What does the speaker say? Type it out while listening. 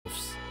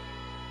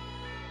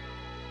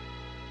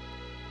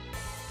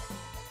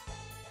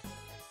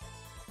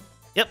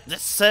Yep,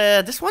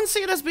 this one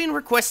seed has been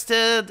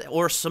requested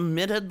or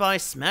submitted by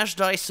Smash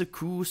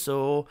Daisaku,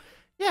 so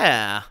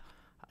yeah,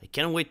 I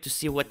can't wait to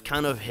see what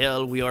kind of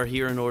hell we are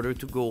here in order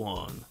to go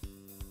on.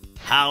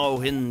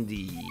 How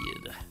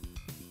indeed.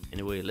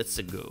 Anyway, let's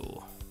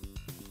go.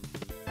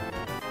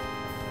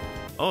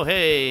 Oh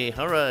hey,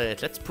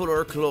 alright, let's put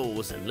our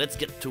clothes and let's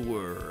get to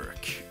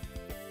work.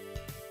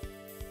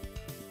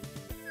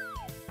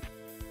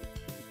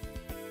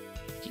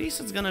 At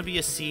least it's gonna be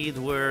a seed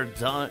where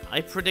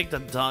I predict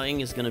that dying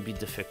is gonna be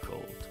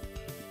difficult.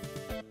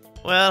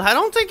 Well, I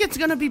don't think it's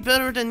gonna be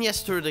better than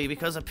yesterday,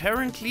 because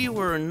apparently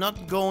we're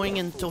not going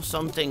into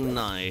something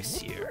nice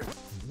here.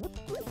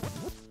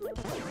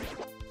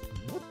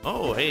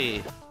 Oh,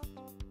 hey.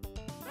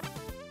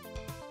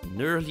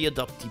 An early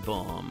adoptee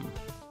bomb.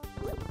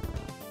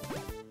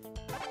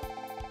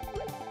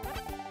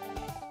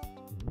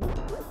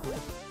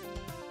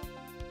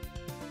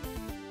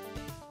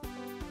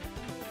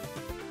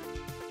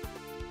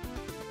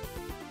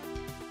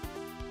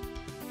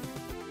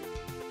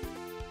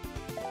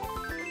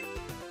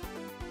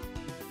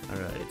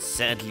 Alright,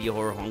 sadly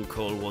our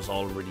uncle was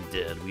already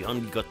dead. We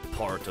only got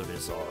part of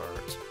his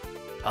art.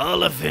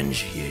 I'll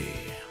avenge ye.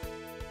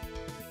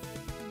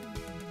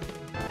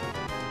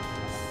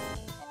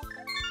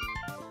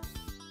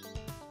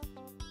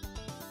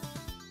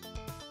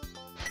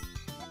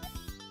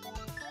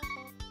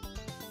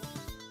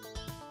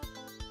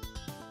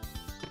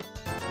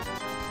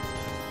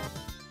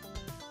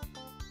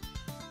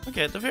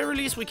 Okay, at the very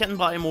least we can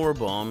buy more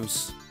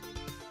bombs.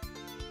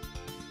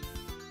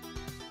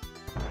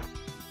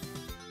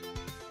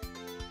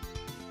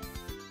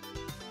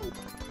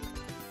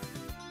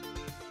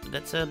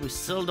 That said, we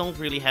still don't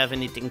really have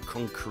anything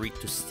concrete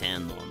to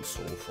stand on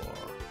so far.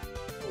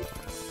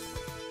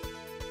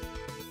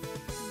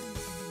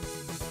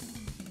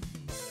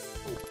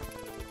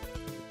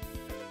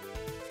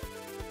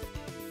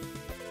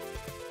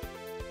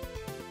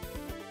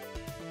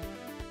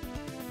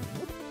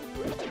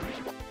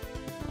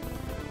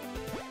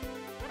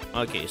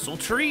 Okay, so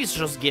trees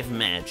just give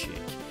magic.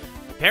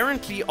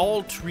 Apparently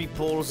all 3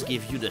 poles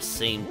give you the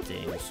same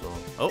thing, so...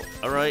 Oh,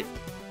 alright.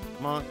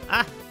 Come on.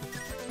 Ah!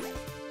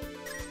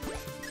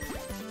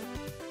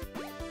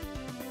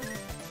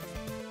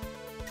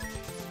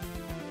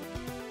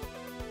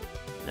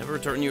 Never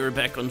turn your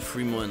back on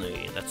free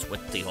money. That's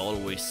what they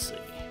always say.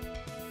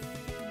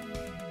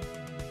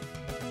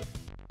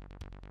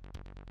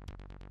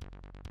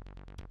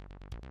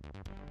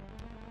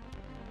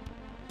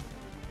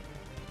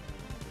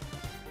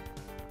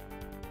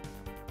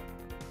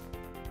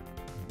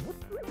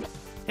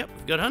 Yep,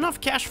 we've got enough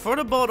cash for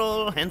the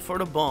bottle and for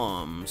the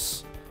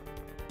bombs.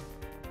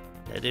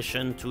 In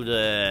addition to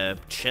the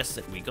chest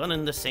that we got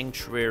in the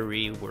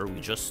sanctuary where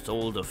we just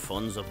stole the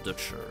funds of the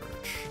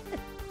church.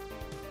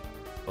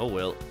 Oh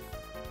well.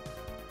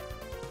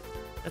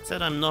 That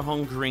said, I'm not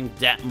hungering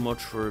that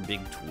much for a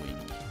big 20.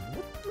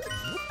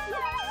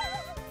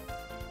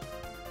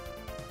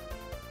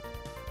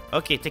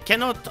 Okay, they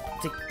cannot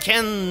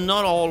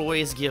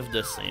always give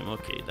the same.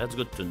 Okay, that's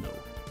good to know.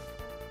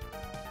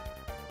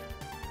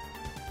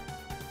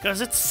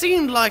 Because it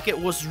seemed like it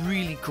was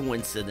really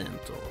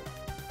coincidental.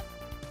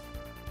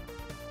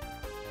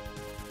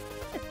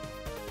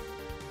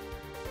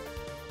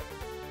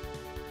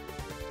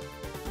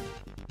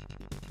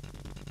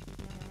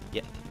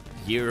 Yeah,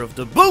 year of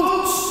the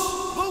boots!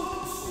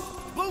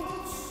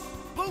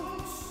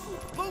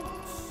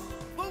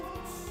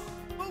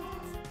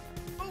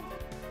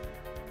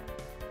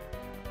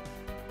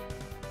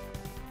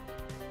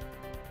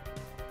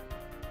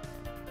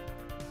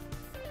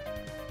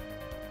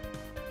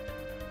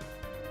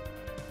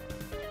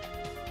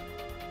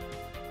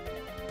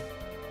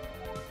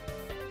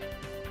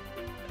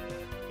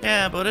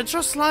 Yeah, but it's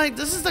just like,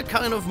 this is the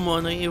kind of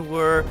money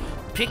where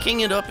picking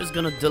it up is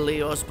gonna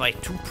delay us by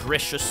 2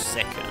 precious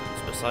seconds.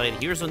 Besides,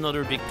 here's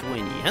another big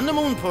 20, and the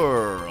Moon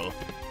Pearl!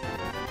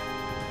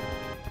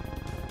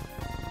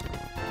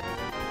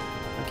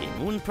 Okay,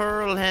 Moon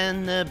Pearl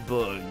and a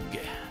bug.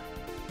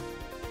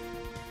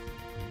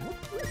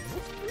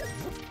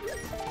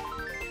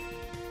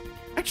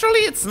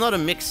 Actually, it's not a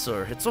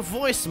mixer, it's a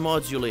voice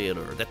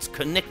modulator that's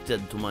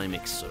connected to my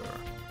mixer.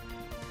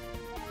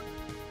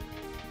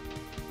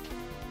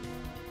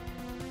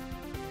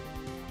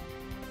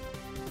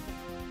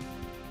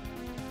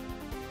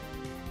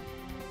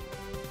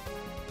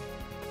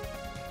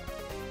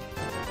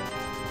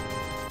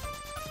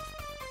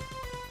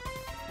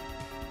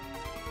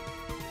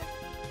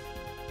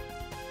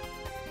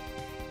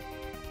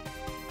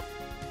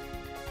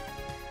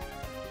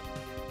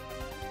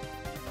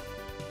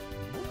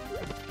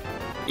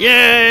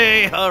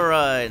 Yay!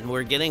 Alright,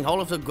 we're getting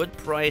all of the good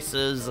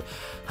prices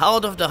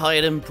out of the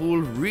item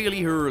pool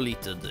really early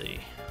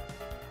today.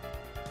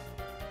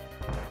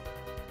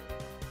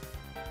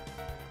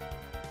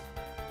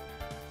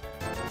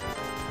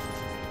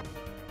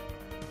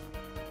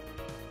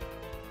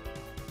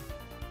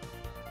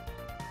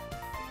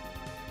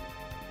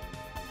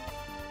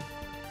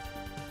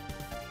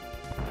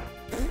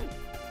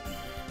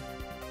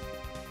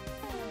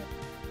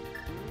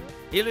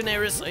 Hey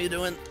Lunaris, how you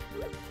doing?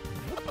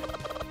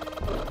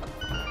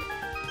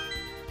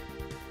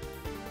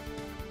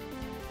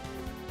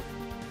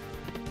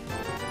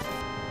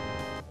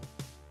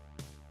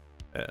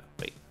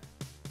 Wait.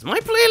 Is my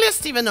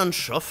playlist even on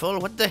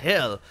shuffle? What the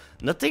hell?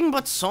 Nothing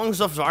but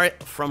songs of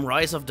from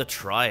Rise of the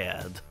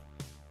Triad.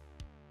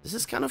 This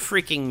is kind of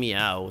freaking me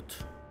out.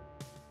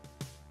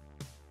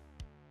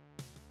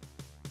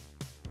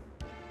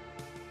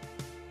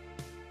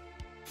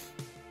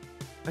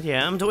 But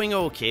yeah, I'm doing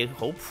okay.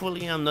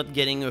 Hopefully I'm not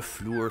getting a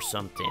flu or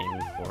something.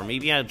 Or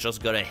maybe I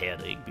just got a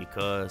headache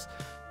because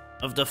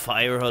of the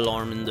fire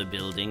alarm in the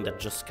building that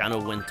just kind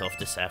of went off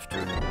this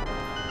afternoon.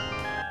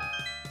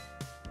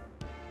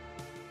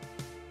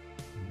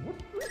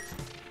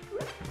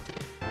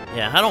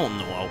 Yeah, I don't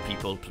know how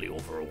people play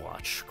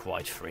Overwatch,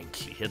 quite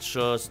frankly. It's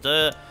just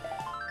the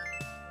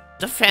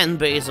fan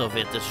base of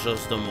it is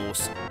just the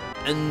most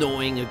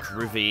annoying,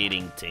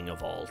 aggravating thing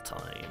of all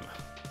time.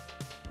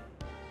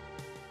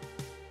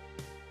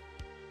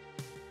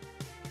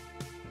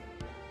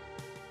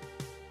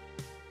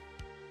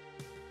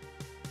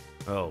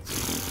 Oh.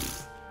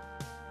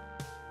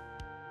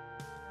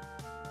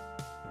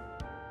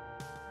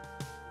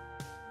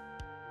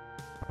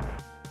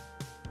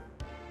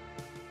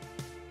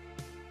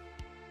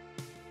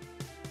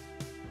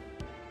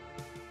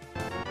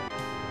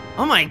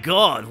 Oh my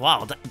god,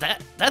 wow,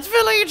 that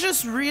village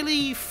is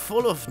really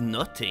full of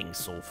nothing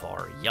so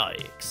far,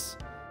 yikes.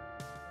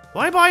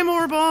 Why buy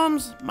more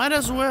bombs? Might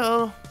as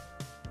well.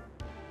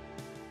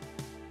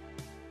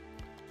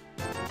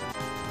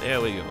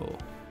 There we go.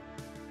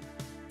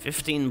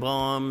 15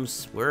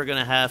 bombs, we're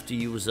gonna have to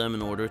use them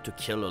in order to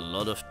kill a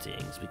lot of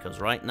things, because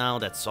right now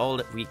that's all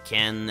that we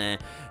can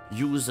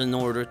use in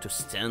order to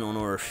stand on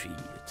our feet.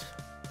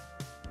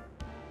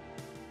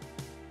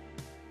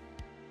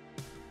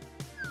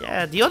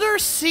 Yeah, the other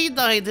seed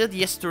I did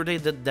yesterday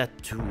did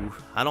that too.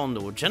 I don't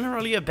know,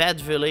 generally a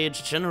bad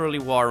village generally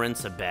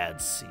warrants a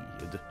bad seed.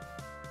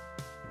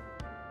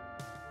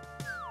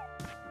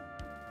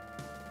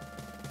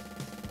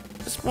 At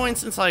this point,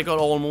 since I got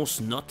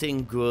almost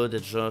nothing good,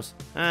 it's just...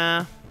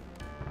 Yeah,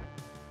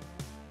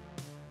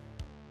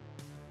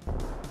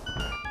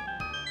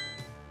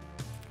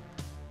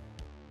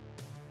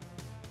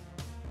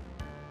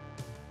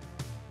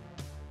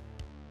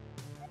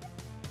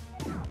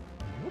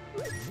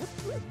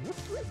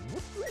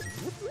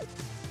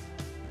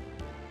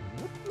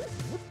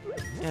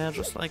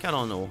 just like, I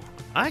don't know.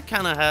 I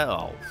kinda had...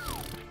 Oh.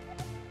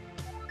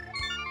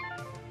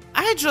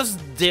 I just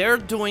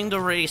dared doing the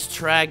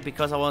racetrack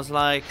because I was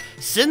like,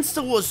 since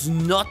there was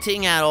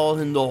nothing at all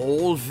in the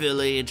whole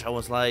village, I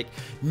was like,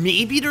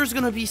 maybe there's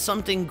gonna be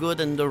something good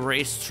in the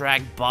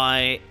racetrack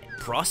by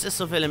process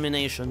of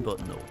elimination,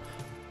 but no.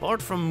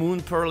 Apart from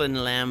Moon Pearl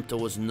and Lamp, there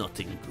was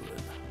nothing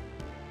good.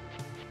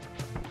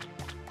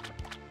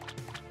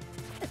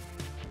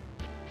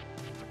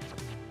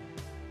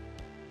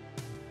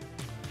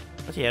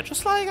 But yeah,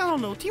 just like, I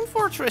don't know, Team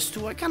Fortress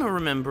 2, I kind of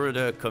remember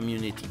the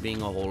community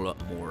being a whole lot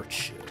more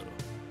chill.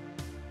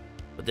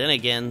 But then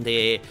again,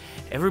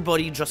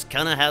 everybody just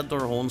kind of had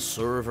their own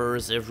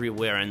servers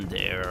everywhere and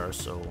there,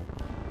 so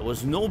there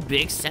was no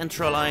big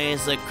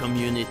centralized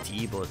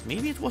community, but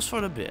maybe it was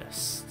for the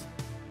best.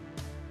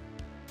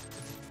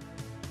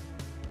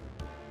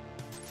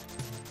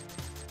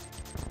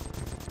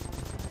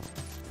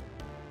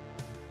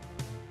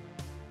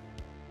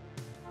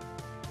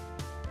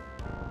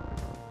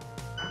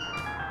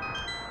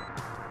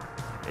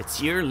 It's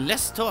here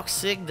less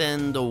toxic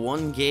than the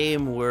one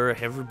game where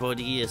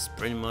everybody is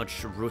pretty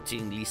much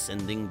routinely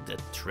sending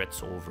death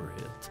threats over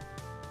it.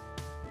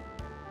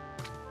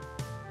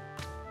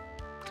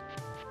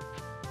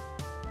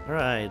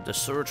 Alright, the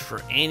search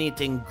for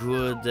anything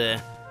good.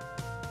 The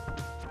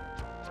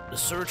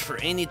search for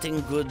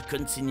anything good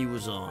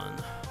continues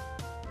on.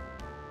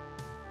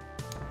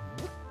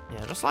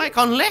 Yeah, just like,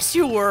 unless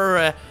you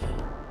were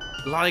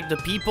like the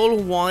people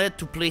who wanted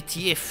to play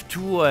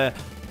TF2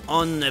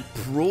 on a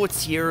pro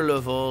tier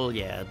level,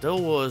 yeah, there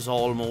was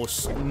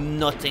almost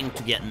nothing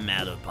to get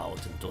mad about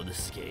into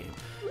this game.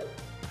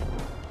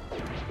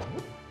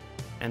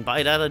 And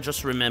by that I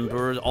just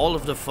remembered all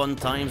of the fun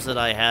times that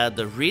I had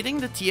reading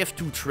the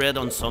TF2 thread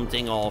on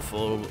something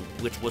awful,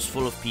 which was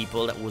full of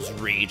people that was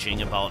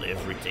raging about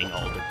everything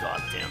all the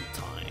goddamn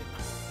time.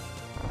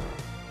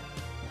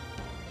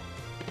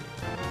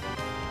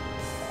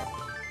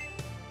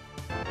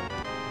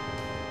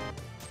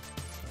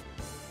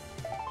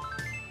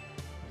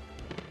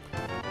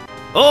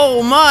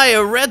 Oh my,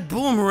 a red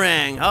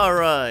boomerang!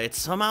 Alright,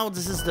 somehow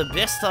this is the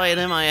best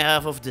item I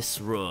have of this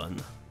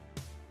run.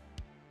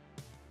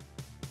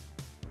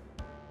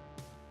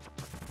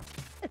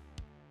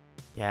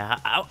 Yeah,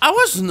 I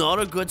was not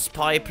a good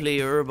spy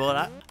player,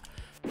 but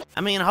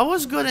I mean, I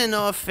was good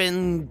enough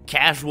in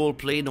casual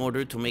play in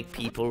order to make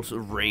people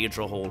rage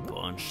a whole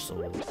bunch,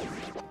 so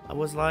I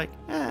was like,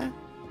 eh.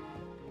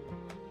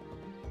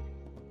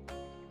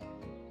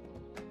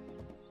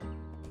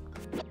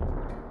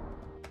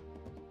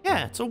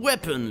 Yeah, it's a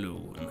weapon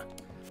loon.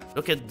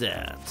 Look at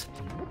that.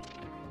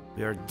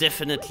 We are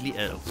definitely...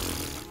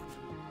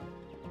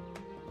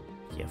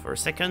 Okay, for a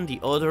second, the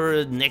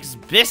other next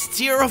best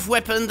tier of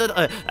weapon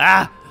that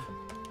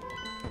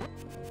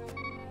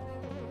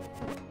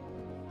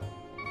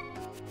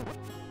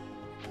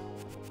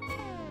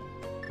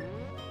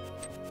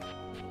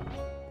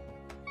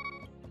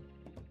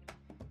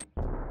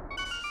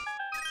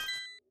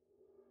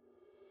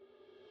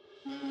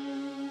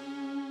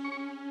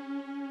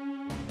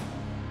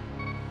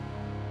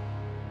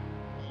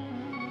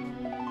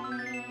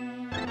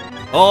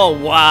Oh,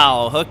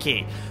 wow,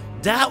 okay.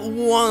 That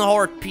one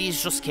heart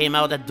piece just came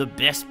out at the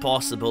best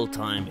possible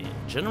timing.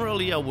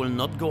 Generally, I will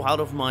not go out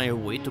of my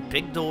way to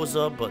pick those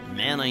up, but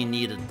man, I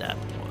needed that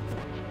one.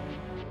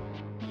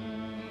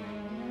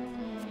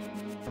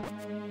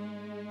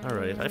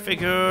 Alright, I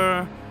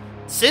figure...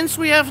 Since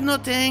we have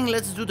nothing,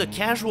 let's do the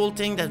casual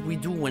thing that we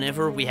do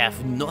whenever we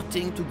have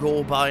nothing to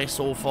go by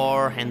so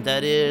far, and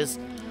that is...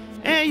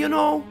 Hey, you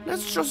know,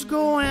 let's just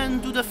go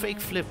and do the fake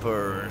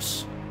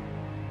flippers.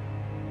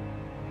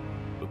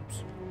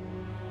 Oops.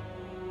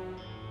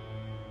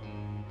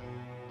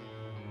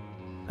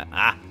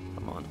 Ah,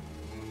 come on.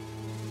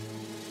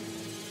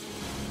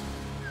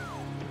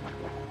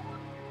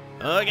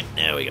 Okay,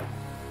 there we go.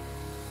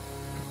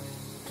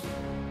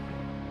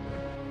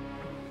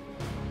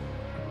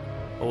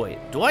 Oh wait,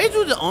 do I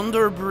do the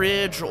under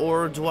bridge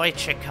or do I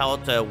check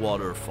out the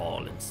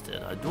waterfall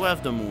instead? I do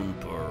have the moon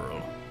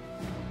pearl.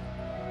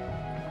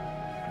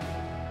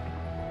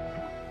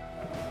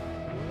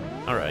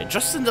 Alright,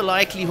 just in the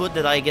likelihood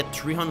that I get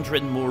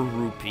 300 more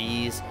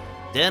rupees,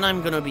 then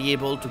I'm gonna be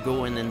able to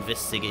go and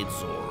investigate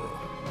Zoro.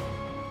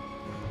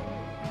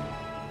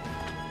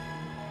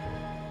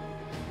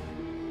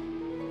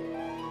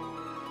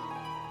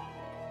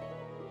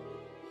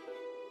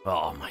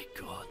 Oh my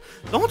god.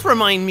 Don't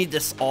remind me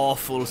this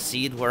awful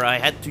seed where I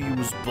had to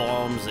use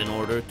bombs in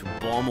order to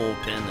bomb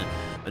open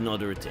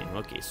another thing.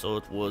 Okay, so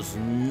it was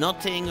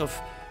nothing of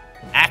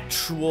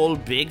actual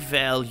big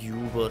value,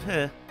 but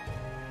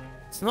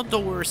it's not the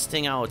worst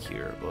thing out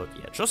here. But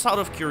yeah, just out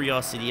of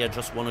curiosity, I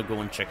just want to go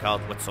and check out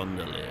what's on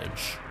the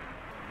ledge.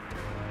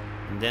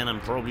 And then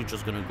I'm probably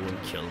just gonna go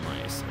and kill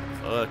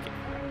myself. Okay.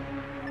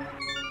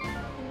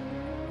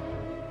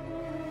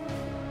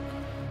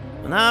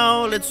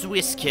 Now, let's do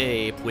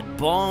escape. With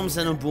bombs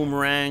and a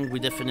boomerang, we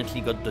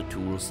definitely got the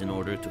tools in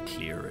order to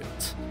clear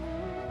it.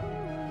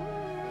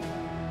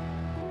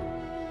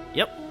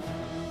 Yep.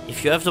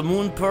 If you have the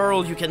moon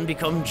pearl, you can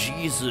become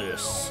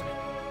Jesus.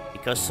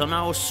 Because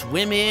somehow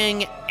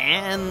swimming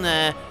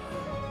and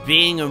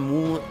being a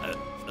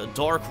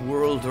dark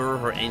worlder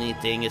or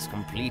anything is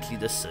completely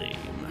the same.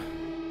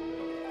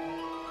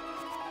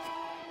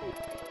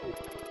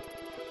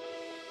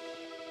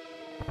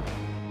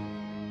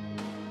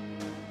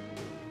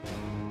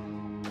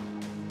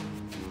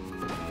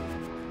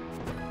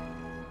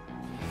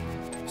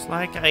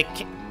 Like, I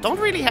don't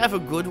really have a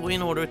good way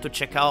in order to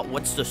check out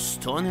what's the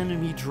stun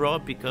enemy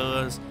drop,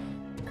 because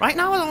right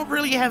now I don't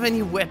really have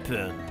any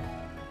weapon.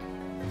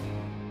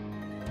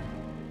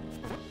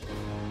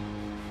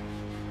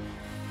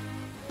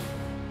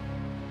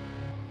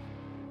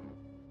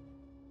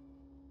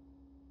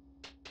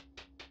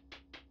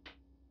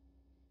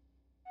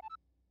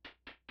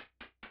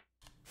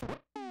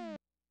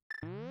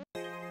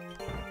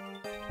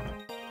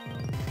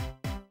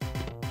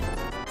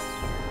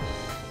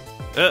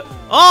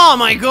 Oh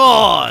my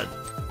god!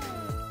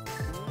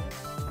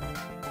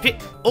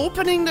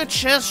 Opening the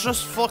chest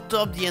just fucked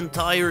up the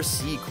entire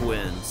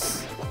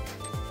sequence.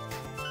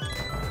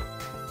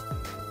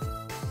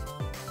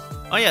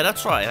 Oh yeah,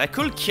 that's right. I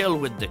could kill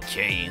with the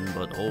cane,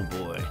 but oh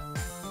boy.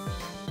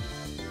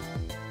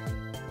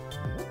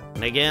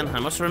 And again, I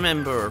must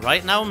remember,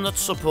 right now I'm not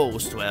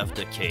supposed to have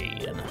the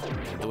cane.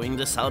 I'm doing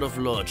this out of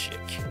logic.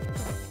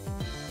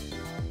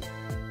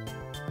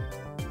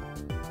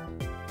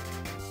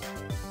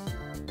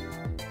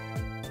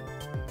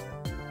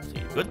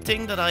 Good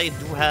thing that I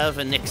do have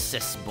an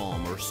excess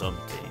bomb or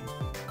something.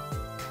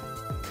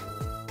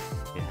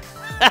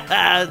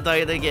 Yeah.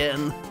 Died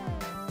again.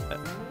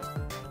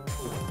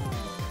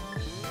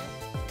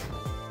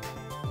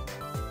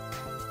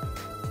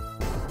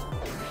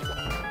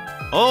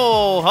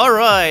 Oh,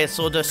 alright,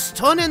 so the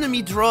stun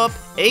enemy drop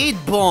 8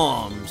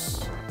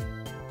 bombs.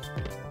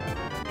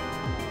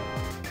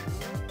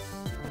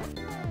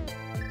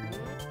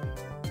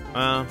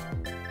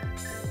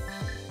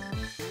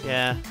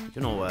 Yeah,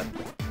 you know what?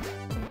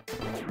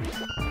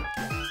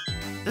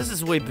 This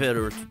is way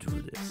better to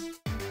do this.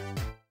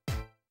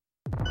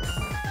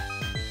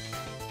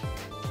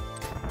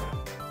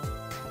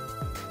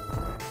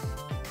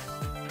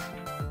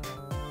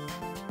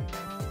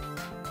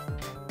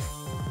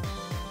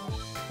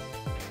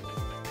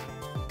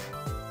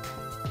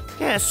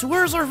 Yeah,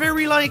 sewers are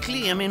very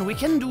likely. I mean, we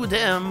can do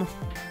them.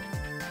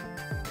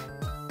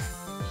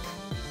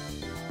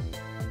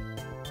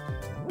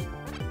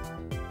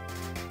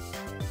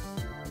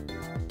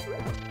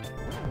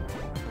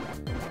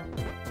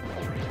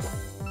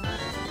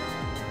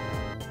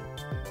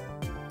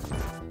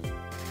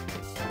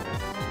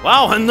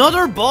 Wow,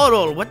 another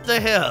bottle! What the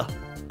hell?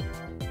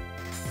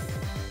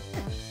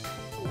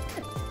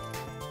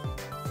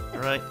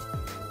 Alright.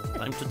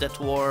 Time to death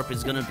warp.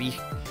 It's gonna be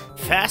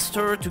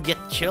faster to get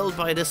killed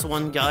by this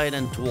one guy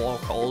than to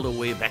walk all the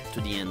way back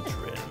to the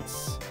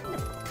entrance.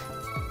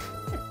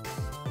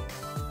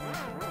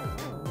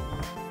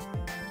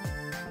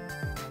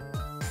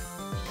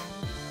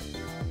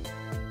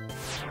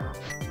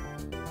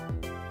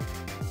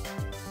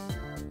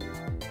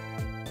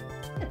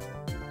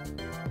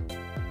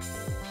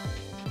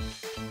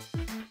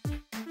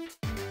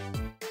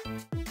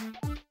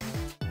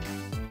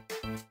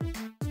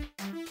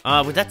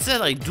 With that said,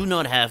 I do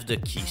not have the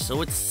key,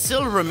 so it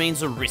still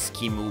remains a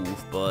risky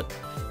move, but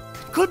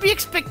it could be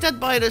expected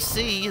by the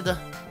seed.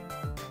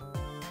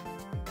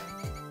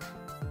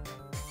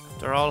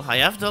 After all, I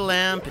have the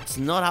lamp, it's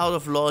not out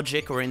of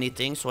logic or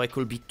anything, so I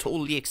could be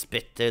totally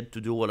expected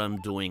to do what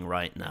I'm doing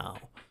right now.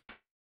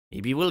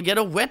 Maybe we'll get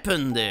a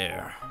weapon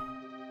there.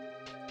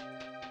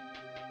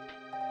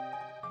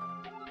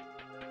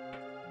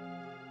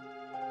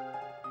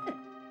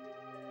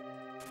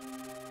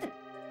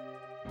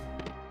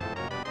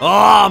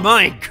 Oh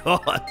my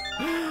god!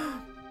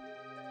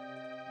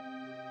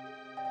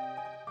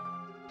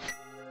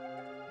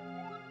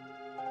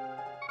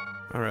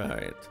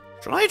 Alright.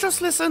 Shall I just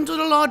listen to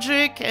the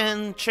logic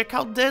and check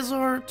out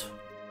desert?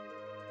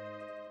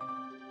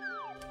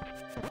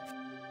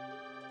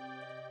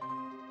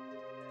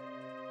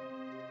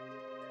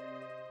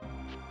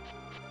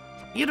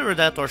 Either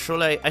that or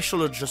I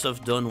should just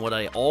have done what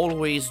I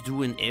always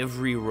do in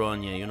every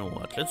run. Yeah, you know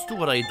what? Let's do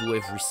what I do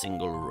every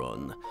single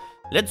run.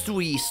 Let's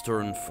do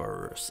Eastern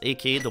first,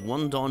 aka the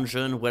one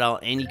dungeon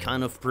without any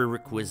kind of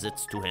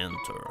prerequisites to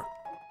enter.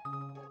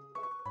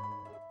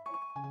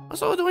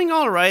 Also doing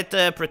alright,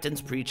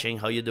 Pretense Preaching,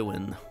 how you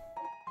doing?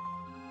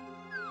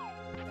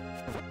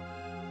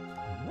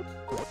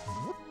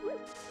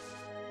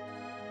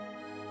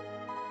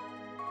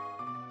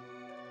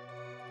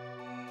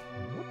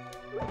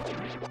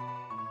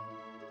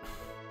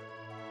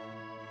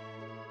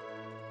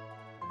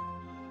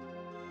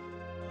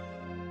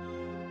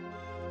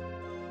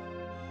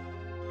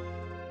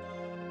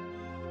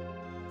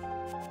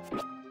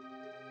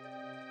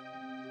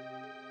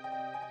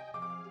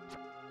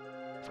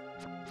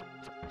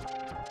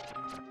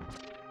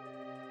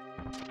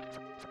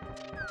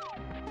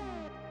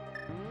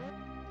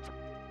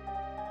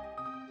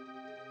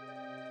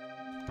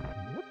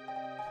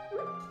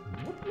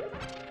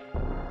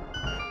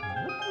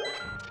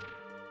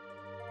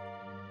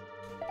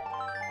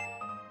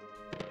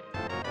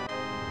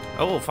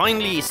 Oh,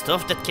 finally,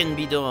 stuff that can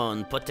be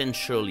done,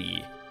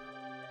 potentially.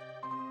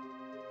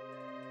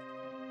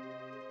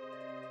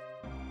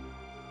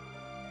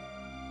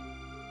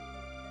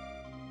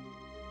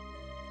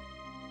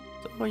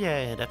 Oh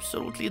yeah, it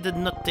absolutely did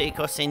not take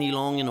us any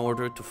long in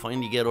order to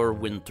finally get our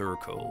winter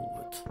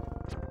coat.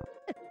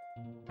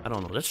 I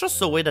don't know, that's just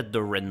the way that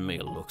the red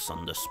mail looks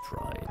on the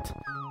sprite.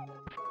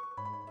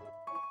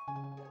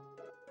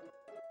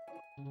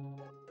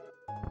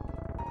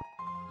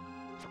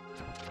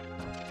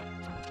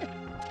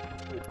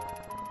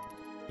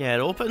 Yeah,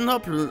 it opens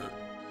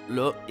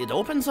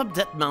up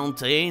that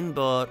mountain,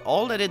 but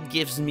all that it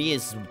gives me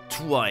is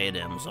 2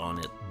 items on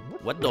it.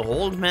 What the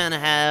old man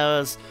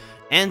has,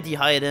 and the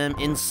item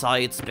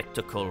inside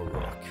Spectacle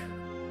Rock.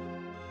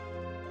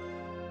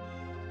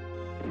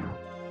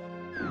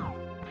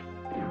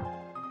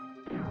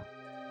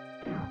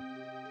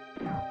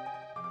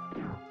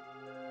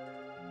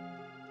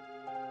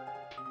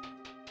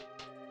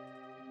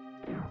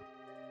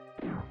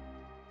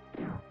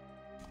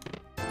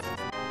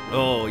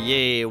 Oh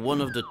yay,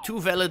 one of the 2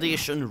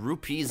 validation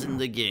rupees in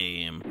the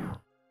game.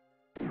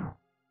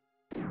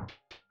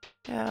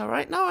 Yeah,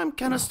 right now I'm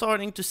kinda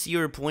starting to see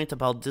your point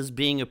about this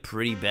being a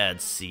pretty bad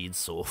seed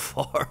so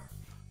far.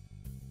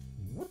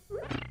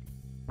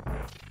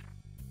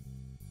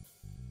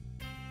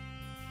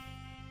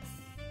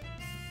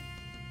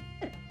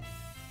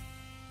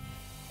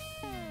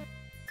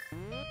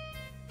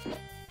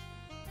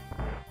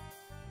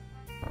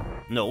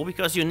 No,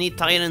 because you need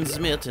Titan's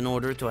Myth in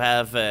order to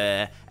have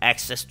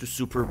access to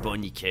Super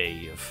Bunny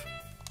Cave.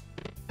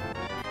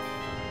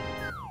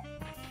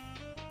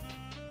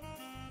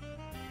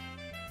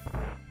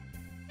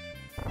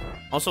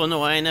 Also,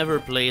 no, I never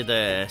played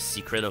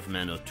Secret of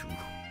Mana 2.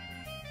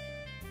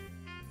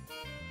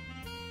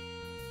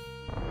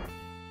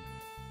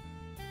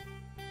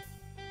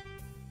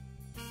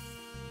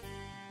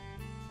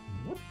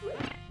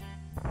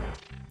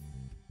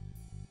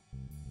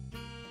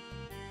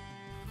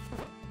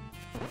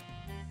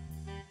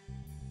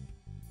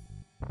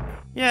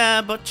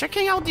 Yeah, but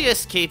checking out the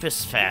escape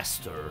is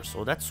faster,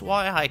 so that's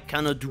why I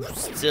kinda do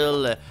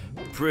still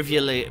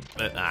privilege.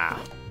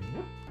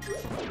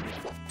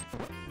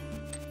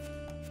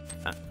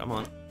 Come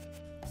on.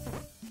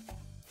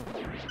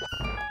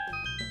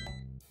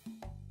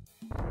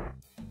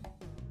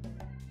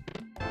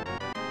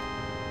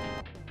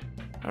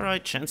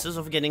 Alright, chances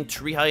of getting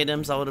 3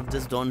 items out of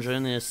this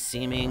dungeon is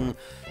seeming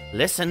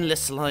less and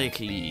less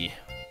likely.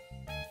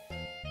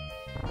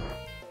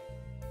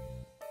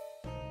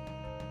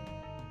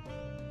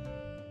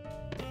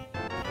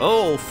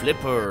 Oh,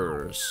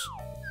 flippers.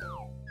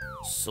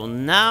 so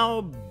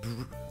now...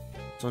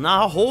 So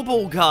now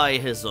Hobo Guy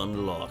is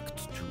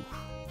unlocked too.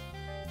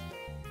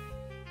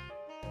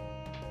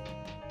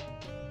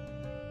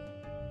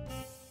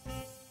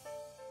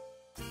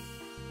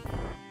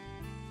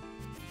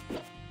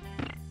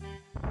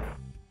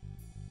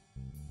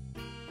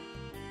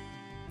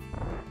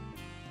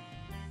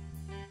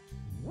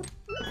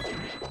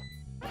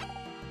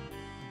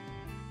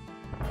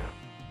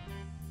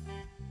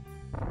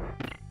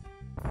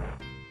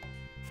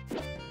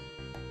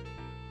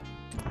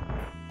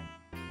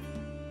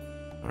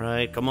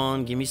 Alright, come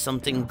on, give me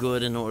something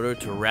good in order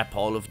to wrap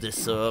all of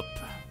this up.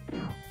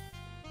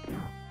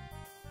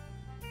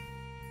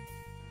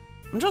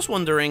 I'm just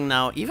wondering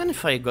now, even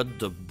if I got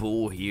the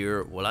bow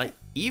here, will I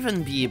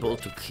even be able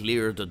to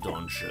clear the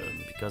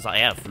dungeon? Because I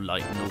have,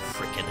 like, no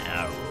freaking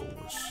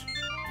arrows.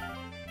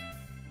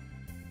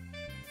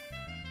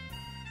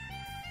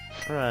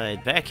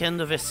 Alright, back end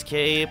of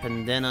escape,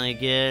 and then I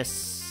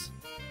guess...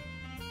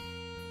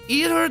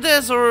 either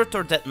desert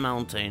or that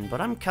mountain, but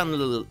I'm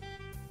kinda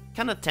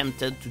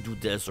tempted to do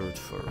desert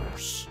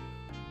first.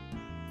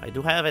 I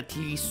do have at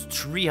least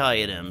 3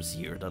 items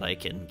here that I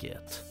can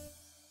get.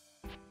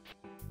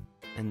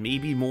 And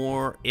maybe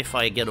more if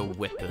I get a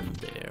weapon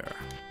there.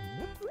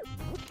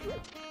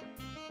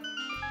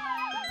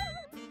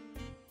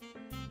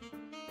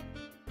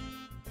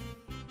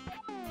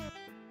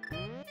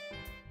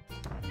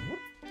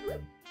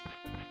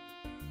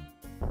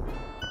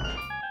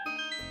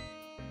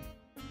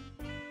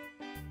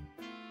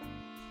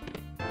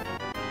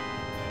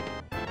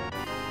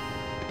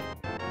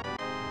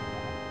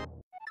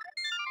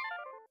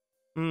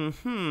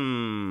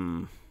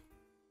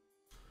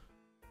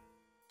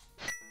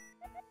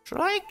 Should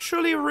I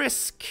actually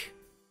risk?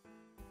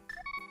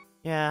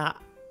 Yeah.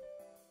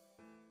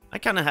 I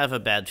kinda have a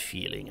bad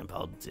feeling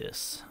about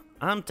this.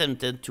 I'm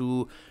tempted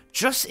to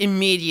just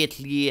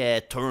immediately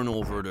turn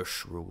over the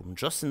shroom,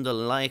 just in the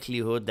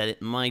likelihood that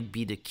it might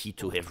be the key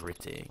to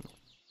everything.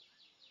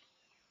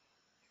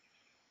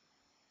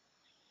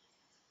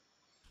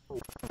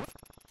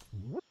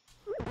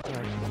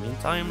 Alright, in the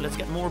meantime, let's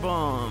get more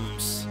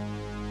bombs.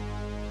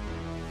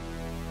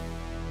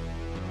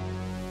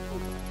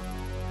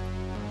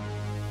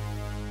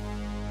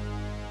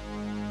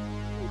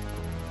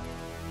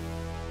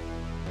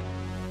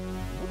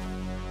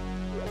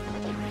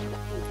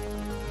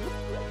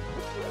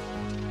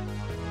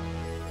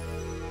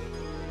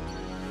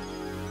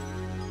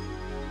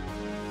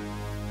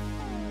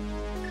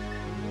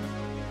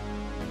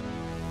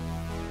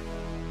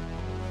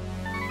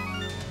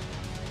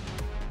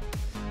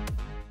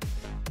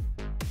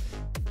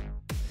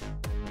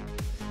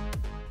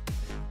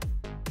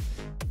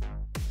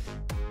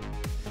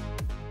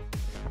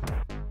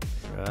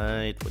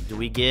 Right, what do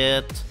we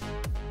get?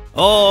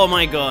 Oh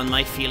my god,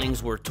 my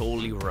feelings were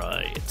totally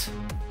right.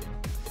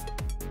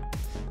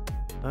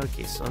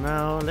 Okay, so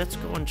now let's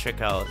go and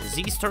check out. Is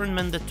Eastern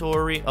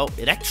mandatory? Oh,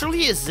 it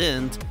actually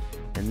isn't,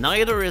 and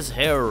neither is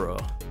Hera.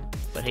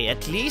 But hey,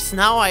 at least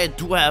now I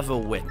do have a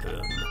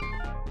weapon.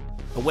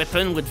 A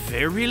weapon with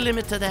very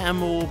limited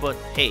ammo, but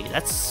hey,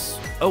 that's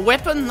a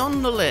weapon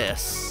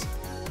nonetheless.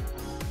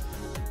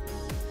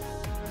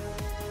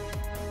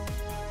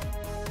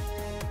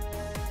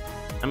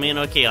 I mean,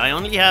 okay, I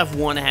only have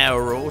 1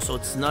 arrow, so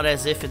it's not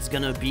as if it's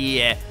gonna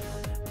be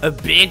a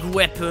big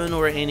weapon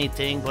or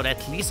anything, but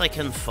at least I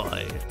can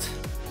fight.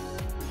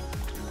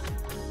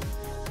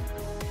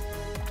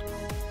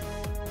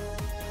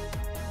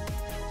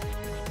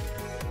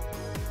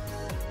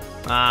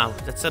 Ah,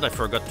 that said, I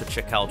forgot to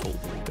check out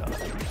Hobo Guy.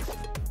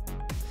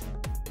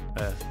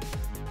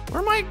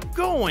 Where am I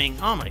going?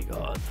 Oh my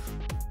god.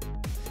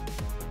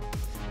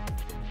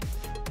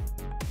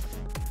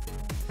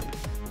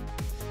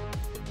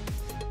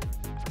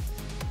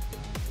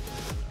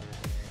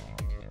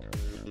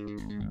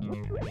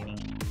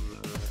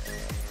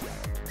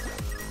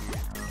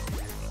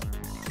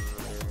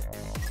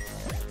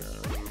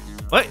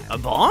 Wait, a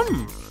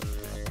bomb?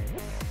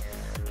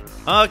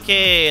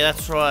 Okay,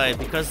 that's right,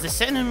 because this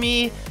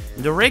enemy,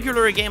 in the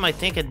regular game, I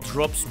think it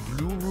drops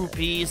blue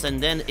rupees,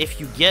 and then if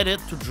you get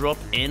it to drop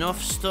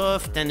enough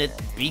stuff, then it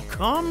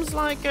becomes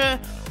like a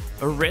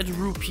red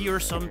rupee or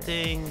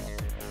something.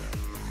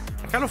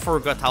 I kind of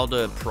forgot how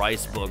the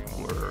price bug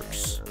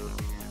works.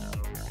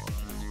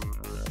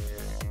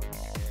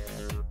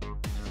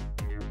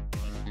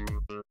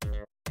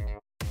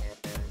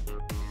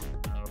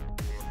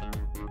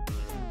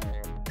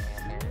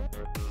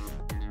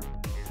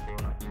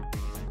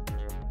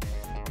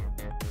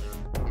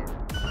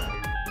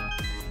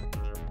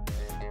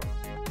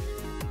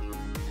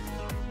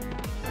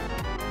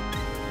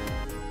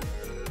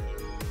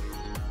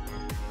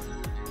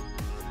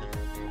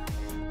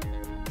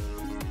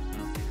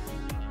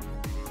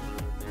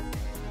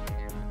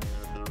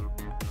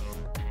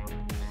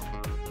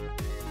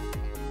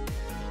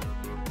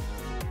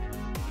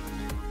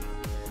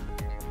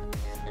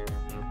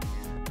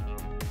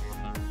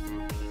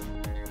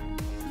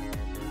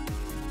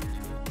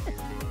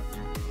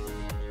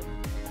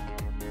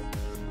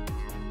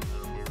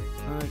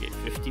 Okay,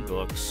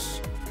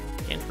 $50.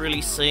 Can't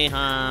really say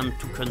I'm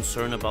too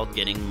concerned about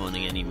getting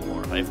money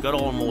anymore. I've got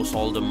almost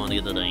all the money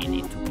that I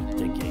need to beat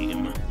the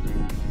game. If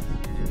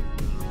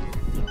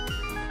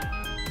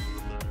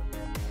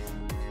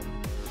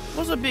it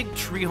was a big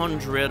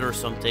 300 or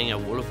something, I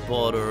would have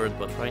bothered,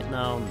 but right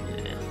now, nah.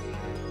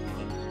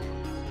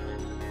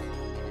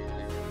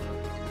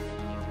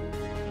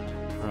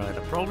 Alright,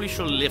 I probably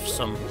should lift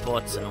some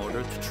pots in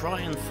order to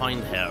try and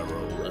find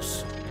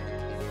arrows.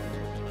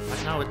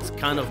 Right now, it's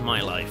kind of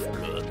my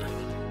lifeblood.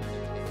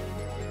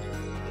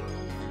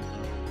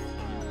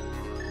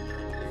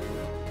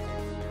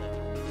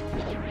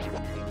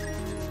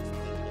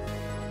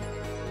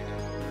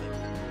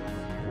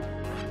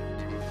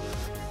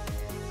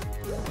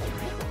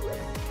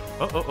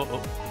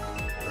 Oh.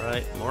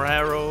 Alright, more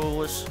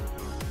arrows.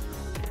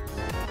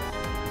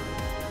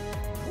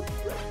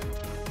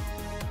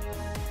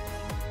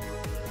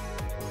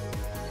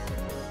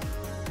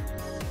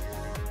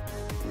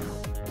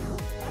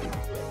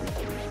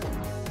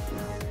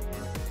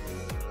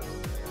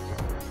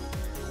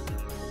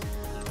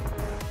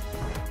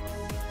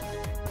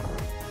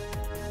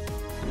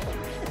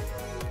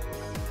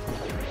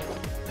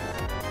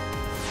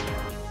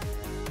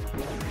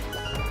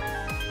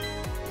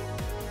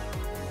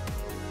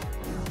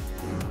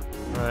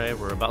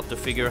 We're about to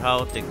figure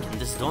out, can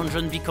this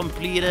dungeon be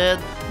completed?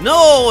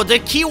 No! The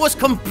key was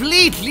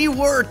completely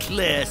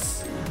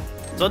worthless!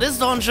 So this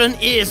dungeon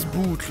is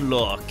boot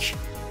lock.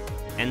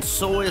 And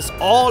so is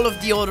all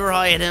of the other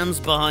items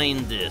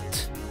behind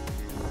it.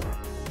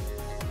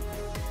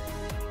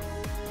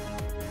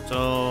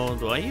 So,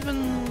 do I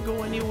even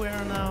go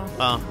anywhere now?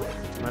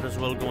 Might as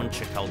well go and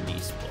check out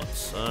these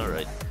spots.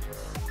 Alright.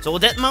 So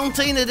that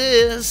mountain it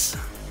is!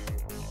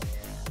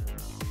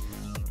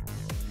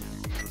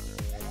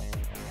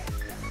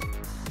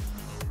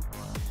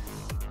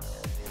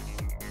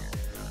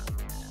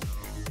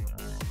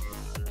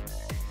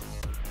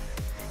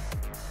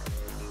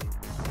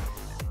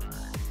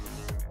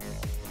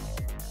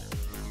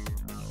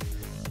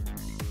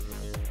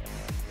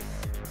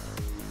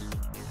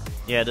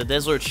 Yeah, the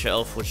desert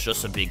shelf was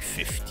just a big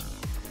 50.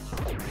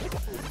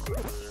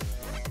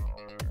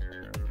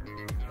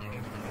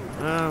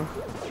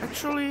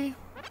 Actually,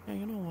 yeah,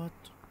 you know what?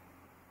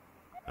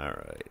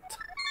 Alright.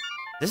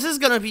 This is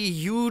gonna be a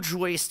huge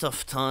waste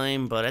of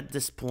time, but at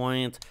this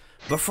point,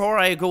 before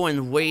I go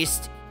and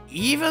waste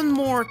even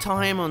more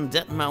time on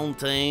that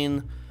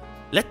mountain,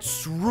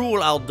 let's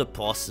rule out the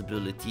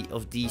possibility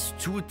of these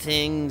two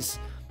things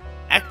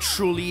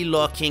actually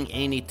locking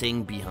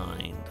anything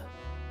behind.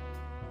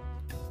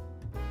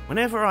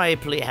 Whenever I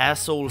play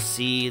Asshole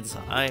Seeds,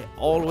 I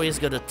always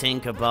gotta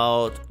think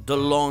about the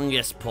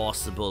longest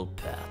possible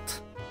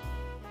path.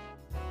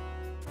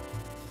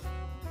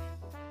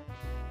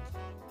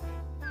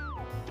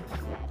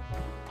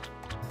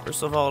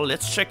 First of all,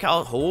 let's check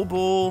out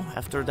Hobo.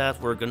 After that,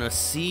 we're gonna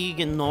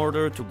Sieg in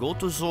order to go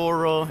to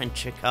Zora and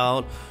check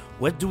out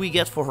what do we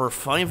get for her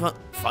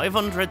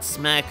 500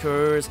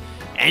 smackers.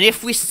 And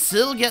if we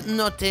still get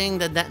nothing,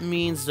 then that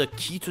means the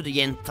key to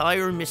the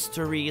entire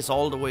mystery is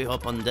all the way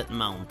up on that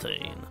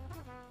mountain.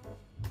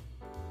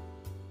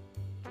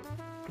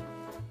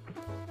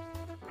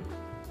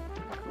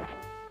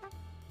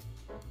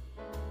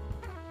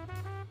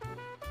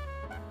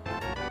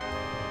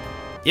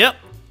 Yep,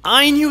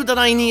 I knew that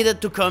I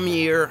needed to come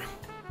here.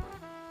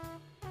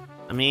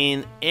 I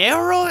mean,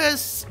 arrow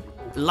is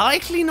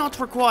likely not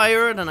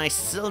required, and I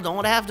still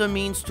don't have the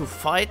means to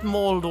fight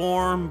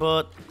Moldorm,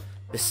 but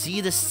the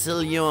seed is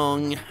still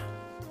young.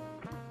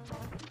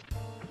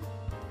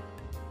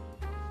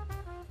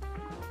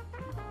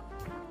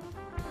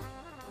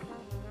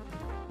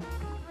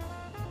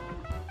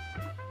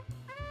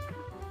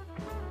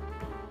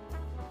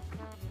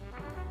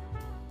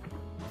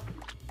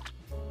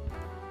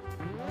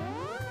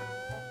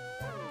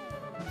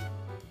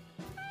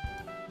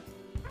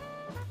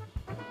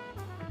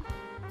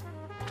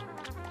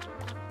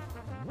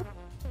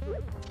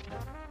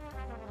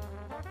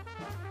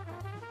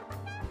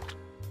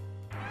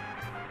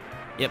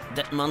 Yep,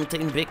 that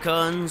mountain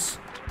beacons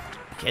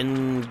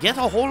can get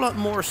a whole lot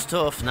more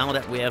stuff now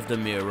that we have the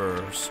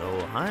mirror, so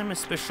I'm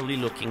especially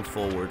looking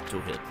forward to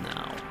it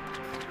now.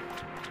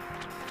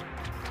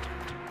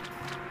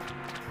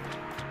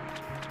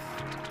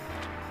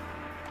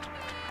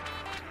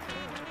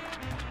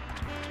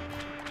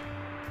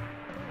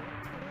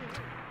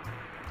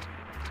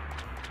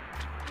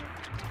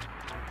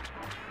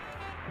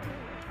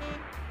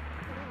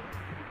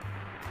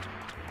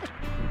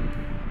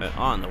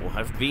 Oh no,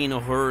 I've been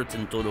hurt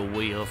into the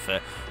way of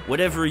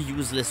whatever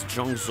useless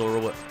junk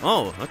Zoro.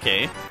 Oh,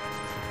 okay.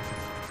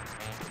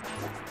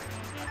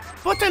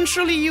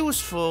 Potentially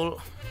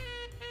useful.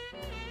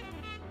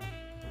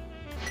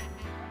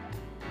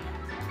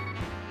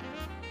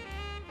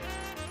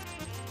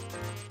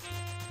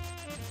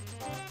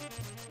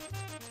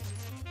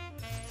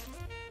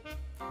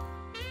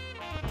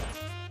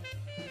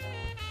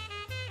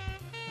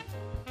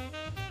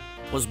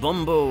 Was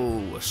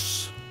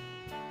Bombos.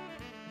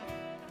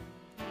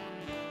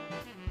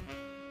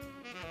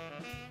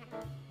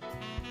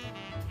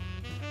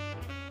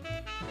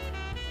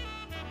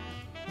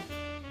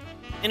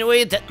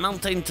 Anyway, that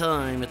mountain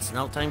time. It's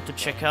now time to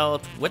check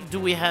out what do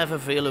we have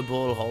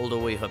available all the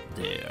way up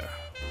there.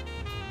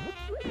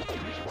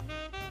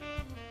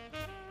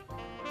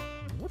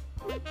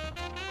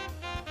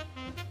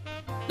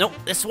 No,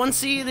 this one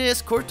seed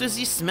is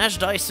courtesy Smash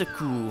Dice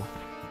Coup.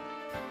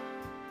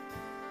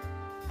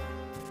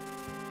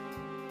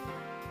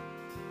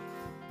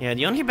 Yeah,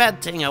 the only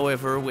bad thing,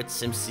 however, with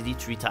SimCity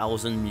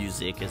 3000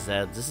 music is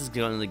that this is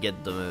gonna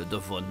get the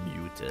VOD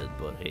muted,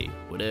 but hey,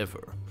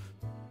 whatever.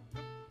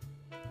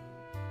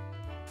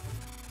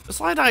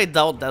 Besides, I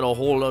doubt that a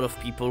whole lot of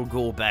people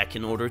go back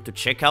in order to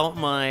check out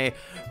my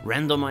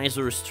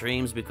randomizer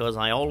streams, because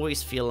I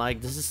always feel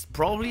like this is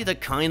probably the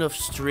kind of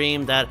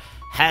stream that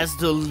has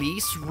the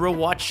least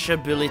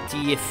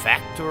rewatchability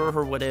factor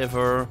or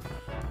whatever.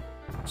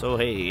 So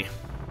hey.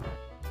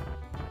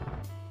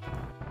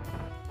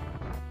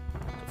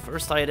 The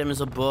first item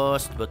is a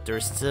bust, but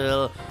there's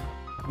still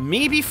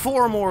maybe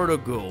 4 more to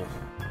go.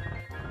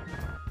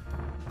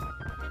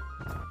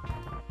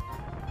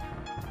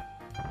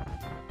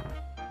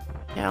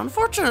 Yeah,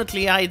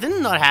 unfortunately, I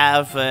did not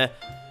have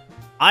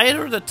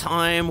either the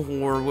time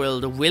or, well,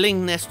 the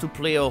willingness to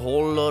play a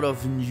whole lot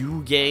of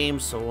new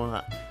games,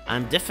 so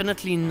I'm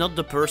definitely not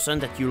the person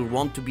that you'll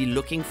want to be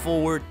looking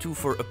forward to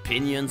for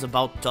opinions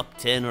about top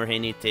 10 or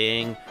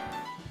anything.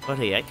 But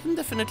hey, I can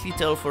definitely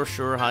tell for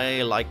sure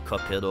I like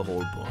Cuphead a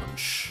whole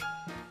bunch.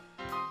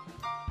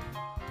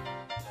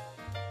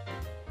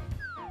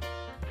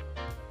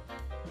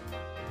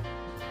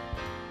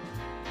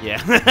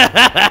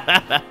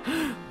 Yeah.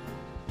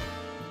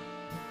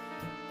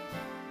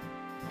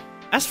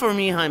 As for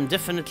me, I'm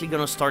definitely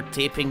gonna start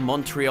taping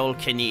Montreal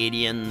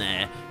Canadian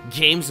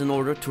games in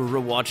order to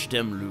rewatch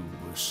them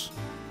lose.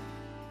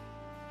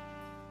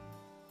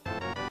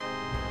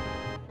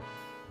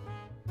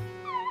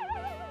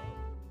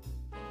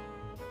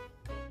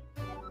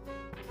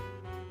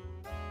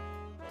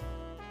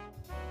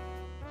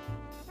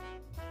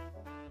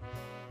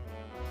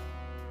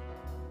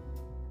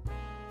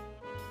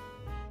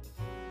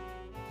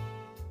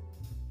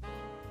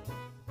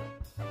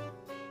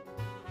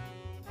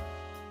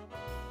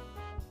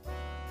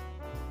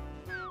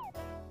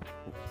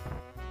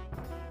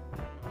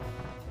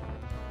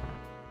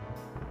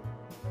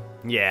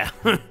 Yeah,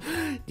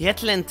 the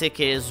Atlantic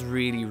is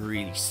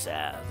really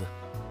sad.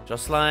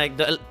 Just like,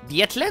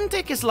 the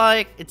Atlantic is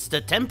like, it's the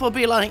Tampa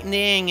Bay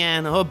Lightning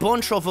and a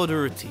bunch of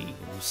other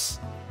teams.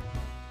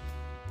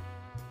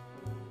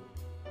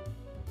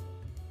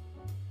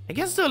 I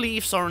guess the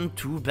Leafs aren't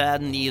too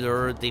bad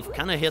neither. They've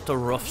kind of hit a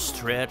rough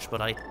stretch,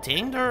 but I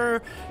think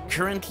they're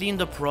currently in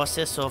the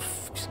process of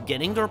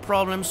getting their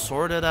problems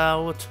sorted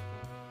out.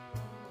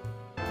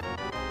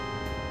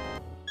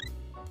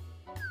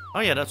 Oh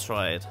yeah, that's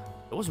right.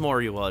 It was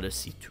Mario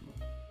Odyssey 2.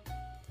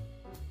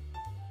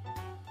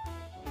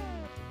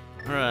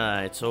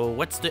 Alright, so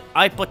what's the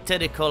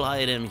hypothetical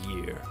item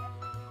here?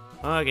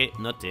 Okay,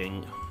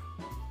 nothing.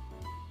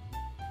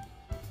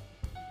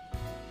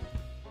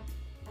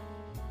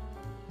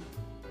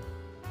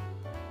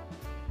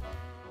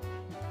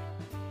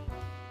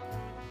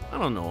 I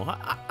don't know,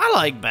 I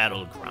like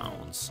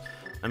Battlegrounds.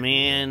 I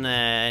mean,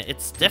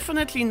 it's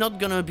definitely not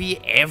gonna be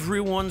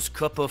everyone's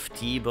cup of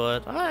tea,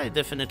 but I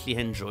definitely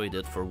enjoyed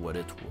it for what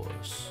it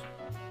was.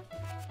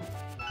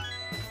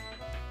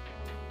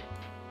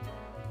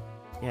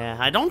 Yeah,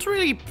 I don't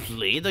really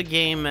play the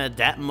game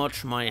that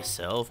much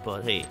myself,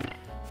 but hey,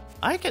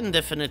 I can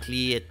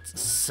definitely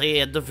say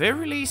at the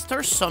very least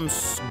there's some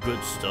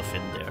good stuff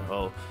in there.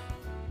 Oh,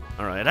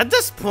 alright, at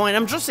this point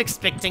I'm just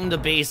expecting the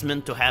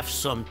basement to have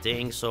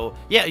something, so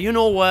yeah, you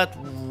know what,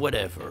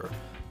 whatever.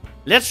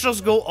 Let's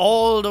just go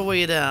all the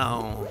way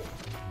down.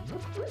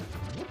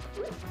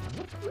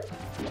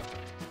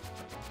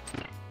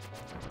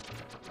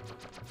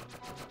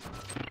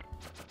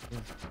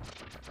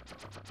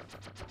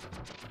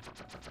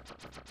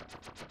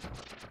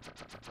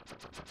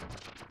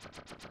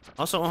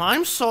 Also,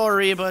 I'm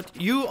sorry, but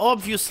you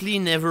obviously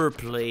never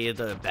played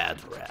Bad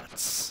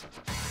Rats.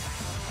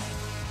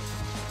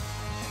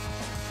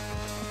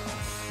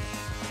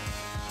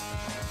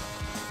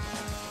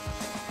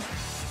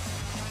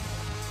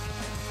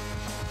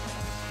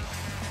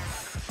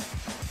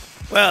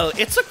 Well,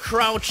 it's a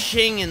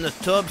crouching in the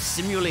tub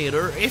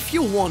simulator if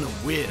you want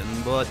to win,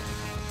 but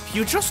if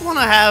you just want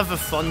to have a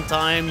fun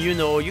time, you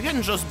know, you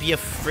can just be a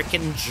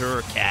freaking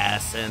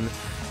jerk-ass and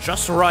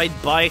just ride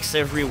bikes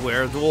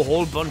everywhere, do a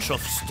whole bunch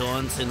of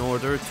stunts in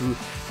order to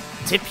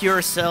tip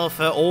yourself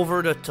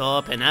over the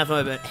top and have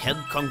a head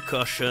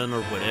concussion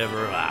or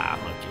whatever. Ah,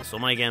 okay, so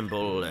my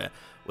gamble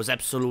was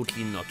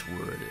absolutely not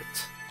worth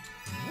it.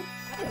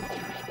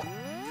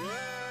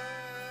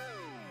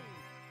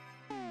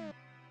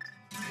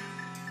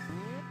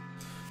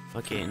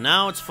 Okay,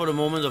 now it's for the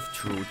moment of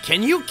truth.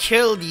 Can you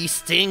kill these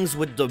things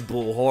with the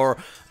bow, or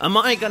am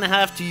I gonna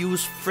have to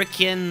use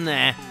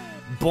frickin'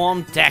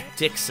 bomb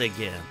tactics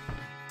again?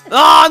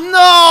 Oh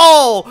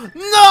no!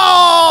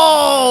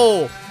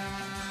 No!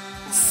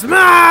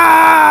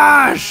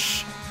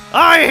 Smash!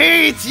 I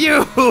hate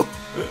you!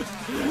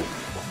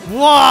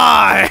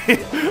 Why?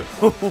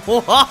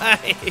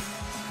 Why?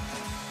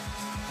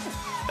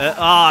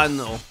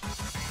 No.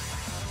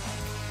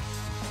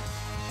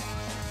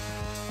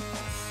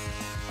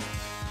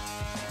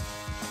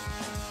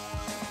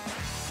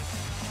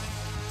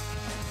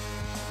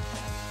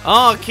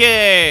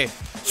 Okay.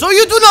 So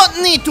you do not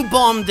need to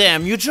bomb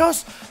them. You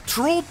just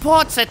throw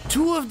pots at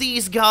 2 of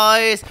these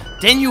guys,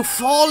 then you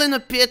fall in a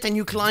pit and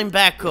you climb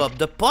back up.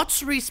 The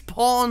pots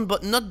respawn,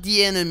 but not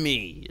the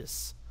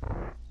enemies.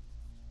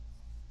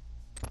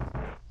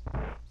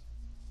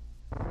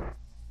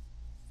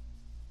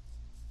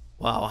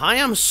 Wow, I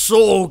am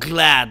so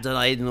glad that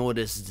I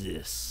noticed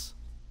this.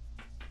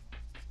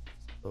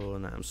 Oh,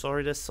 no, I'm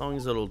sorry, this song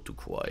is a little too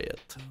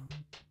quiet.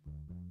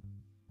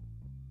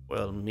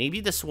 Well, maybe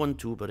this one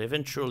too, but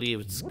eventually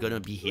it's gonna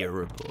be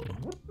hearable.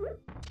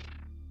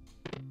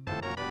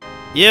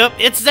 Yep,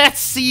 it's that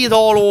seed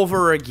all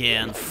over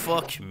again.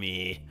 Fuck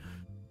me.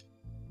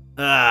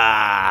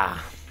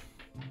 Ah.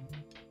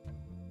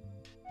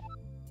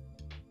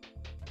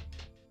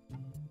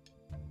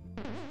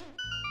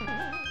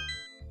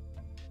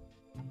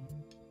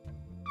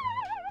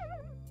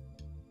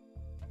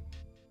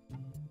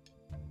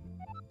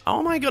 How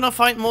am I gonna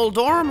fight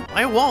Moldorm?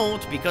 I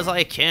won't, because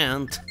I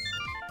can't.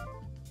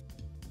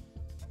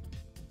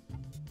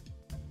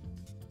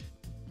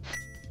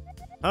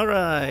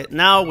 Alright,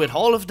 now with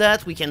all of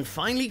that, we can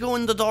finally go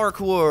in the Dark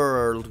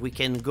World. We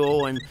can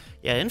go and...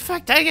 yeah, in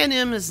fact,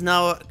 Agahnim is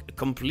now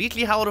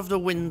completely out of the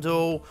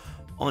window,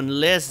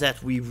 unless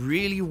that we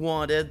really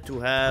wanted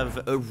to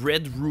have a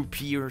red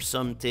rupee or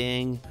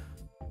something.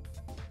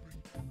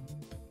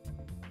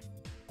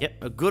 Yep,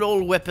 a good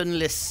old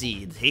weaponless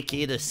seed,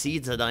 aka the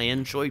seeds that I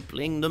enjoy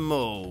playing the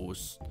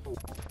most.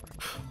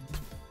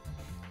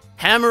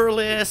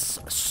 Hammerless,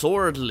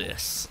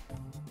 swordless.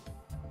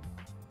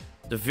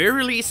 The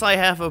very least I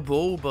have a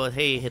bow, but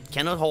hey, it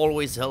cannot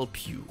always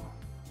help you.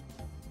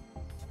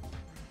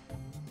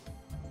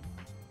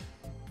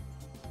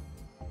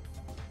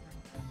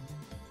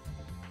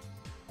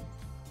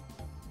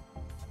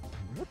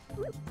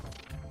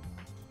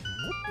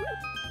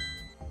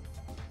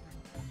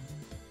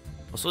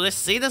 So they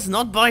say that's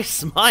not by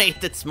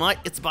smite, it's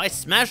by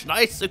smash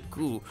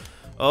Daisaku.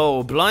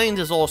 Oh, blind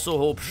is also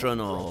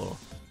optional.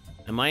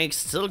 Am I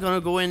still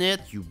gonna go in it?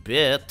 You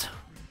bet.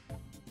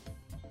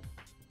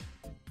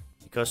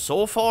 Because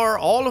so far,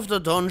 all of the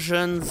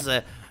dungeons...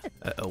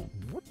 oh.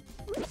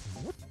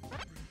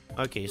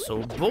 Okay,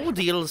 so bow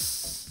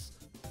deals...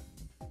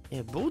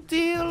 yeah, bow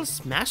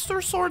deals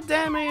Master Sword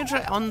damage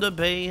on the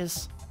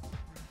base.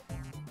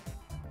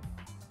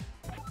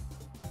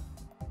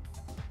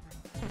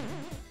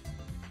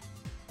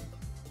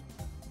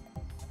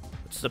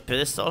 What's the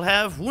pedestal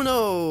have? Who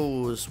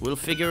knows? We'll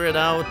figure it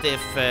out if...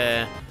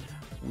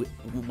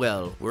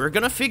 well, we're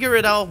gonna figure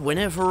it out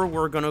whenever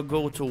we're gonna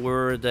go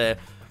toward...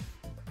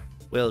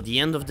 well, the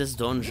end of this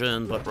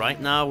dungeon, but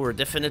right now we're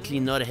definitely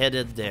not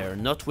headed there.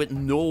 Not with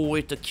no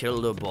way to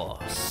kill the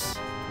boss.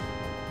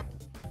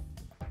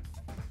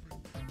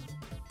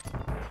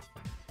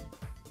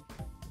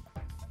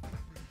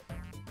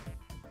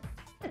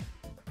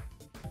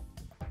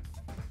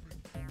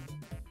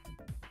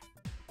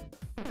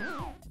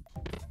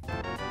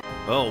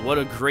 Oh, what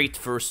a great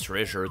first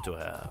treasure to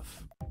have.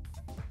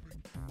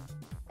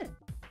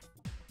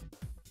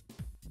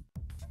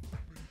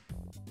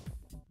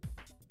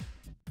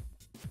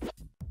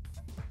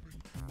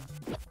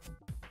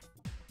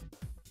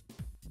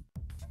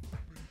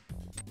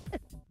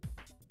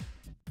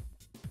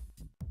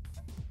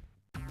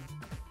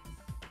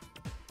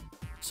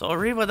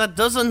 Sorry, but that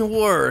doesn't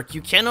work.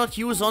 You cannot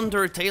use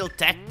Undertale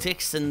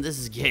tactics in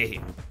this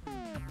game.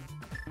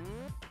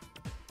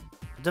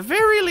 At the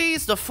very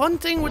least, the fun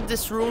thing with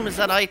this room is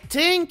that I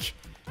think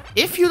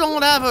if you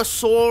don't have a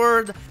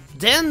sword,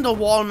 then the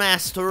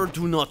Wallmaster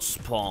do not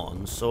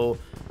spawn. So,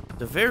 at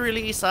the very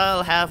least,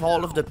 I'll have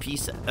all of the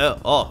pieces.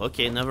 Oh,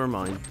 okay, never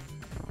mind.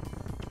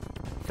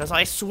 Because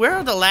I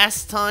swear the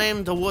last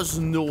time there was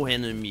no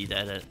enemy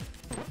that...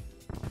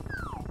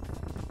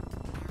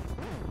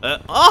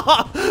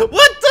 oh!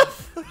 What the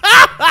f-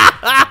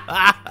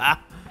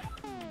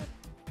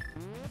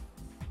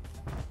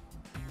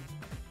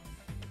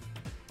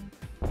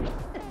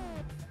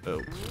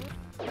 oh.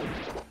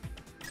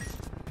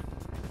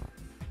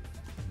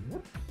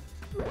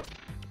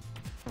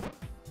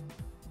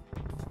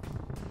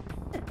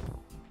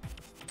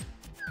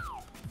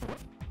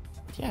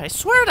 Yeah, I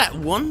swear that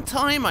one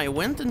time I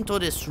went into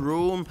this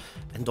room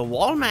and the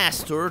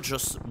Wallmaster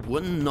just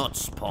would not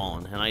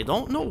spawn, and I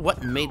don't know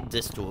what made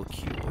this to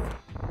occur.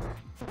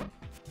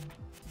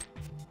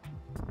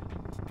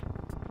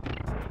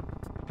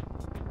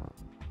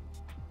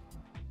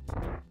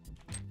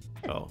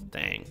 Oh,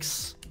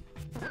 thanks.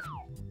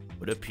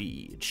 What a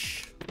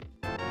peach.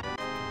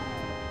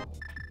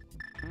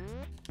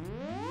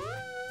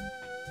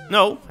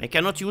 No, I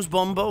cannot use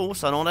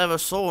bombos, I don't have a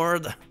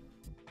sword.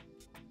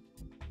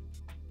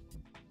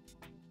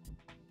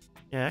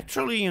 Yeah,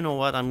 actually, you know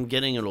what? I'm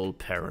getting a little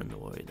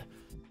paranoid.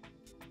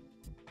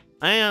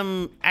 I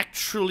am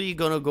actually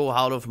gonna go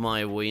out of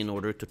my way in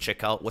order to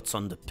check out what's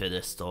on the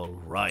pedestal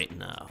right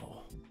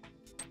now.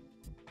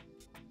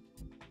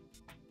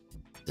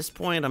 At this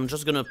point, I'm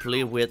just gonna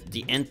play with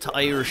the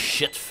entire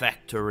shit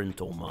factor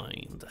into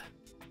mind.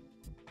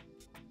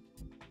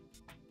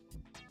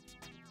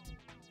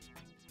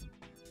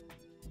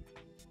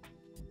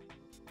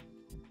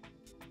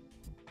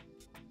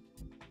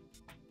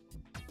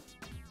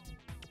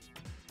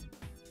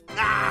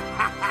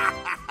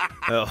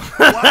 Oh.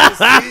 What a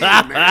scene,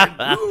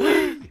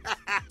 man.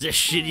 The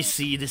shitty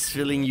seed is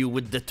filling you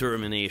with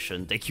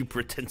determination. Thank you,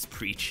 pretense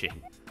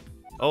preaching.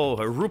 Oh,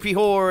 a rupee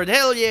horde,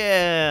 hell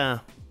yeah!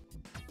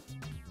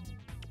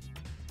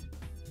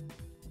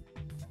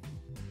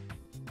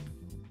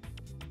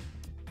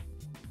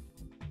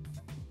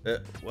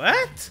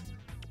 What?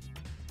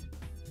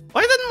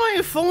 Why didn't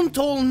my phone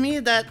told me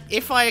that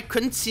if I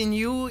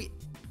continue,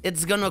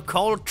 it's gonna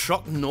call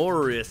Chuck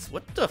Norris?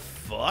 What the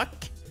fuck?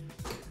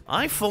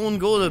 iPhone,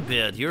 go to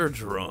bed, you're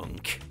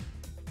drunk.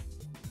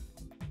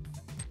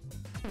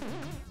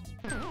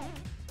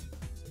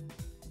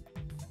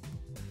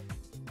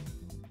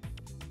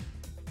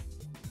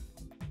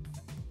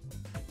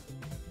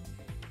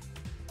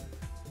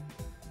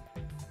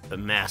 The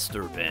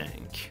master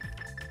bank.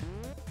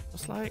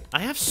 It's like,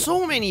 I have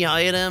so many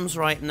items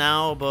right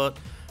now, but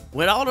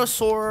without a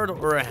sword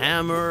or a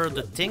hammer,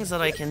 the things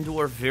that I can do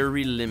are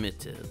very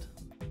limited.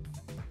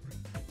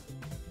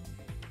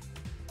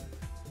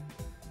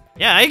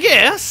 Yeah, I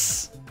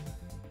guess.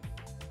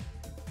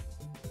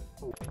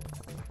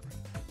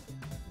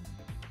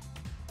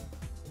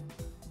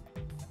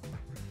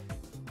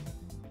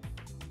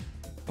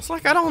 It's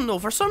like, I don't know,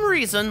 for some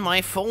reason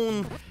my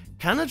phone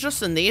kind of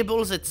just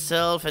enables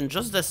itself and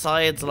just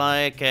decides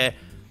like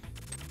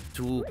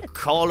to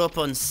call up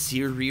on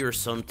Siri or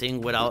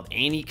something without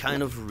any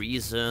kind of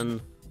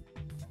reason.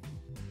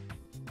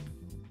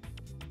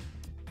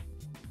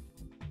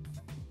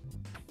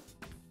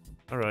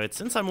 Alright,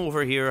 since I'm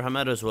over here, I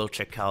might as well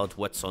check out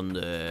what's on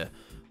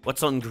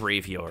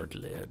Graveyard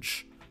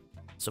Ledge.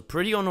 It's a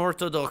pretty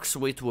unorthodox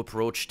way to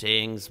approach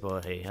things,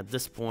 but hey, at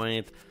this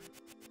point,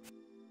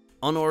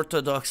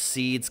 unorthodox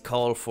seeds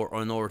call for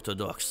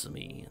unorthodox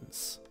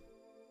means.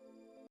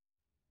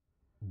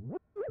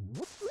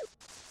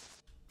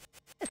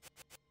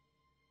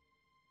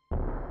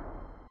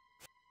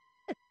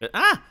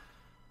 Ah!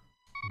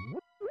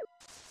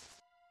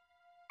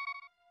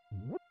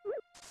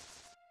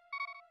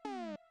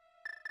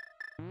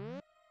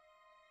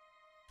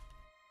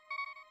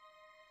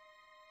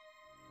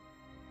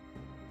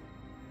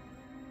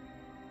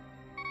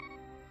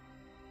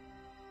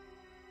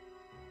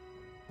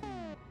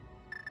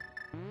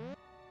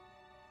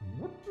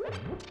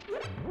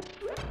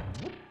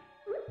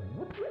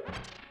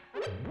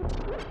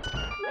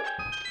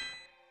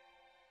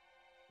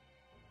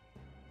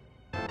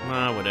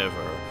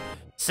 Whatever.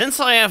 Since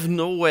I have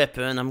no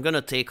weapon, I'm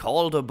gonna take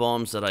all the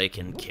bombs that I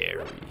can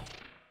carry.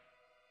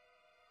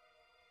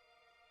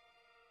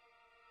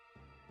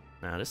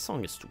 Nah, this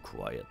song is too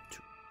quiet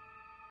too.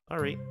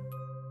 Sorry.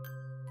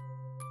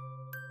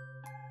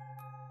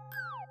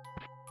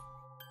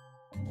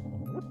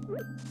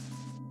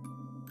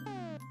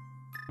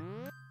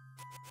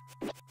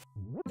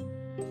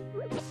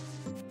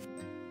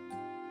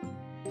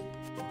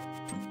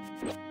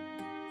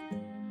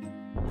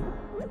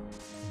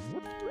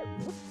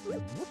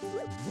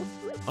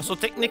 Also,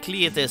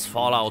 technically it is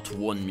Fallout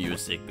 1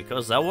 music,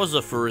 because that was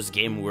the first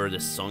game where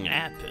this song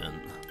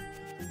happened.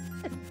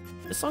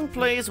 The song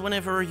plays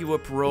whenever you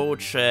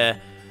approach the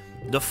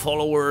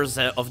followers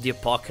of the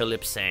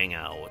Apocalypse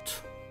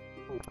hangout.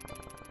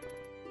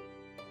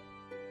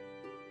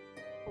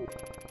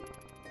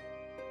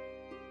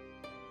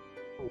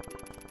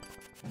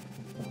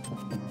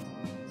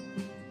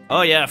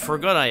 Oh yeah, I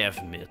forgot I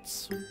have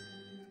mitts.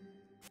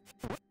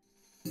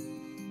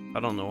 I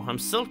don't know, I'm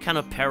still kind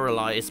of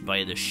paralyzed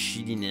by the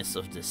shittiness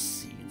of this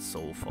seed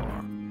so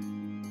far.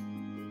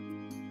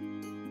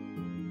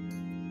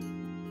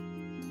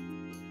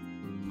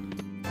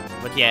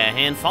 But yeah,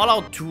 in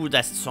Fallout 2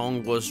 that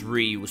song was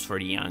reused for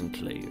the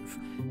Enclave,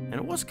 and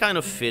it was kind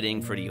of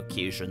fitting for the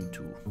occasion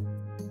too.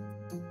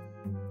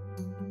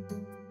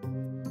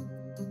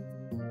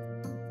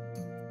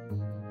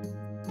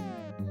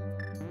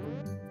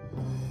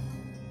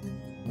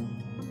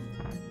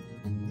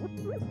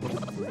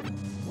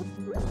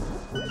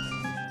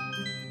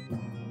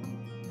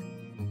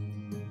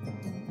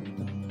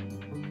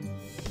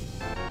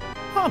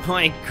 Oh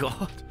my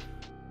god.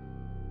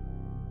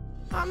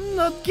 I'm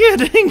not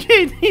getting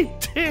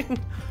anything.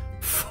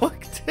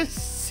 Fuck this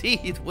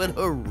seed with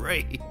a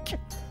rake.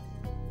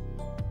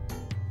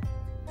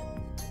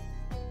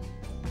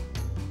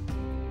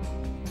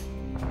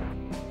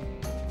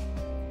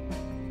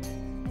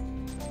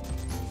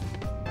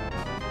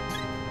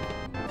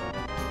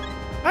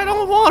 I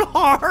don't want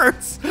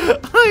hearts.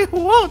 I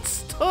want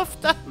stuff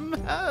that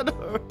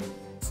matters.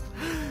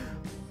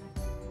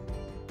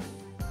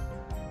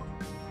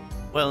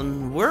 Well,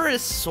 where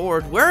is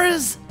sword? Where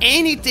is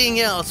anything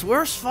else?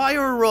 Where's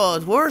fire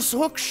rod? Where's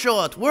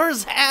hookshot?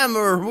 Where's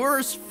hammer?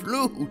 Where's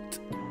flute?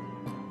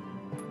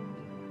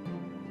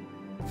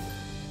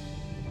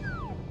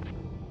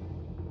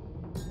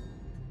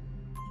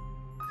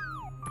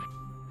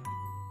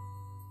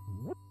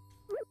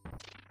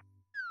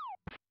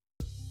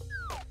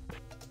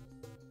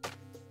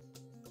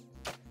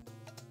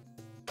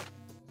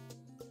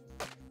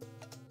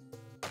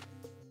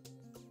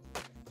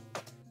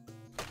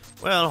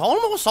 Well,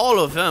 almost all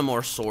of them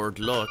are sword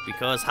luck,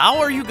 because how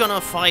are you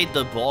gonna fight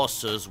the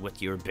bosses with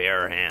your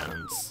bare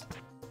hands?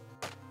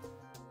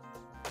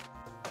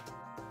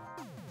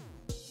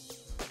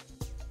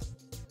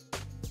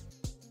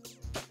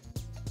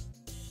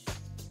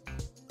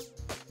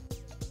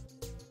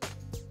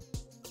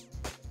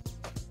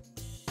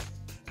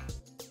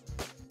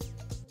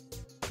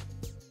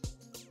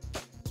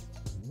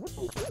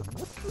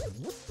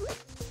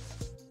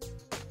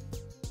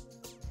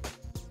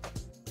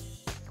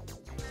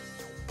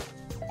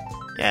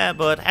 Yeah,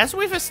 but as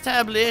we've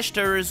established,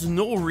 there is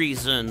no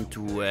reason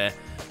to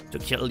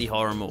kill the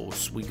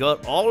Harmos. We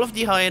got all of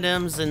the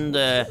items in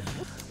the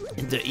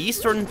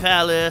Eastern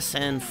Palace,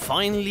 and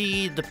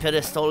finally the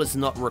pedestal is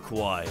not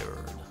required.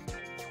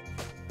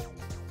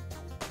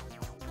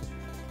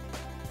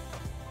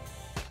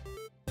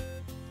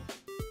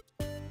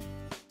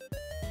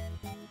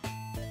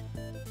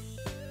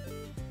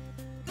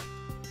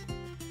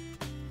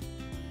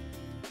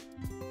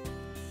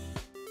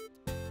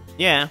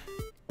 Yeah.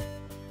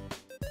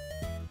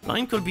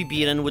 Mine could be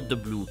beaten with the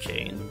blue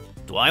cane.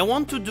 Do I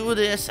want to do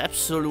this?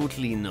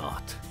 Absolutely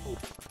not.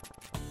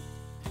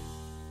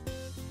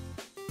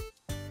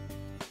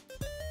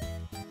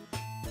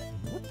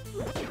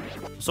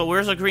 So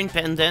where's a green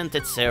pendant?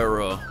 It's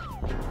Sarah.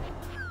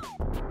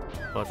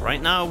 But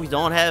right now we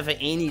don't have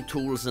any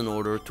tools in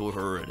order to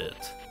hurt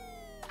it.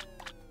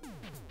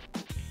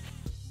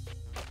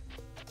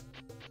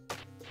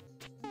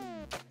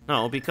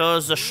 No,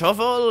 because the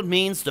shovel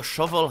means the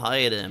shovel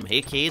item,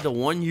 aka the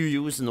one you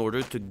use in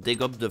order to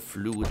dig up the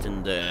flute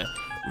in the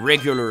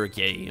regular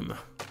game.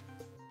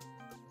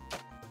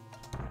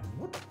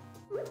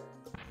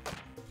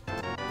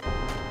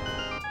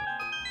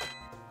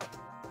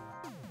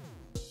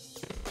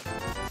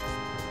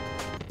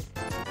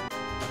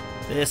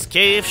 This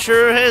cave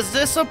sure is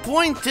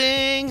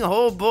disappointing,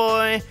 oh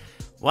boy.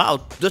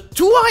 Wow, the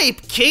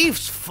 2-hype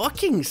caves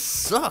fucking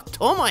sucked,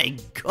 oh my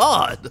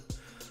god.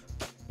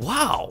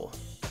 Wow!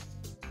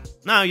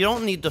 Now, you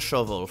don't need the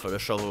shovel for the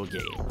shovel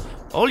game.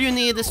 All you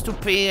need is to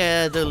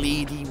pay the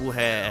lady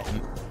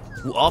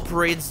who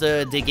operates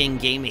the digging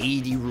game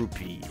 80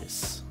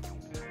 rupees.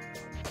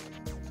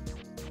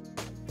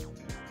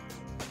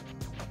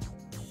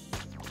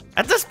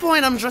 At this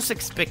point, I'm just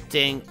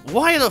expecting,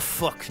 why the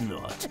fuck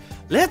not?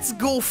 Let's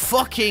go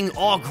fucking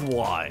hog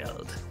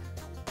wild.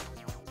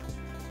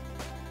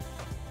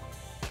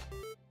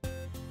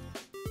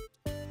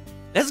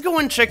 Let's go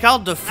and check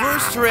out the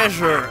first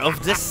treasure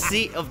of this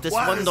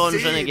one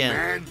dungeon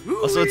again.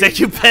 Also, thank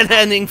you, Pen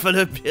Henning, for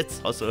the bits.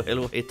 Also,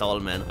 hello, hey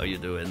tall man, how you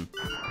doing?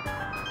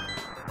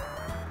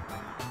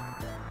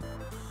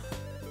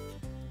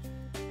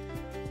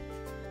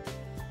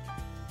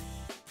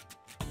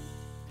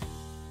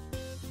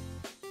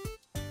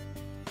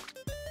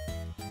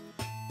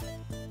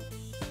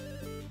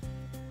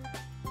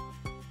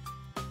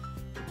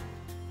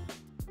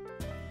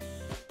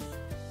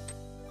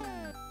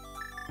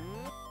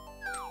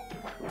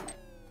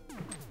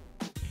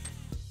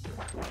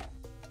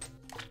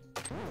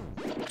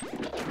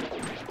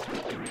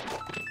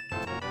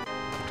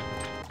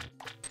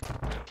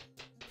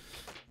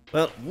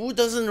 Well, who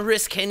doesn't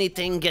risk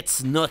anything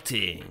gets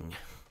nothing.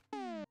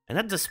 And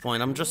at this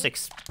point, I'm just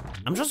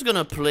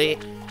gonna play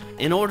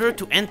in order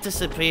to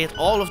anticipate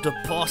all of the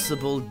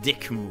possible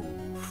dick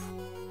move.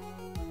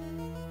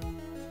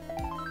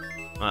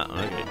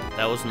 Ah, okay,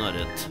 that was not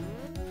it.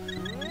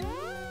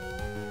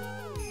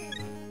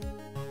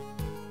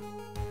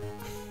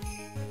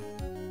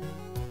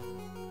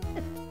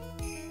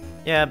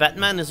 Yeah,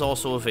 Batman is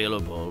also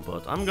available,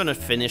 but I'm gonna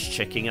finish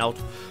checking out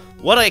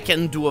what I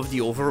can do of the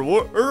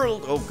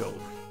overworld. Oh, go.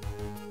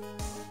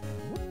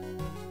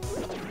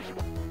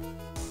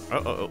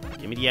 Uh-oh,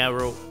 give me the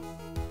arrow.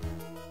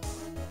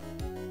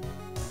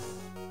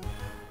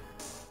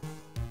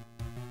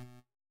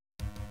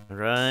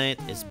 Right,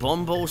 is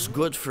Bombos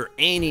good for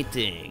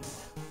anything?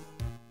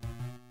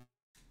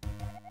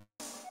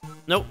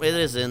 Nope, it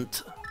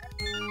isn't.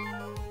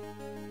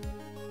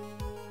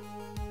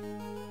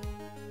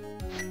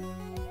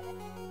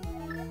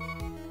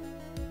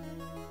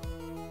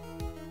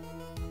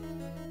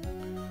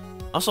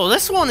 Also,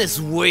 this one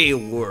is way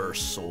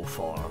worse so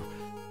far.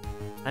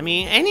 I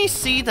mean, any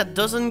seed that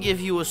doesn't give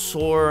you a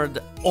sword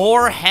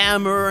or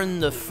hammer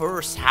in the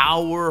first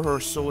hour or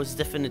so is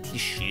definitely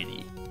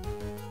shitty.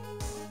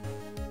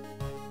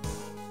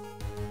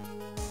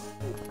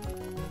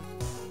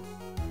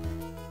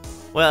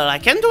 Well, I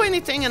can't do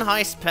anything in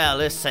Heist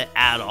Palace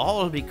at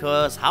all,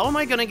 because how am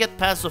I gonna get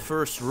past the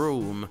first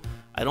room?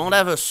 I don't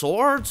have a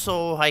sword,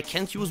 so I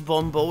can't use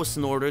bombos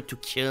in order to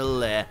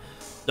kill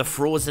the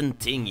frozen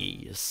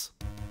thingies.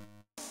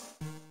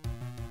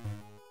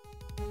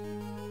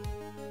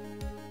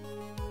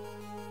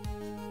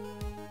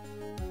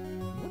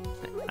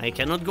 I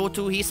cannot go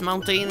to East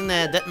Mountain,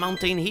 Death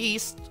Mountain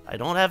East. I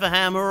don't have a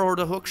hammer or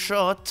the hook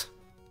shot.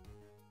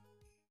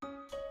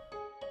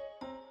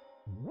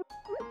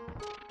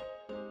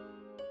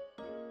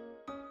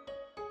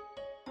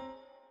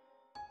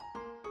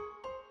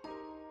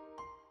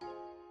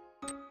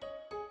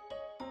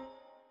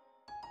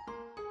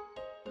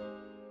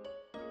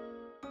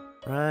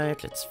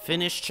 Right, let's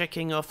finish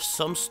checking off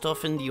some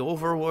stuff in the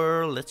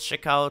overworld. Let's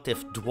check out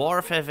if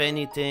Dwarf have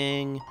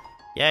anything.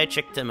 Yeah, I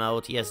checked him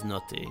out. He has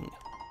nothing.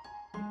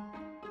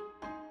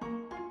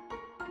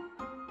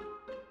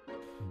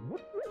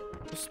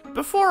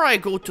 Before I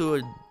go to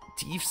a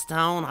thief's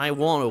town, I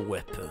want a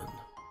weapon.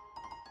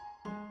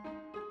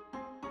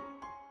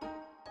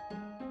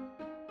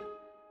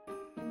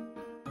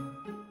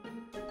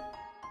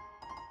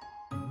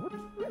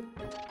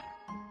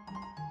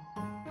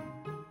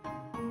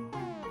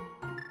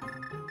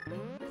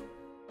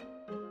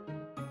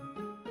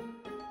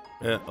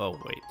 Oh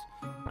wait,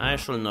 I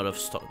should not have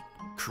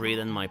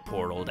created my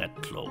portal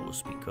that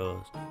close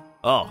because...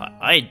 Oh,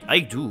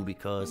 I do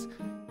because...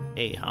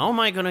 Hey, how am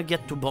I gonna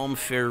get to Bomb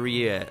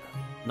Fairy?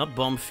 Not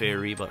Bomb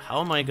Fairy, but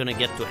how am I gonna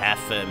get to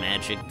half a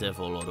Magic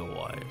Devil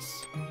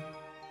otherwise?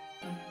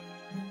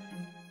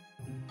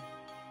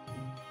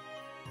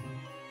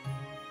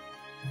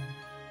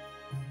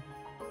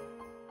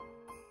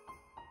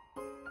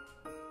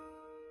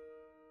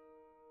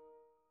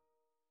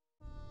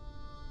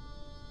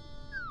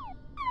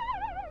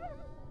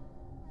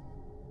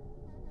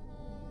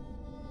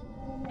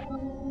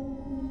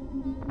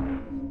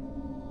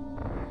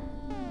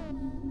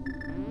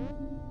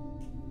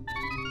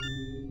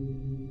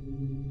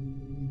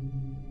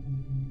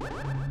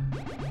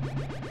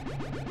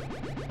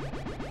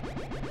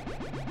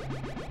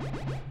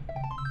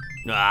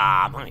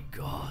 Ah, my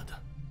god.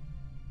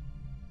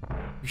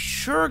 We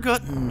sure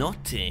got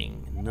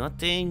nothing.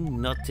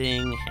 Nothing,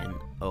 nothing, and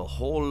a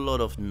whole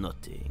lot of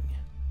nothing.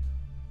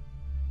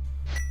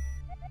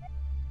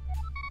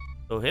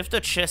 So if the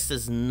chest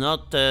is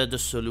not the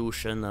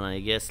solution, then I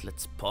guess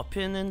let's pop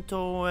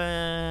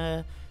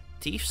into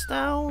Thief's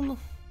Town.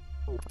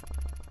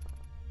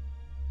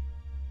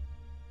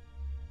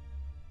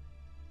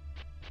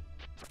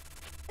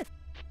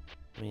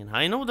 I mean,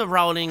 I know the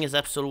routing is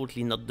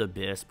absolutely not the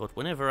best, but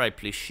whenever I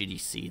play Shitty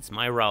Seeds,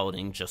 my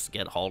routing just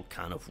get all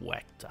kind of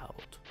whacked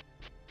out.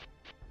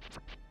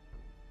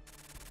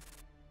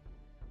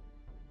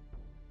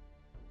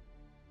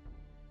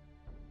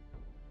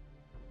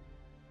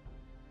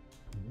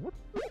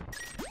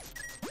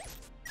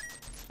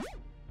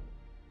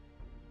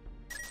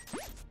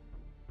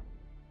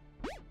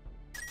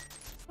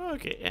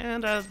 Okay,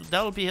 and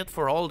that'll be it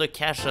for all the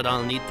cash that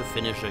I'll need to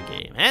finish a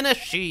game. And a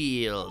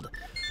shield!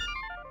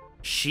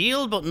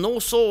 Shield, but no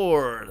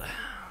sword.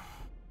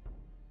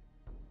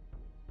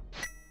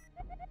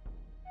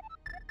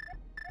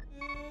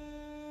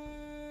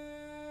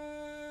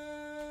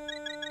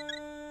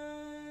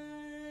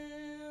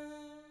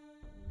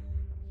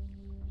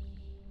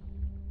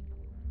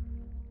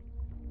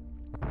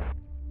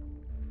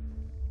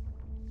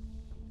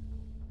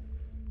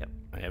 Yep,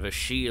 I have a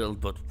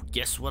shield, but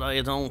guess what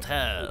I don't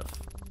have?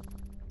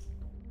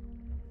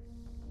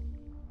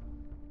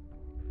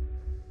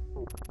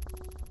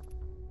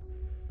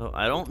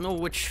 I don't know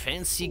which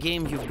fancy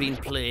game you've been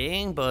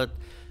playing, but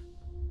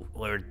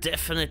we're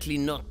definitely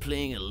not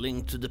playing A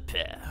Link to the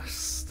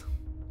Past.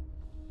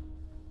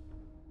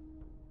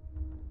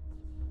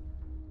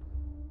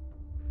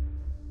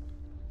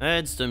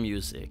 It's the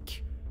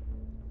music.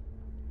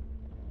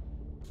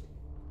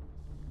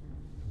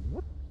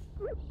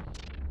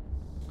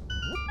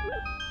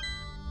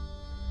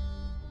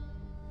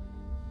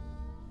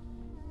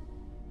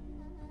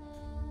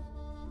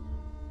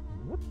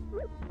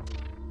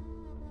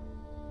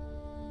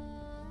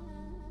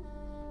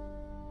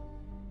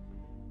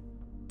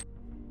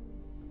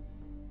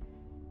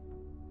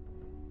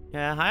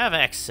 Yeah, I have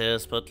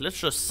access, but let's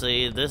just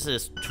say this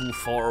is too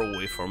far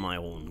away for my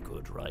own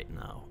good right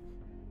now.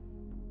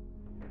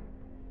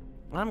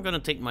 I'm gonna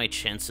take my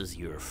chances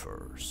here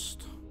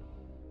first.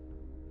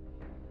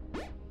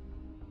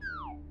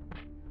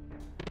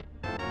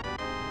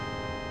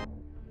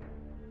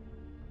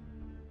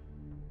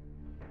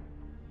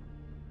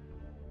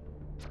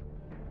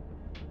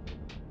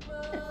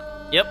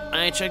 Yep,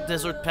 I checked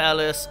Desert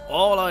Palace.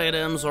 All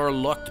items are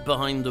locked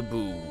behind the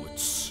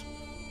boots.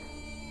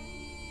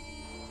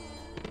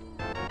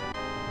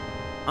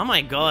 Oh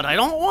my god, I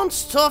don't want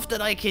stuff that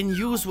I can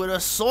use with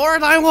a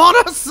sword, I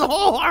want a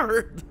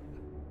sword!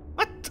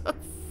 What the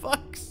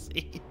fuck,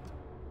 see?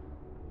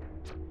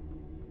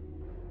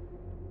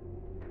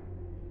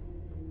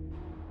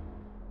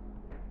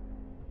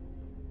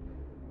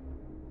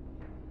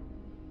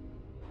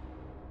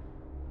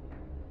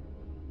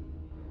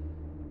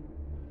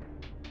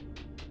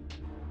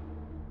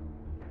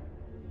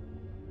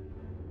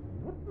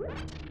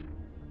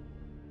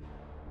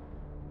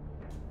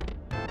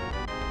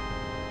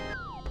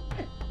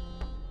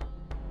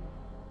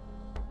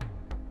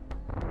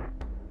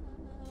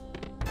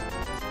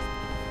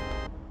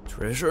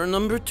 Treasure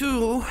number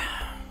 2.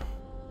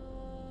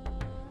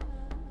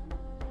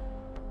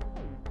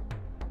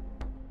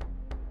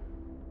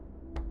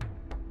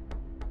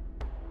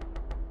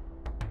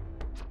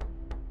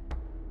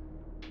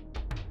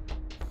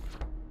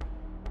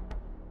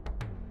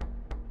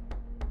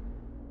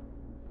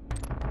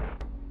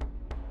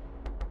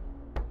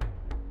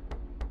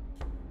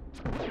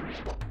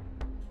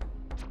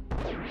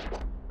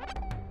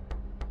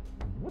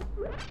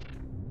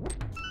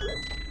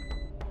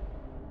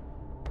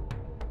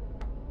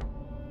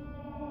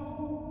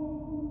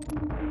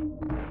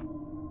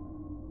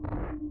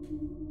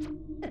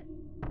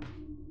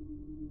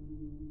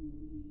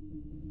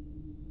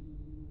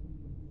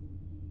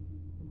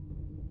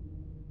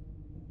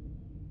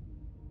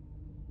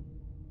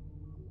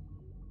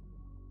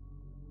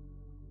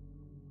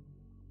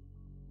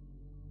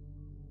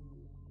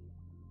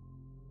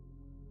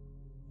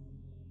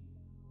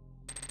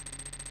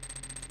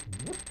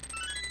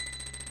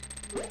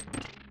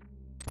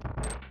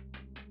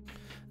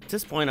 At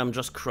this point, I'm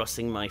just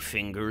crossing my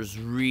fingers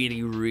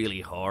really,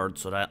 really hard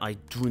so that I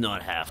do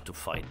not have to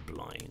fight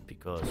blind,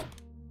 because...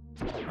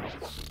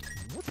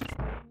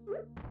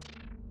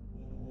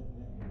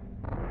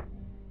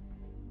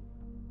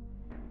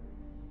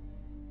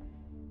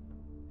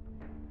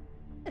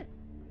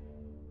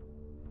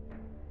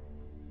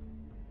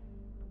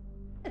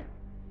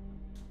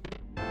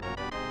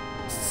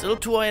 Still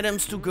 2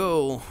 items to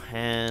go,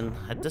 and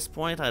at this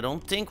point, I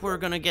don't think we're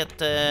gonna get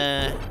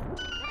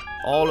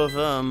all of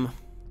them.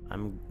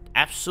 I'm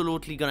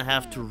absolutely gonna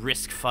have to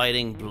risk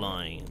fighting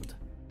blind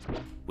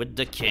with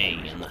the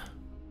cane.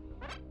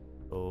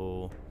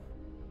 So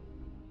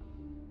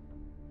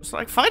it's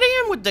like fighting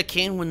him with the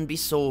cane wouldn't be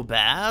so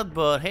bad,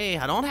 but hey,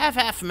 I don't have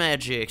half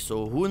magic,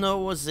 so who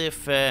knows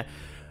if the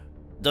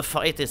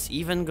fight is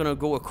even gonna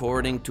go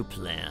according to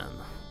plan.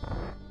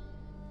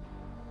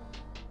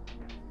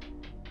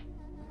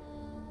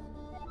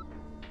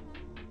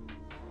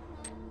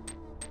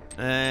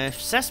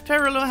 Says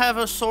Perillo have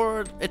a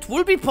sword. It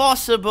would be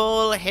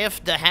possible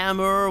if the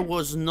hammer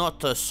was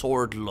not a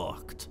sword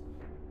locked.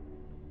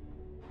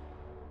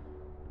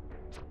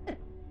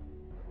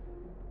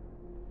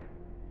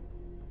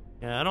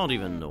 Yeah, I don't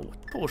even know.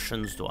 What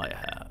potions do I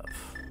have?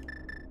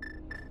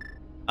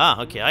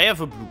 Ah, okay, I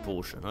have a blue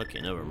potion.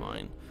 Okay, never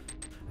mind.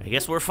 I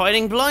guess we're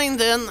fighting blind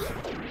then.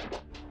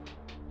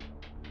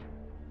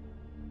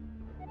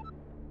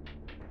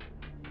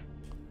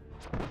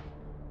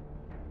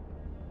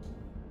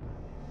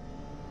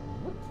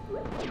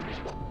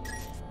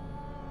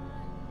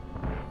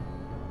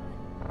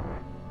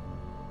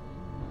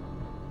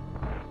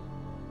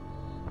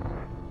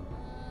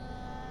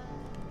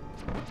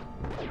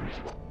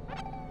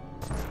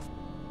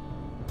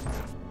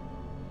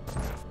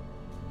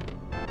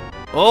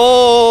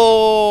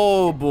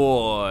 Oh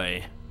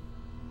boy.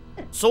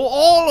 So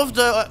all of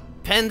the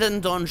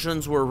pendant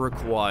dungeons were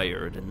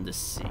required in this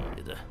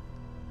seed.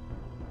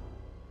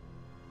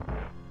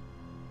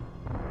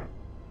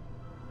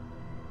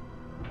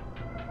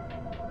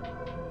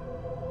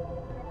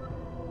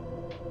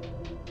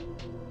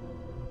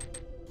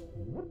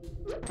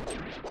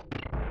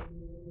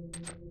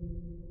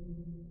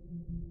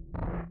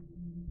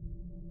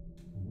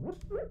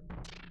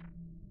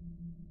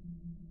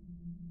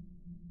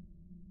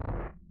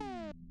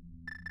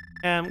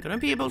 I'm gonna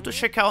be able to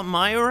check out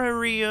my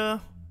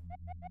area.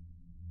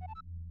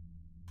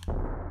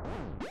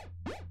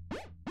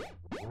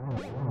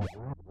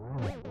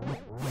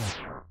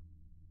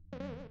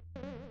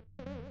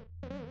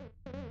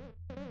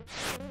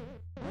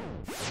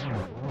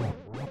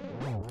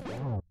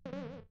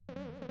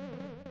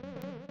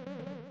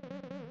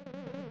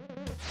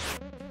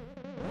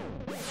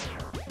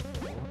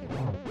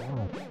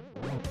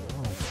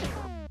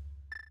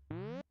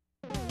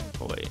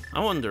 Oh wait, I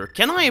wonder,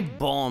 can I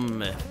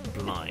bomb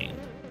blind?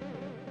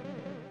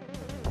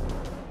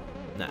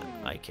 Nah,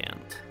 I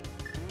can't.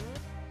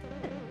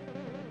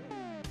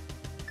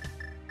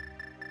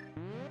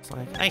 It's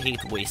like, I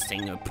hate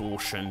wasting a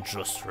potion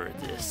just for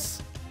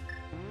this.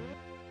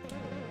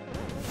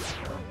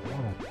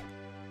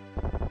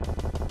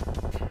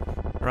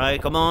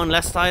 Right, come on,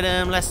 last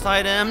item, last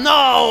item.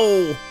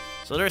 No!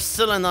 So there's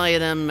still an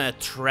item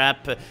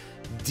trap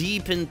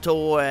deep into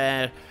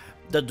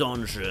the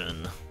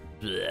dungeon.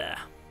 Blech.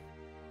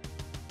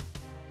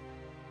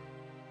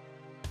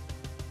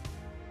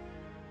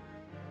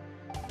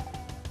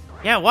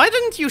 Yeah, why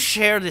didn't you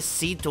share this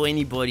seed to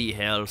anybody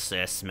else,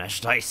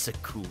 Smash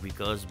Daisaku?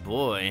 Because,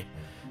 boy,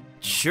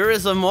 it sure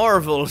is a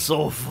marvel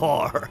so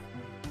far.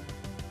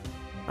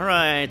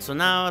 Alright, so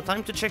now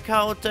time to check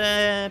out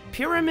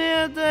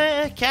Pyramid,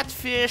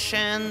 Catfish,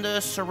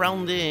 and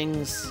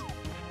surroundings.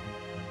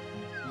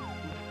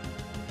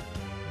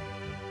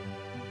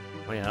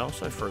 Oh yeah,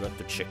 also I forgot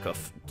to check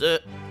off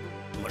the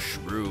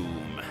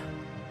mushroom.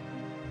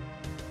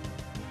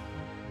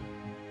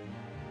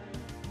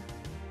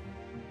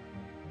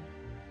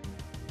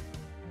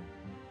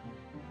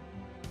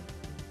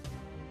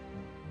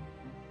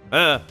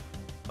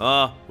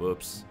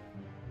 Whoops.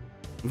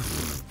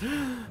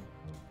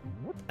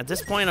 At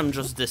this point, I'm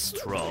just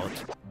distraught.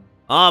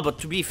 Ah, but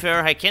to be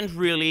fair, I can't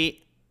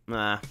really...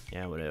 Nah,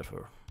 yeah,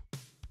 whatever.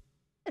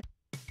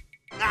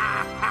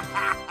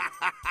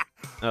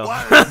 Oh.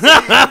 What a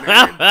scene,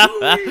 man.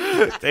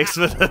 Woo-wee. Thanks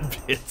for the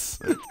bits.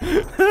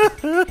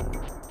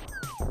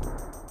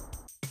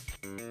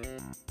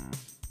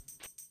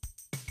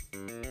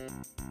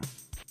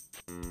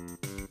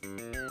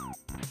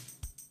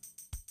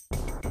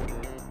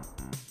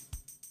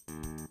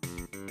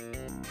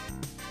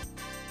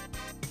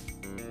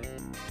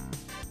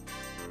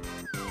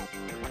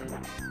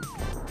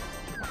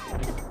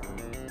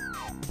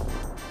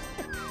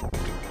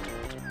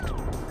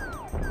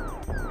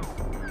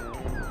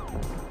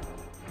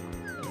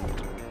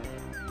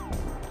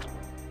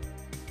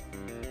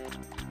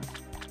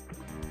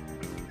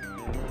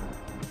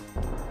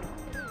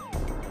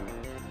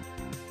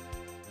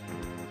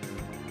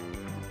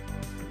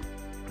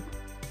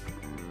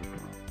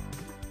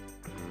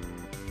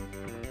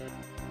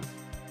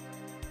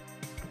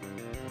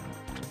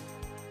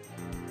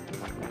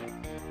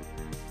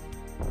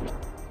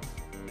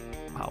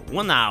 Wow,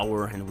 1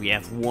 hour and we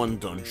have 1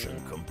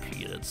 dungeon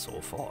completed so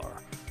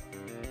far.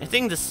 I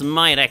think this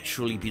might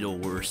actually be the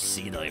worst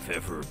seed I've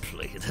ever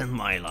played in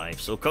my life,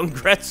 so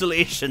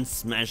congratulations,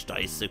 Smash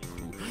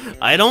Daisaku.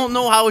 I don't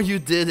know how you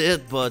did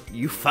it, but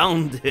you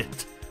found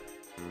it.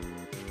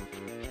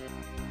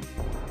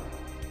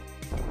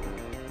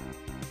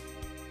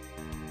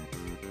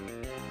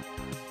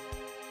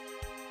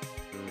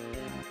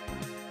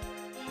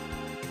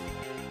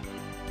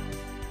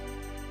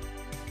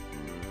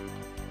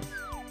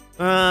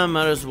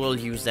 Might as well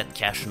use that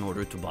cash in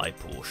order to buy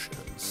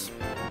potions.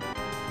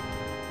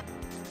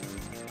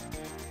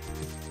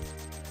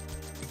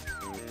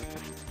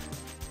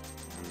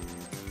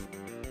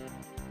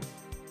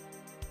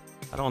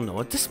 I don't know,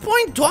 at this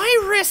point, do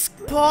I risk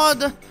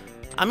pod?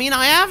 I mean,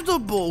 I have the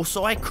bow,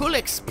 so I could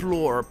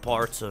explore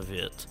parts of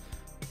it.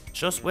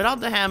 Just without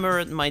the hammer,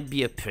 it might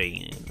be a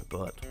pain,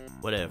 but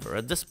whatever.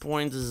 At this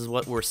point, this is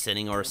what we're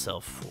setting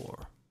ourselves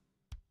for.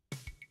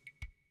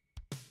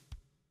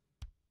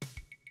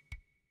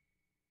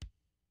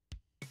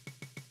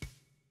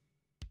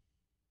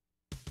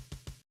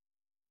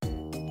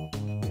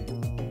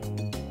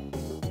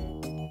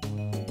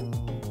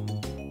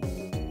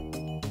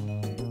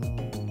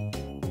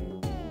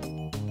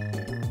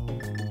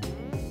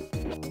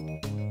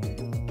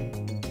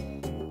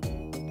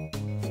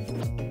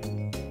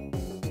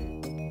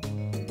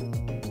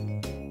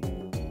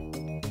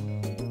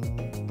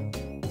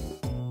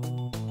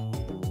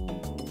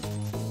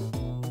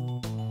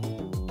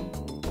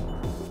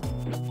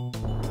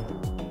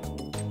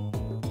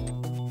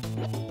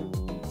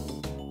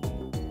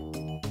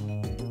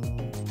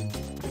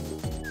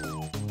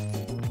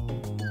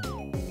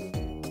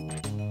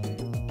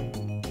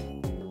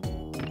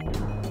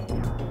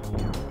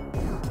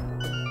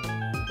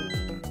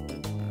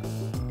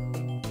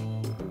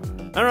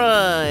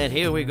 Alright,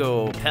 here we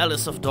go.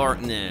 Palace of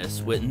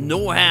Darkness with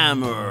no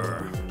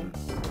hammer.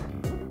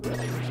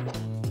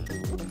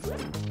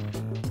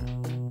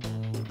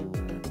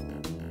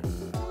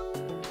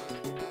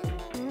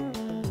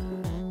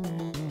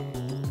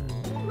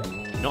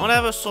 We don't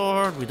have a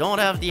sword, we don't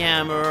have the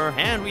hammer,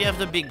 and we have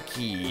the big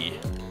key.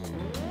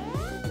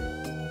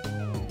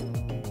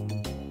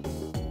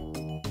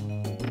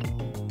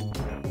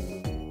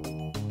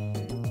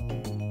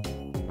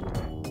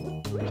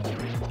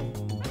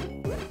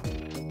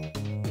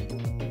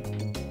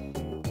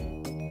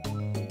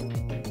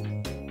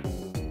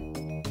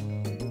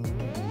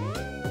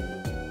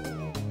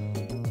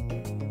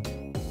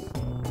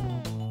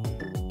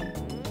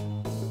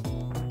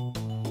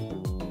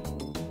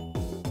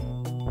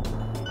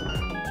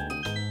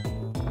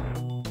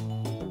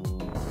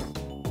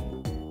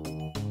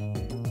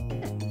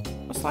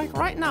 Like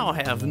right now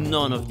I have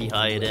none of the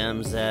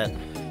items that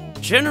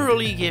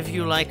generally give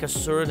you like a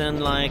certain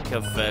like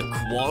of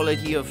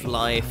quality of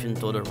life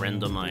into the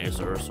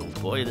randomizer, so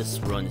boy, this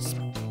run is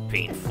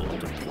painful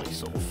to play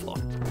so far.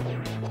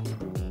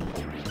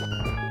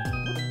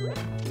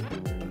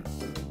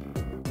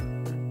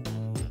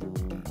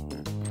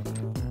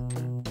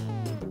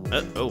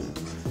 Uh-oh.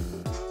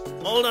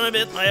 Hold on a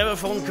bit, I have a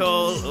phone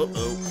call.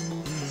 Uh-oh.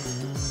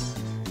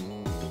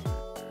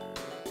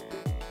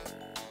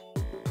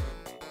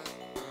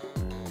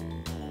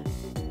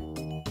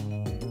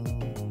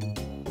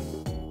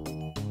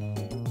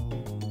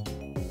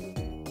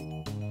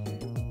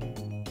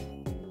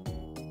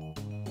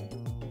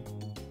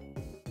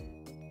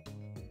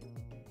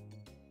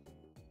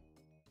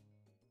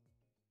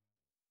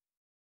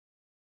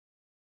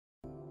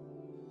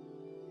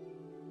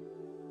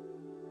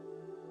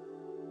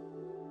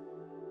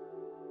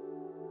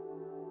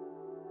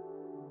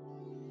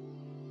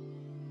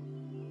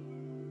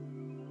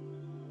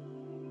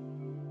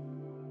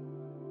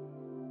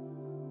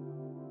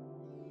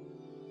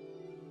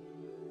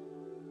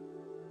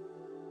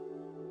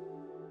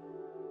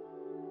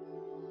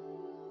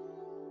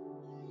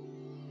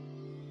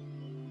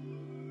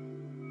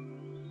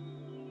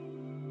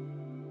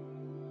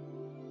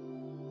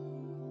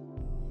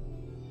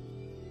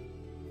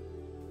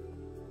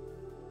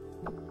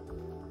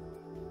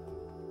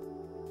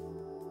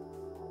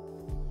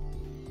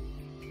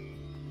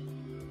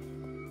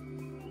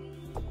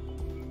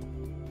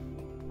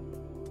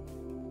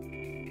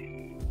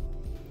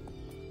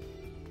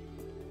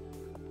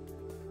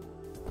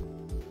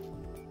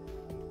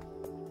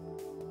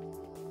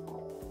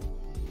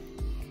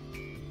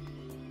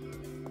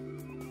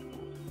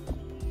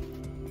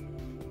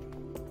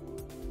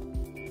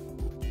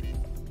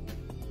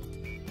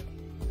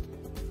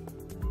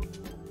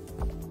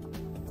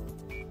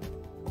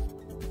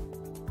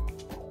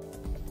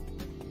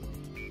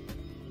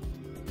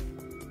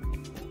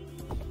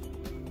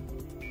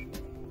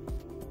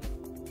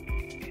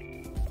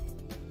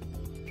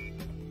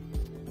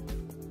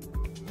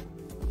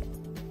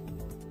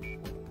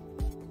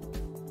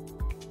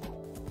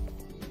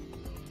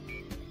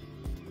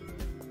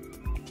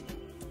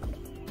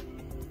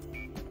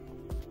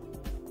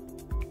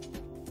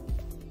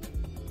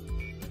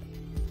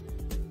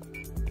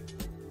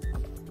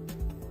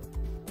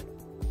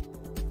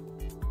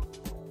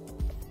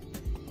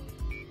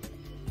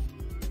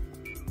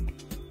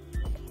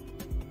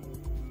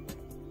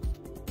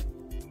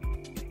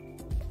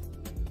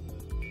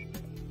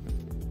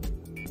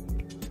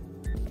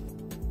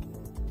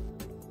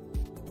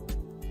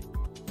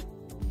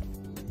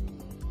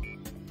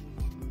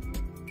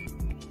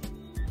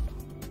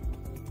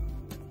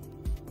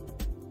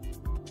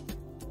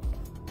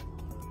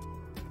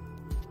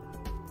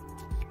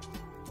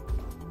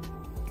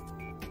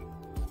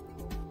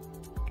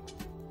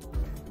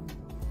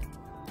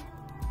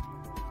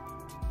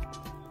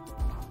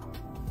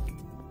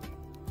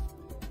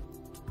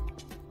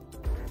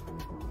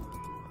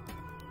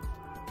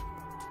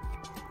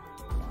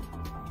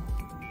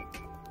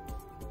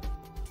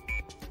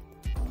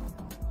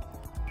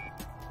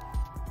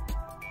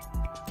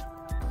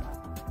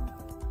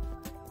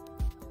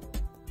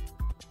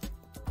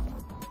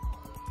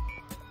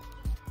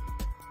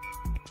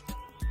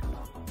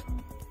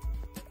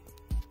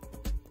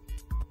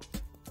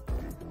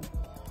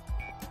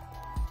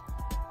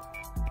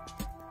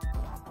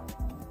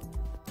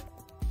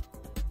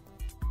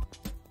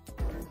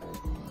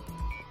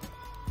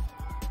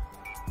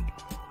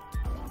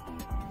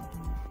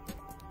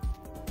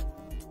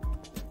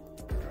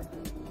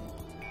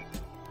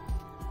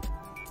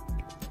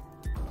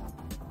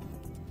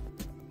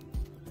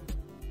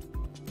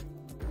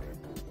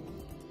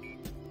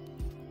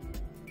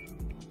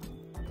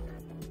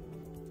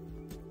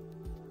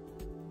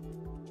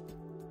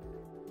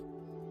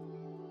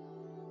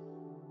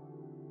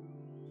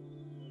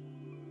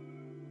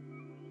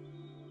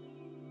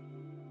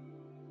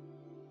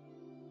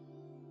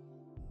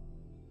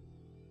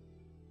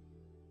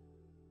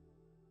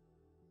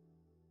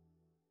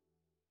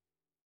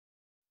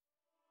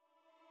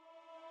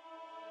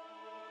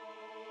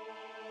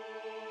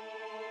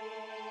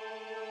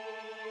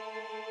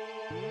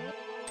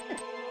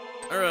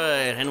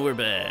 Alright, and we're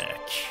back.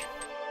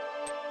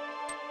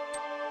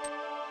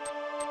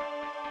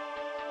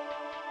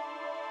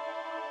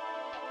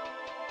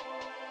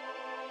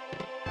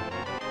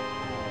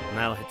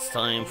 Now it's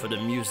time for the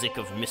music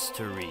of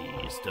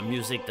mysteries, the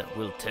music that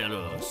will tell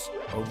us,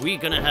 are we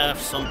gonna have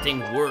something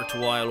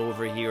worthwhile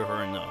over here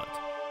or not?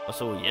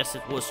 Also, yes,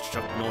 it was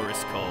Chuck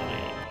Norris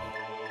calling.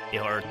 They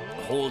are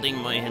holding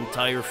my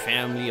entire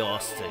family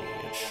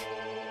hostage.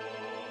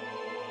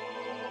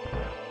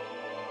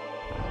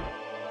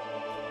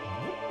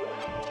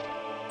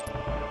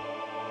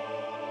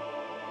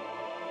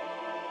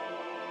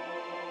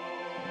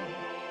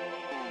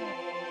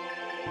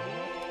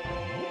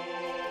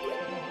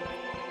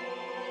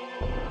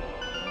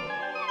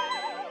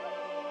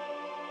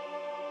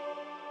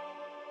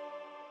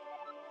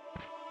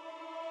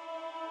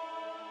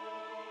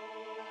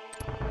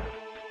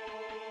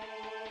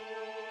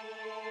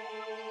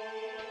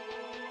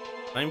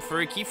 Time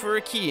for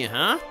a key,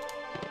 huh?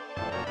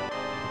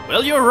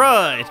 Well, you're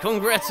right.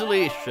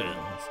 Congratulations.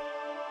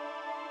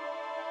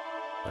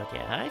 But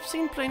yeah, I've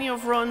seen plenty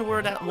of run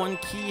where that one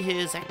key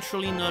is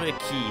actually not a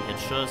key. It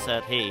shows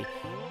that, hey,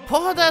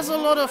 Pod has a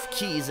lot of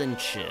keys in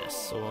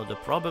chess, so the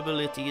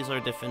probabilities are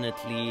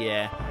definitely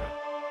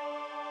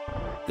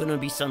gonna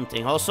be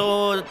something.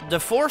 Also, the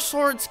 4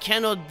 swords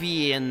cannot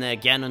be in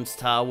Ganon's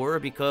tower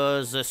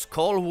because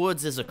Skull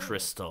Woods is a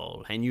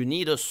crystal, and you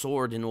need a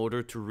sword in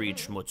order to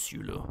reach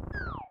Motsula.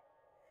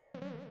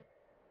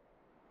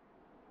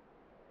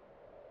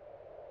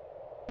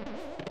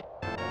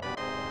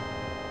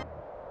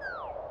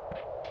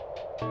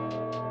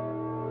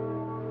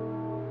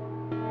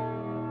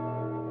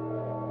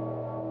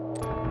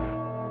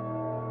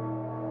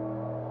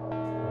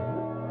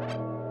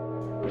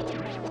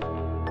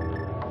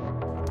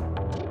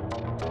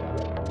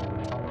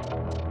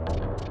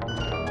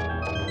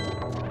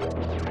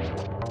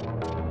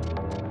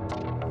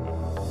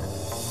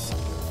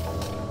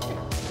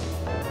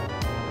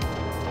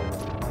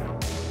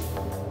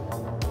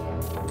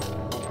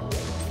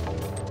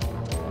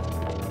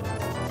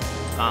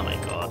 Oh my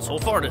god, so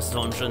far this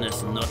dungeon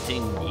is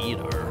nothing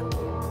either.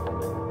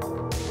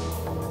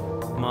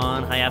 Come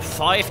on, I have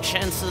 5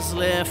 chances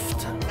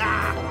left.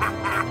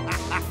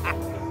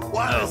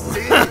 What a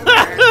scene, man.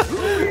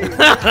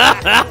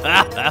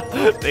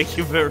 Thank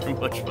you very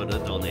much for the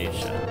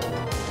donation.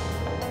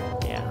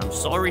 Yeah, I'm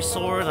sorry,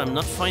 Sword, I'm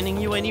not finding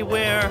you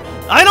anywhere.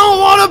 I don't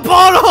want a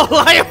bottle!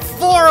 I have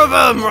 4 of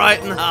them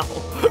right now!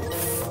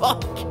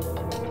 Fuck.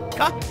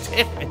 God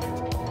damn it.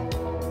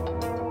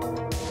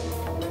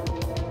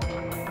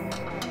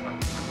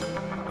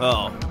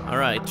 Oh,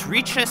 alright.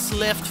 3 chests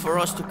left for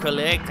us to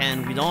collect,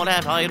 and we don't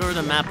have either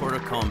the map or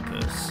the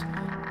compass.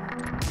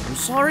 I'm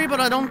sorry, but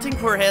I don't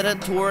think we're headed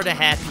toward a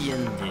happy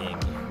ending.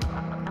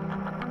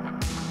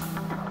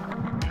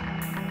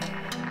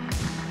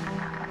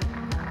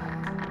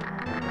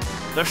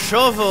 The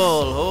shovel!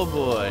 Oh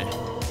boy.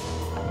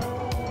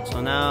 So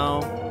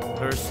now,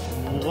 there's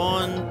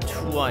 1,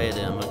 2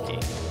 item, okay.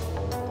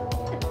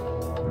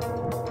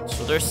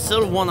 So there's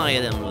still 1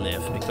 item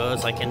left,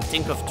 because I can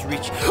think of 3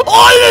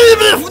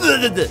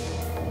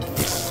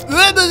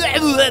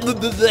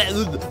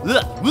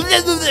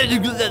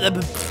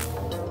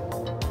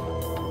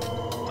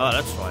 Oh,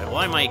 that's right.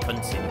 Why am I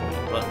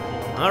continuing? But,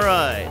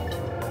 alright.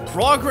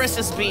 Progress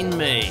is being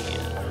made.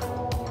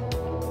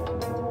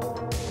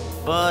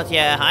 But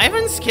yeah, I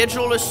haven't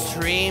scheduled a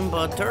stream,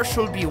 but there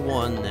should be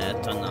one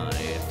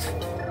tonight.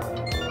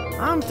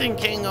 I'm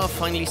thinking of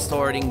finally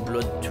starting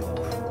Blood 2.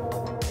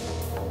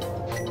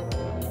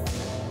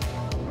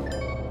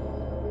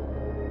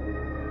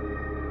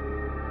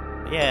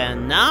 Yeah,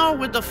 now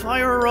with the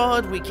fire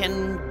rod, we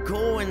can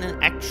go and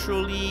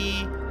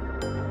actually...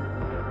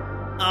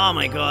 Oh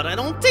my god, I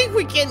don't think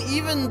we can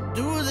even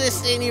do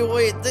this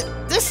anyway.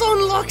 This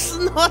unlocks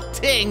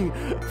nothing!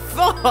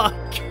 Fuck!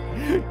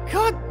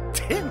 God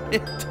damn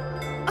it!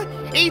 I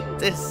hate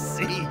this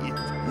seed.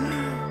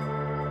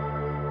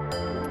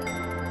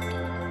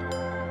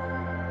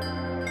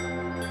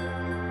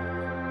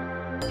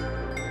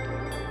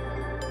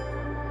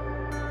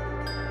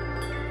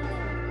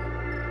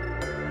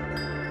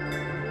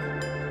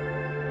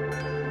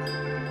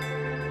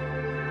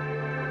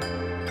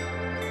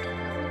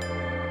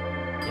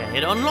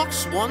 It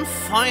unlocks 1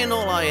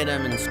 final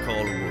item in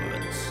Skull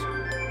Woods.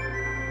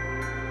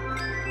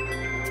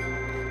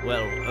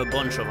 Well, a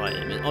bunch of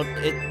items.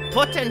 It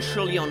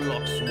potentially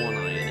unlocks 1 item.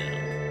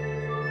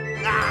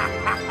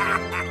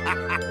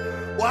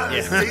 What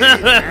a scene,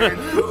 man.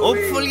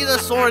 Hopefully the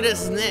sword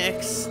is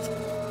next.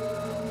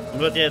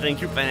 But yeah,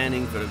 thank you,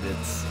 Panning, for the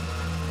bits.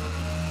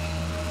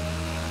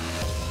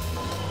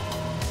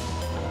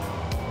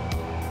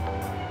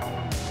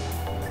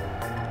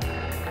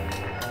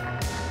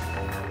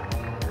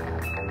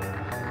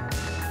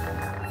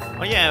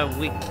 Oh yeah,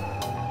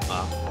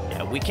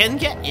 we can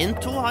get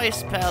into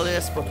Ice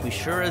Palace, but we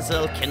sure as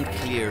hell can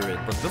clear it.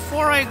 But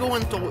before I go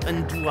and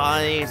do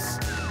Ice,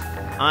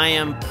 I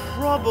am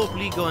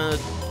probably gonna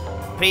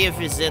pay a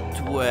visit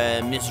to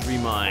Misery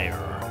Mire.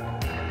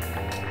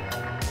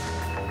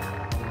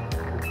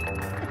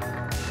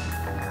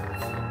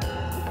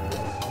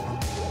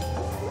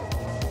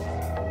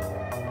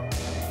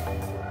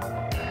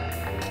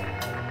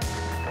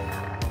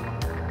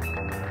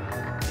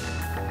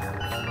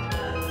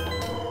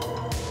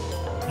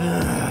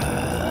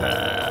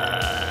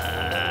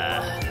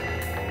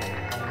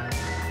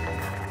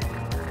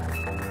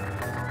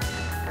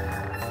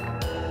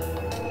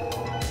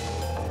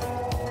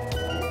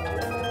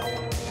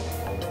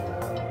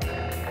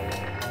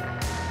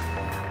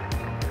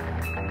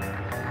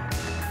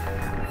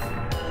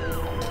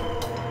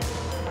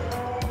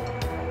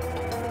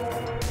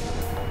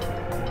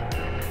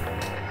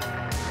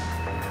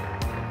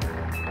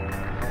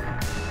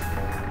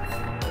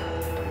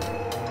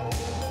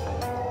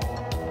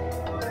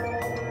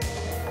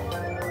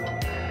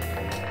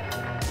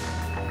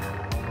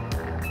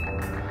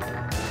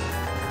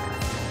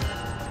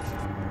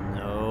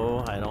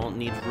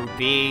 Need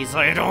rupees.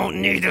 I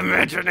don't need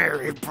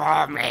imaginary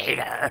pomade.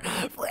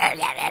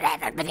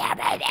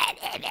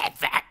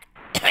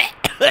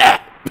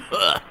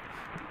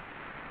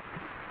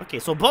 Okay,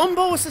 so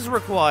Bombos is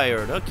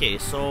required. Okay,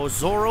 so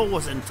Zoro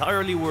was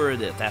entirely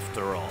worth it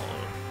after all.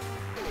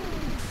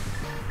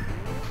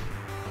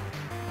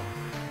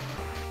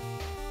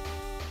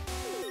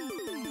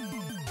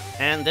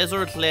 And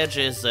Desert Ledge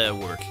is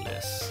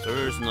worthless.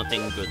 There's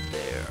nothing good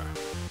there.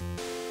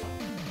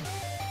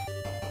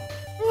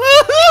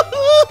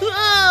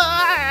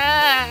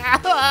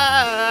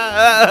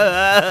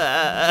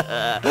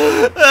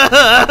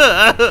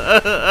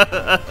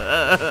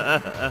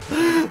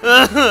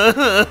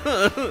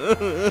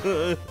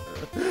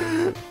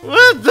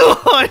 What do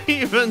I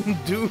even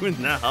do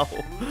now?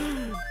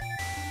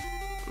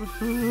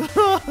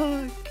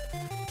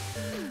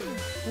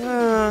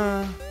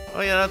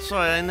 Oh yeah, that's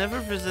right, I never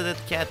visited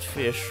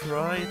Catfish,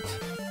 right?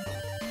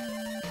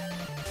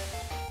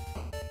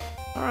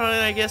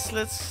 Alright, I guess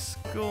let's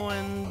go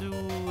and do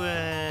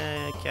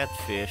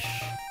Catfish.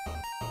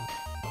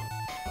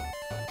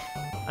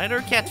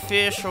 Either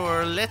Catfish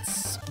or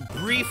let's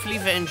briefly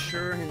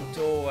venture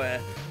into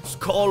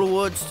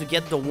Skullwoods to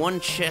get the one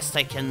chest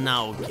I can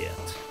now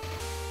get.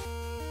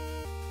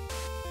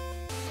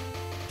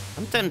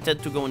 I'm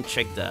tempted to go and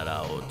check that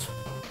out.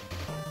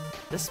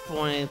 At this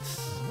point,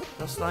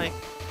 just like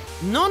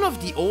none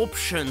of the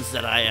options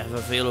that I have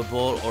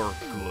available are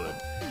good.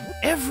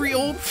 Every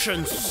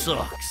option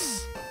sucks.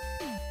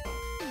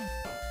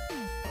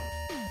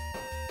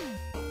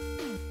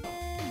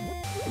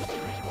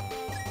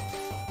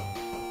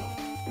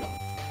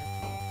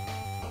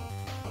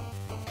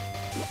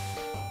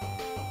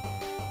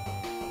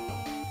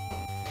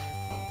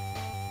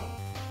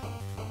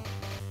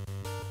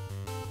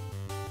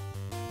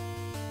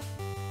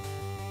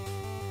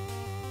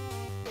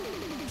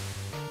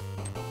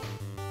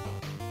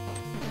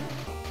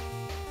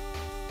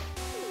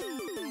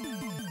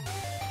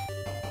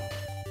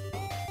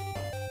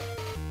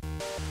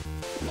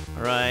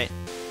 Right.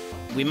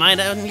 We might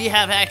only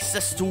have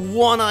access to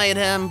one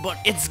item, but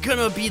it's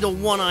gonna be the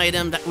one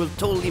item that will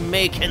totally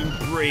make and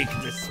break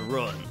this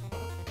run.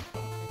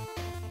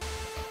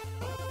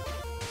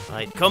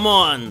 Right, come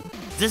on.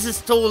 This is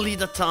totally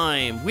the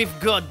time. We've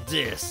got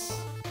this.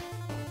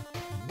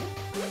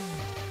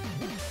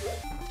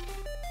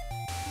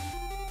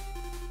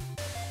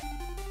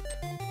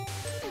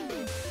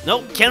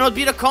 Nope, cannot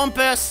be the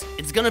compass.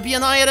 It's gonna be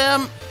an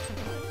item.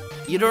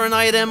 Either an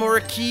item or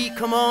a key.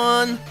 Come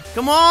on.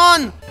 Come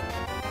on!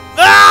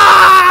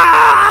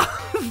 Ah!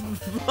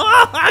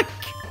 Fuck!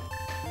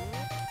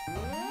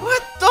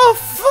 What the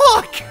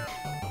fuck?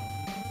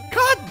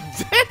 God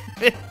damn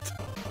it!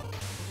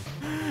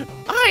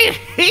 I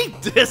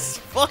hate this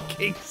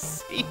fucking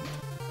scene.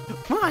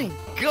 My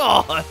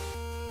God!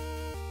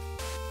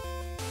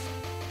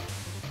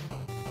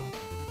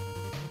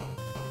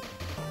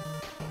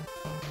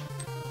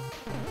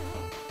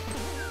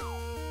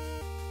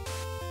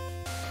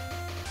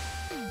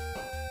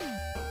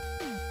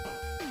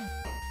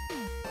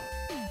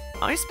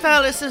 Ice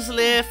Palace is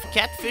left,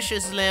 Catfish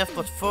is left,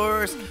 but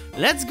first,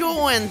 let's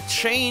go and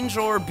change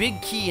our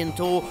big key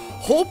into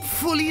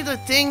hopefully the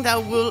thing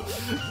that will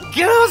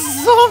get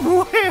us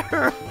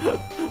somewhere!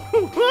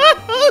 Oh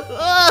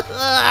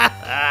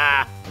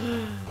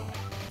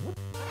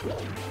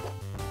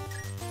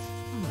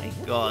my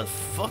God,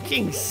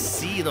 fucking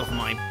seed of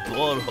my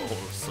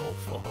butthole so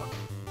far.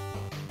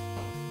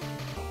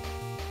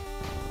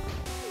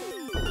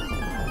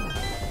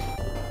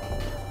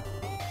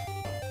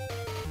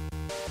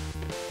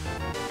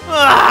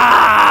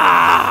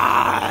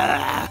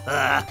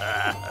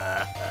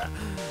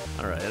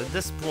 Alright, at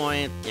this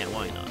point, yeah,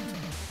 why not?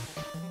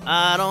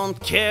 I don't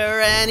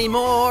care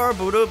anymore.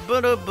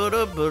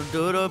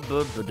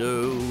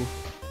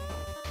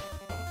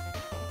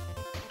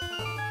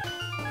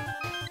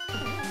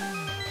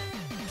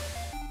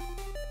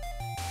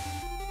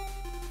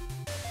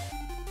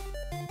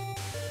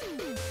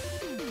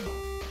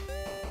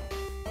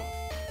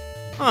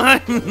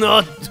 I'm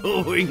not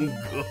doing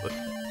good.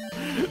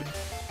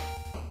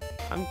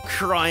 I'm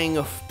crying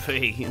of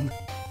pain.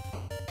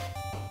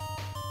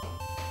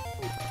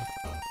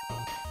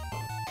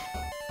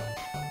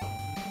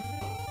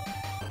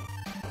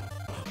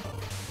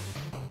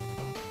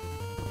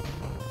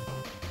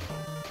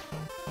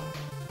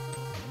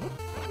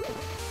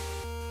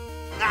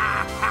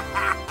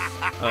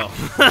 Oh.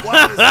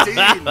 What a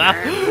scene,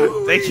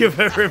 man! Thank you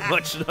very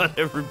much, not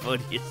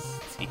everybody is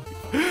Steve.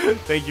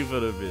 Thank you for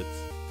the bits.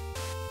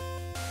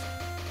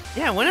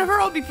 Yeah, whenever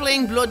I'll be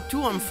playing Blood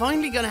 2, I'm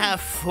finally gonna have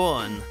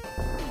fun.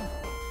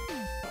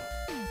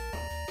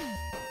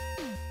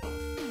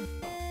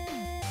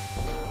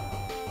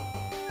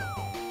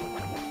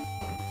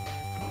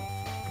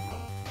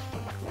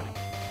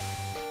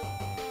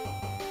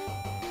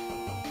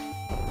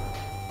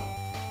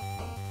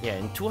 Yeah,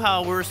 in 2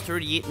 hours,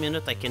 38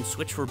 minutes, I can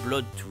switch for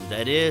Blood 2.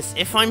 That is,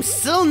 if I'm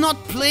still not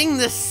playing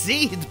the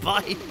seed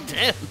by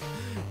then.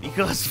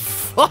 Because,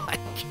 fuck.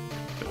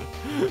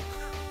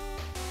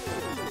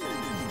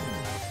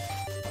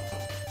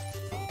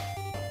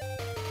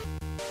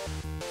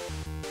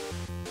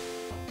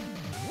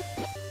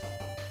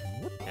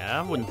 Yeah,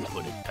 I wouldn't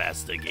put it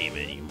past the game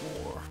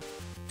anymore.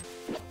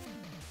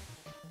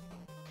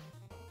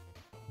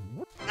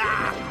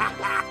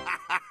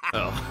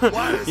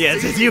 Oh, yeah,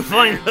 did you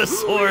find the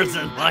swords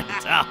in my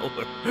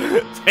tower?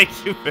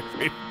 Thank you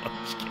very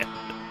much, Kevin.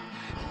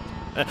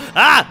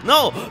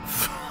 No!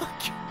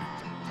 Fuck!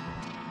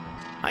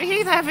 I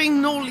hate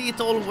having no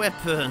lethal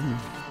weapon.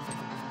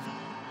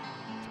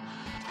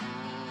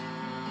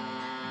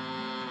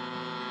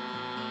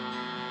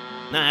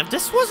 Now, if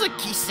this was a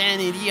key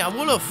sanity, I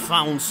would have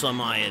found some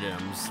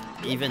items.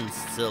 Even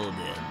still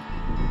then.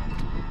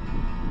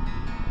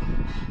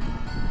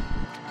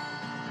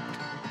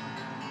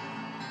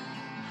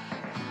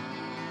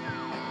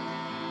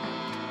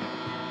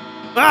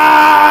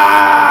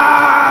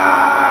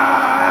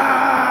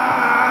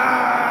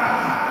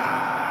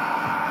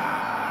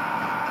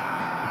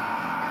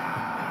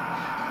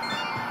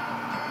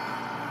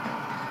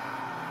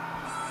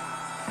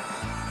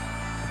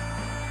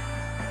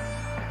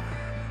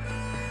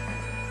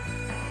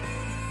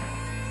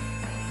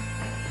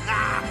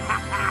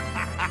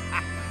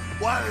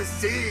 What a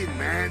scene,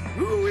 man!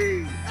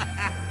 Hooey!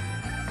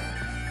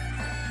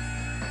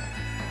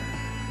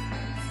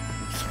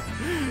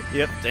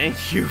 Yep,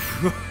 thank you.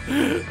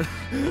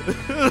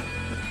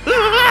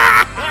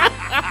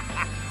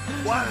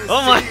 What a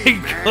Oh my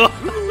scene, god!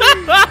 man!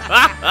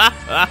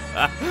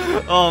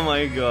 Oh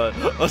my god.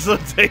 Also,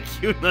 thank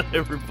you, not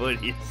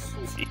everybody is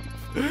Steve.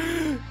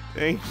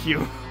 Thank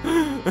you.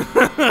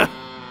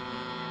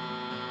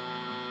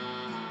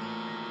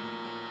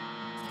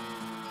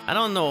 I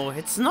don't know,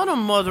 it's not a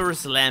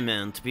mother's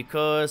lament,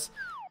 because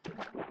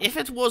if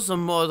it was a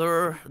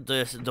mother,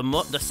 the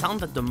sound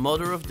that the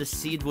mother of the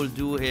seed will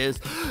do is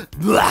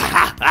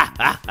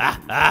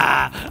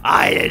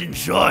I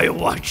enjoy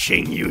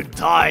watching you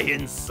die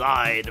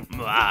inside.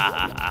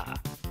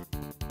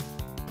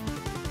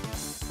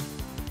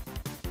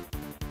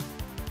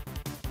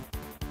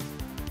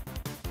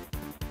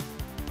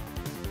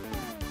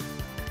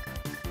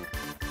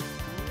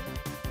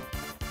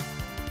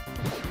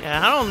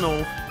 Yeah, I don't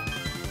know.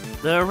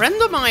 The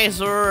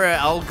randomizer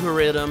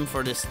algorithm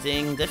for this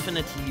thing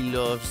definitely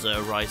loves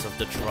Rise of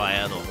the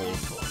Triad a whole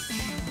bunch.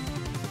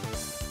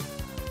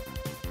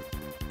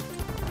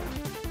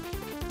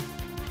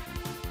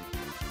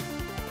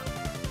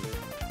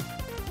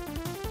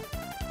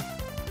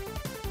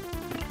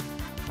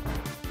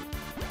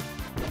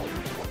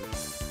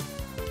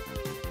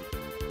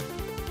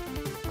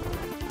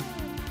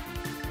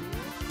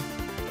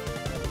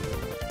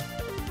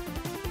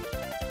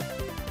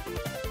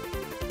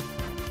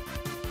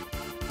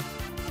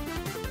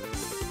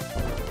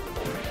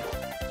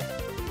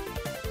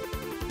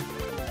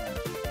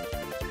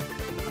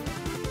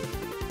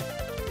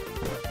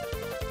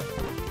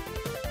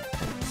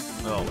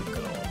 Oh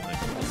god.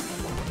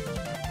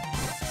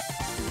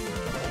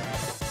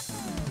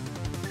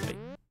 Wait,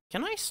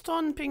 can I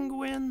stun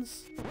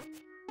penguins?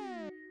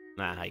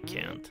 Nah, I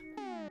can't.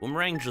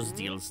 Boomerang just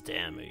deals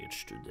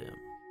damage to them.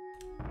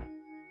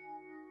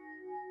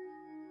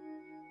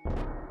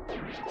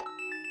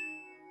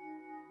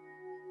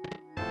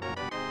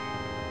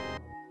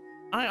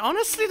 I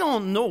honestly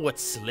don't know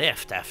what's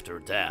left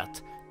after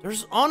that.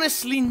 There's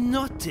honestly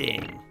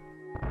nothing.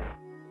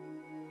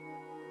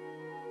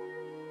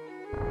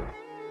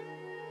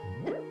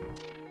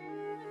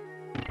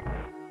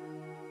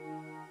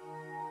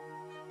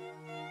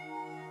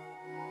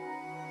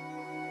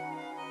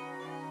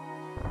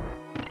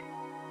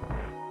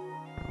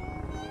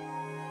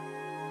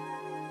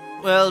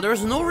 Well,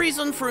 there's no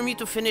reason for me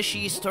to finish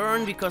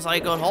Eastern because I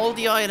got all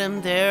the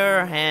item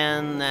there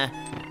and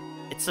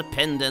it's a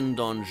pendant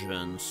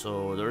dungeon,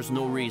 so there's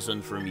no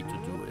reason for me to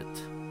do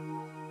it.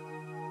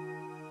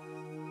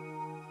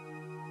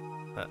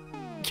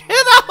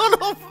 Get out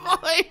of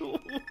my way!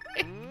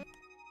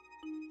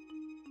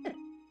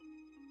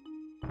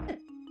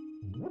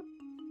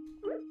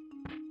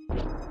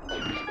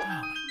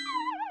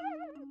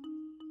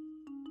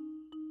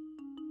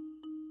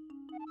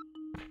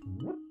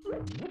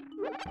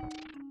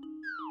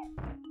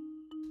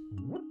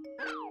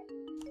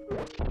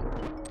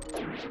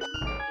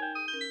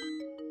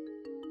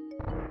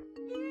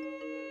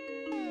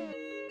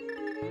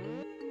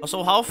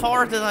 So how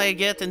far did I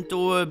get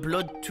into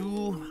Blood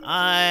 2?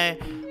 I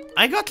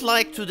I got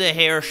like to the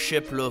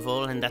airship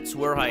level and that's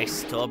where I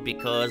stopped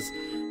because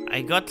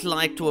I got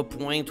like to a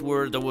point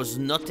where there was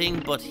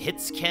nothing but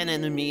hit-scan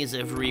enemies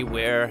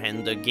everywhere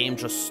and the game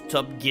just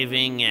stopped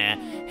giving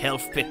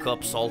health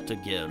pickups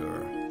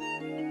altogether.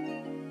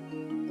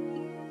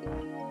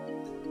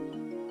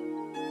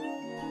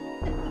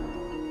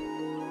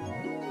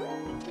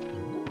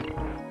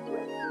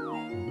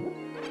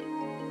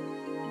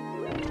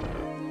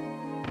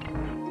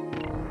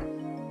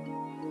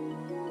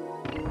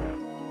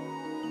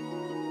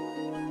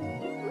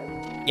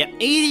 Yep,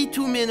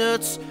 82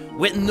 minutes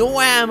with no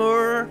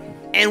hammer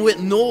and with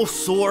no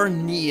sword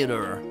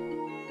neither.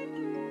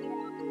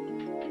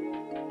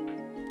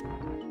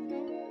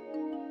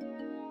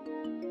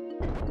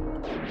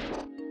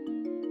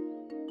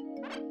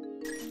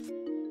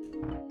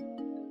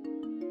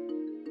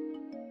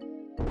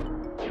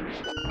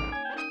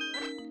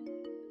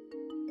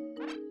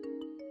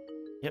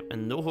 Yep,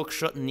 and no hook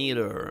shot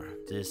neither.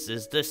 This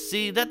is the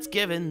seed that's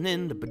given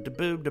in the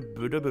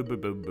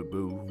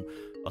boom.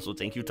 Also,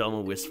 thank you, Tom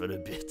and Wiz, for the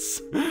bits.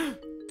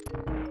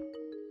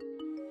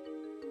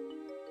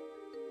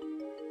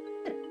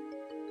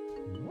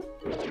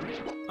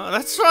 Oh,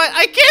 that's right.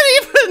 I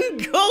can't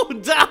even go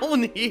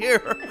down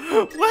here.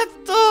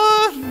 What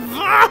the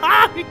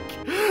fuck?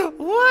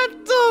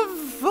 What the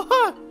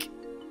fuck?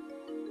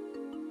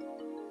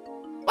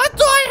 What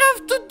do I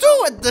have to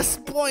do at this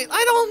point?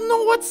 I don't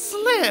know what's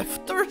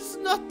left. There's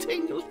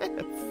nothing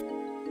left.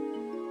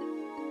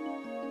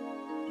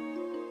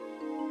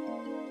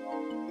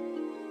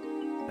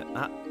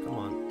 Come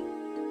on.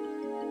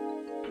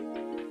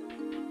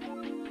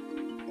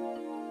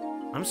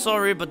 I'm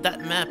sorry, but that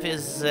map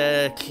is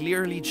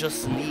clearly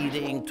just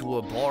leading to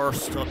a bar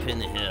stop in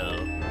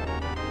hell.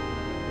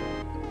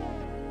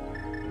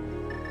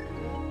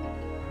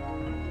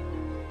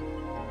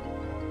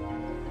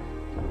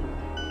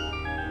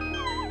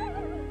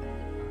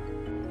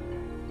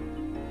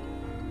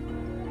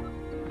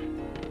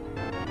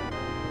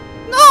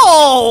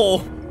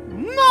 No!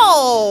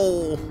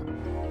 No!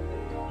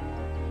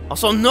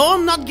 Also, no,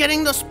 I'm not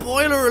getting the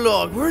spoiler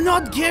log. We're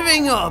not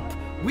giving up.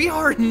 We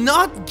are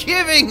not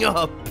giving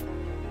up.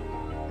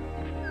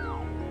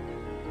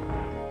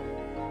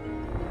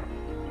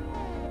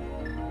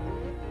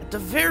 At the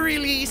very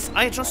least,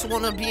 I just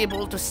want to be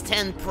able to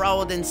stand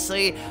proud and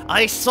say,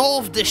 I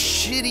solved this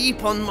shit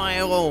heap on my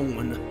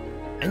own.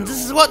 And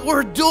this is what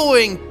we're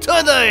doing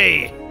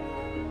today.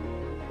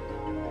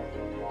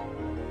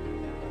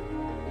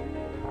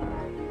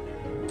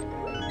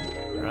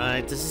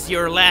 Right, this is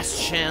your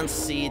last chance,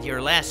 Seed.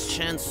 Your last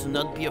chance to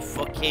not be a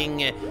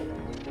fucking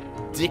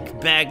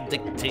dickbag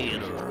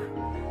dictator.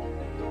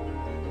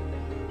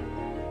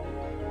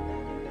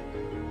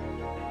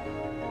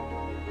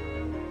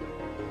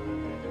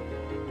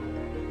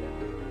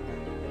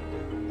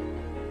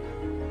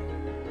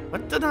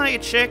 What did I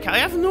check? I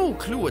have no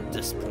clue at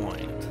this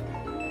point.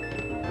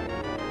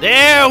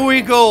 There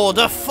we go,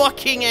 the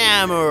fucking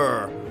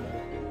hammer.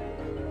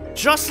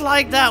 Just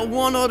like that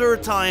one other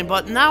time,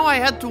 but now I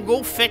had to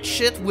go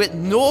fetch it with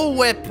no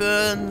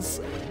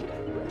weapons.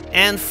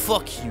 And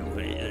fuck you.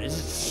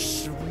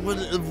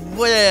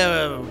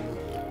 Whatever.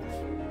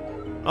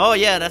 Oh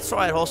yeah, that's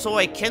right. Also,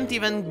 I can't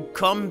even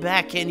come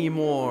back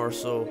anymore,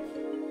 so...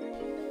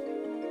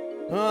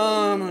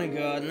 Oh my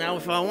god. Now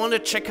if I want to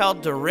check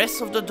out the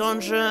rest of the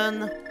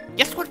dungeon,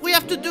 guess what we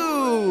have to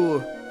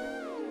do?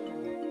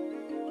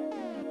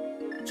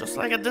 Just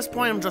like at this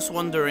point, I'm just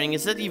wondering,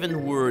 is it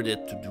even worth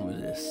it to do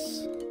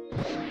this?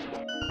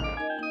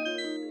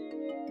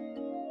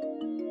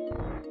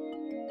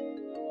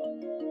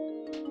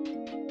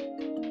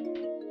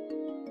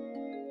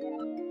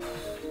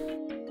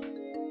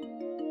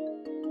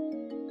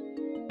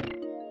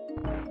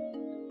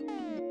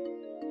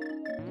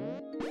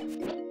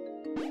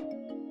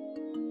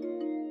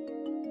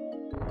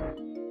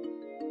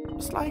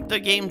 It's like the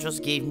game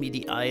just gave me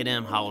the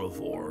item out of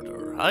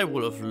order. I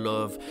would have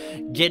loved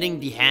getting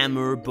the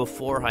hammer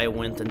before I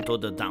went into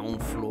the down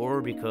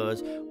floor,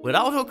 because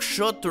without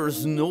hookshot,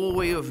 there's no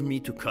way of me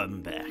to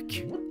come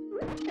back.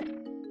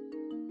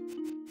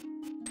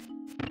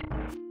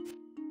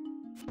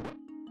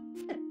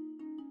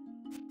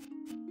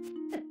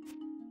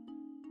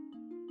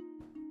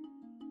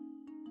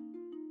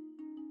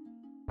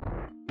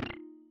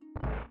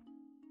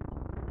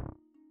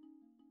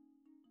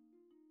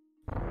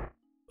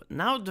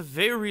 Now, at the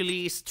very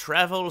least,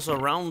 travels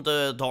around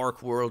the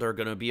Dark World are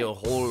gonna be a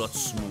whole lot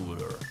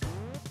smoother.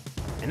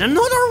 And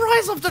another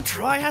Rise of the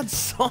Triad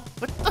song?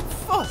 What the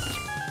fuck?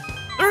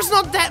 There's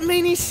not that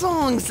many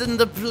songs in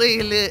the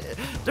playlist.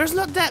 There's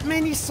not that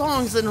many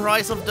songs in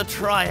Rise of the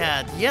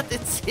Triad, yet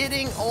it's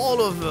hitting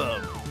all of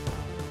them.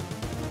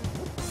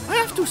 I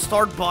have to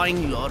start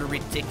buying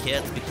lottery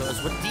tickets,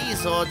 because with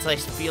these odds, I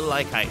feel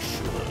like I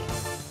should.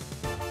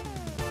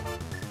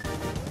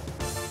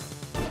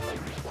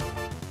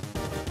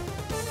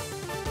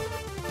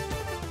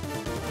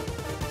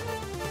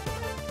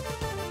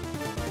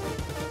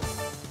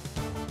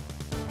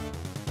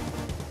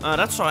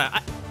 That's right.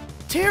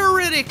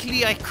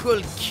 Theoretically, I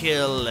could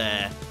kill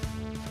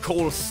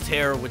cold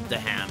stare with the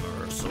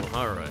hammer, so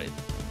alright.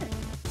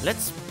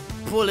 Let's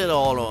pull it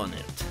all on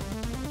it.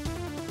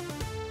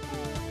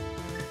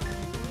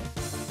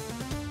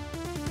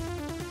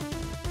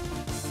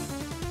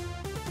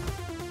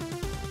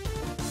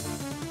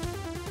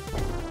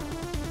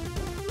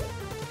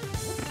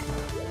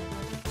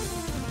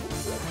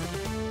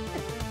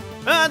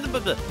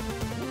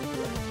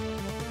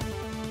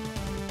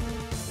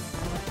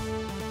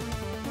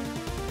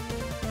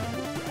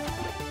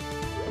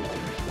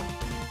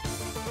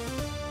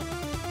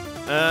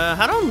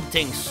 I don't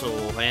think so,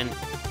 and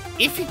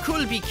if he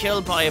could be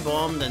killed by a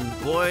bomb, then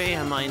boy,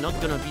 am I not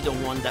gonna be the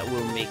one that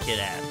will make it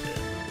happen.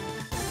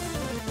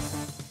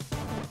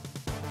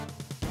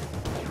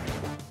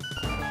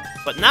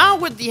 But now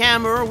with the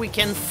hammer, we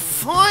can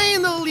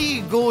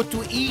finally go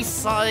to east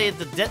side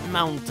the Death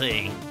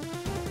Mountain.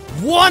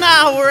 1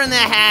 hour and a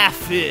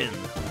half in.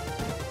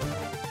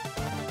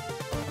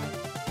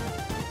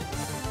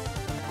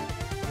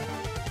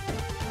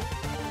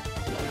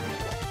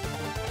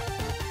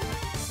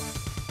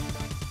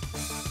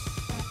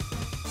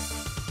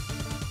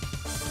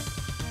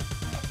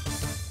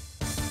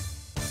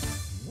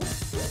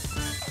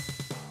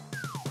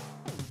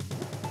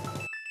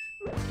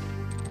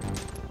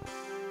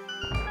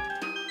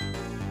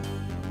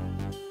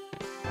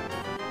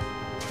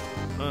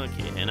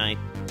 Okay, and I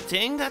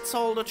think that's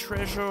all the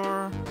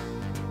treasure.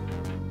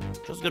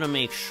 Just gonna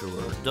make sure,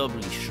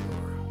 doubly sure.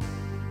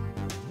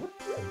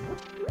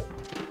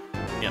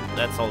 Yep,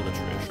 that's all the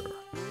treasure.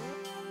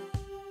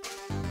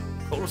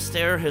 Cold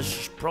Stare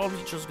is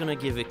probably just gonna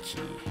give a key.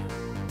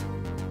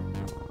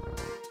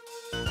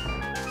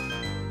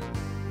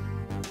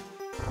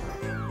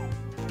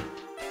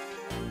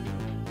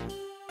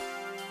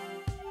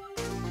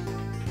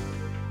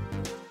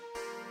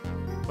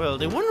 Well,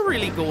 they wouldn't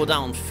really go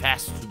down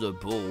fast to the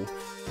bow.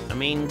 I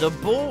mean, the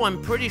bow, I'm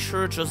pretty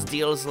sure, just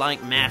deals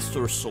like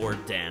Master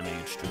Sword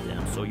damage to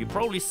them, so you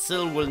probably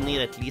still will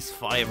need at least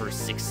 5 or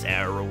 6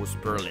 arrows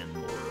per Berlin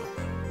Moro.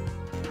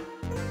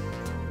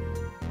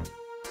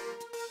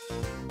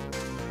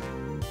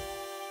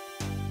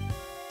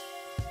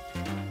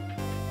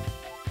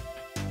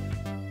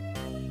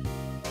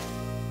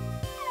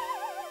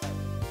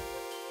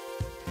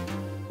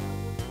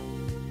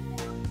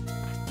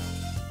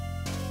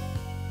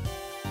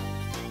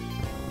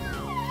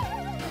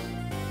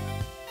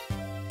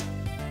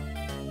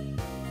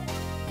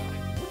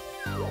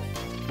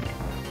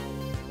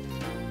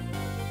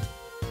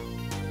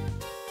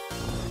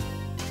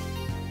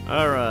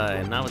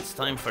 Alright, now it's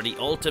time for the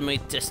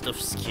ultimate test of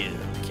skill.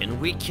 Can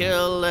we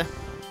kill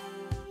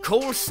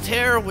Cold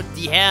Stare with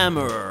the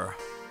hammer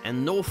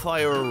and no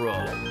fire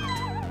roll?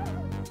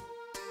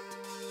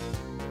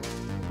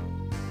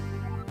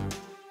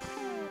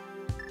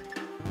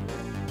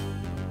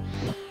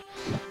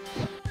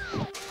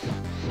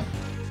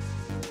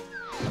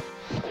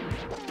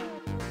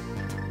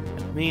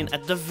 I mean,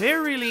 at the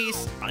very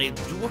least, I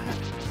do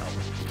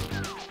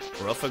have...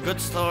 We're off a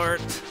good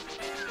start.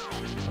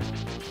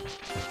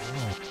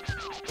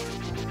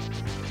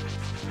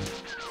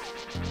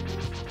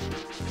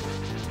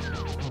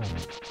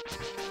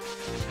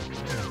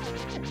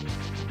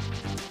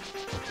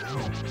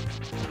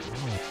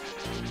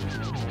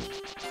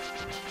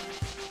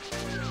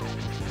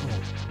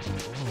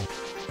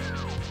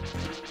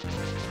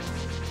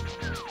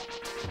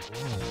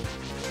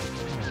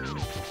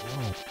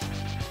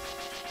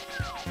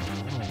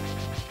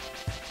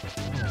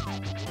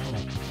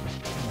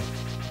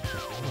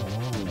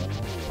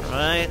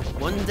 Right,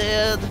 one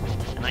dead,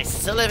 and I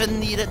still haven't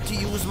needed to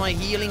use my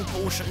healing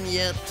potion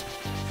yet.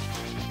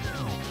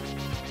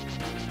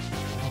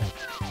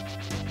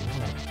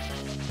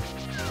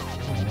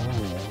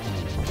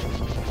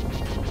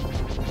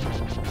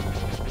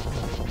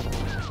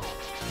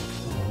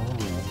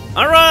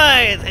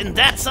 Alright, and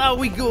that's how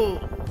we go,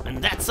 and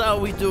that's how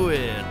we do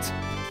it.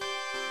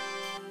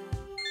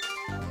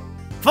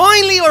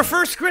 Finally, our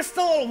first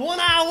crystal, 1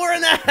 hour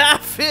and a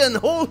half in,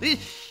 holy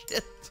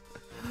shit.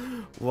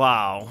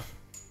 Wow.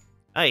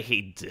 I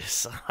hate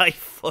this. I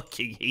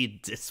fucking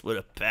hate this with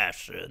a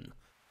passion.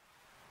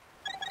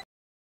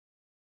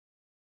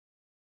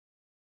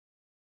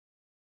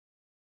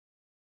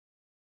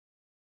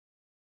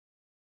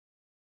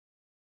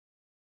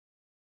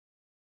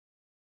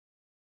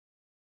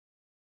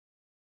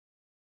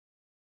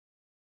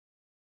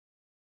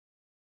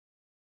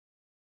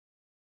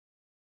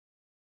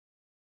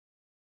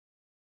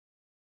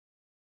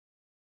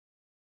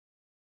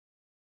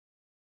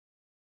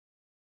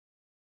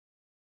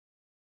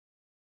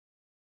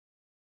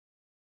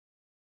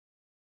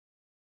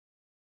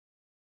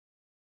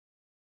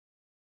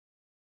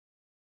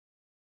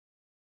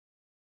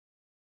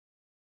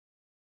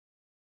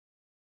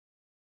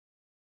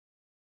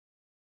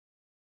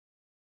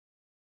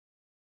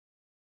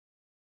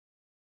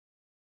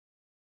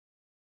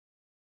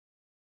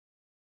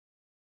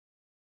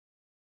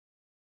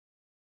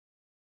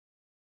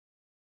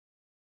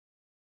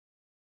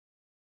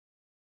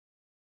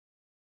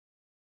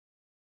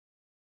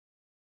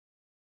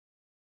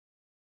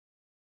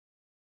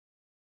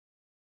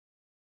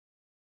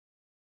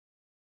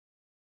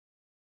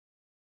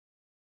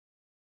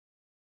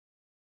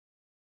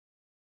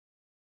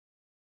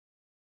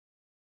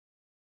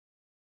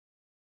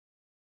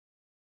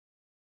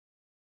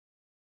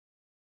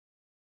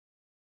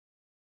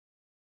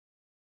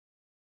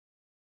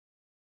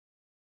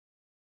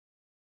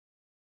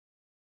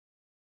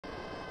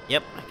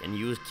 Yep, I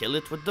can kill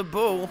it with the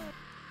bow.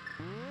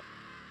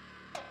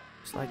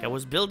 It's like I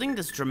was building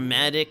this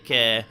dramatic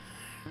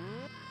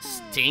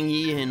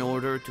stingy in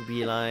order to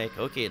be like,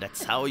 okay,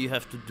 that's how you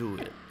have to do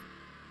it.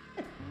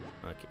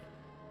 Okay.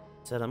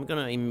 Said I'm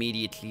gonna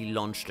immediately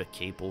launch the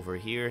cape over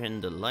here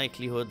in the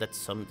likelihood that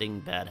something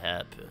bad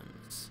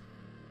happens.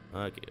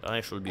 Okay,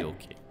 I should be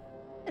okay.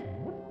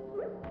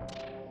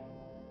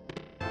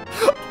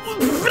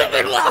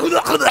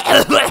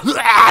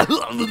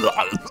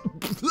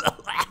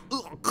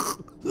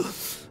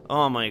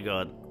 Oh my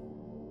god.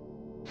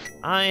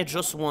 I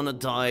just want to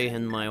die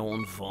in my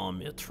own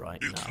vomit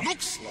right now. It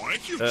looks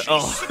like you've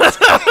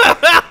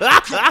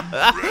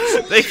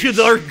Thank you,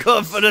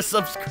 Darko, for the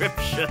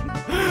subscription.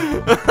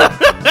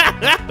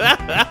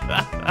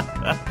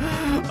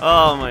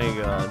 Oh my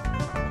god.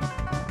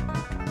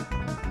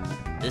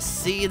 The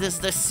seed is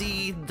the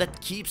seed that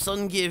keeps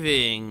on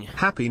giving.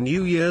 Happy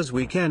New Year's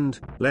weekend.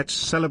 Let's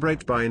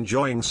celebrate by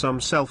enjoying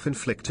some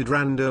self-inflicted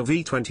Rando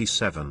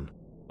V27.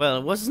 Well,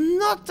 it was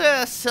not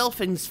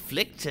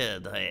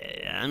self-inflicted.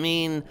 I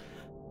mean...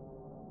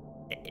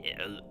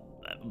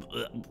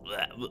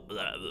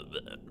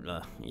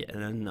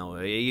 yeah, no,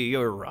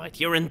 you're right.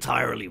 You're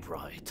entirely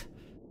right.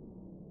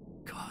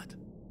 God.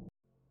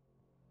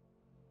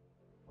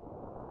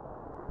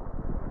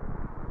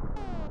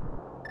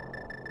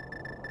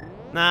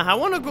 Now, I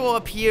want to go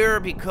up here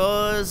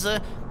because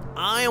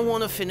I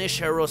want to finish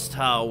Hero's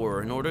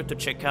Tower in order to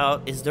check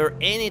out, is there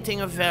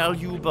anything of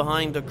value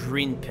behind the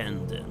green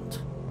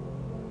pendant?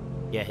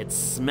 Yeah, it's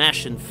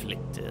smash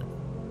inflicted.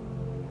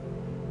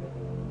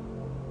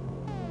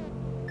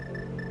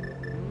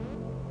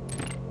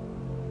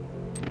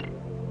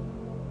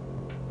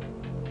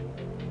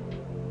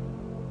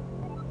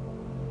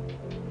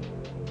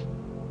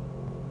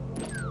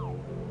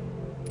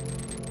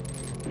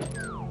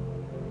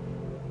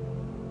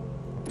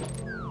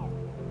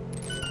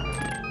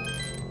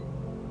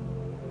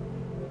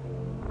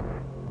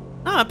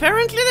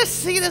 Apparently the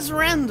seed is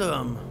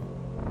random.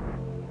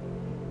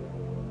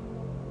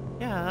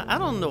 Yeah, I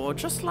don't know,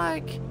 just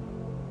like...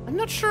 I'm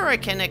not sure I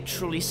can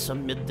actually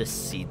submit the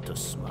seed to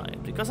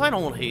Smite, because I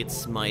don't hate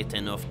Smite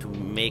enough to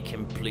make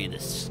him play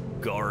this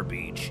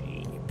garbage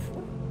heap.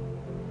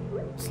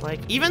 It's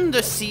like, even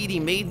the seed he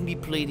made me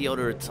play the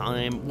other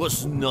time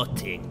was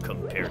nothing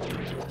compared to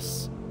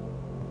this.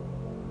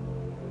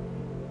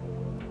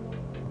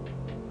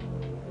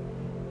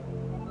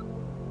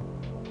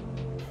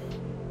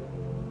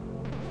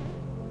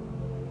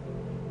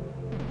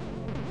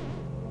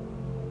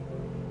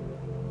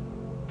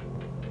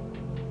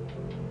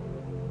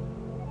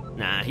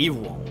 Nah, he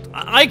won't.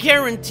 I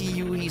guarantee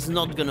you he's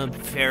not gonna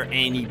fare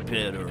any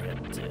better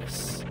at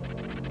this.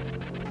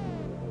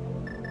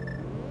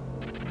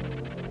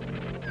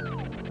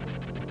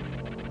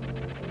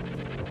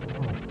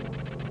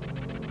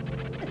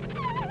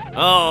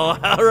 Oh,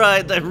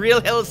 alright, the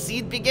real hell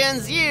seed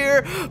begins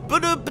here!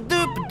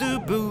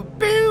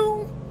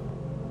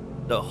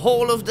 The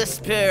hole of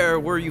despair,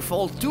 where you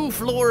fall 2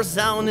 floors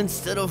down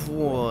instead of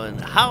 1.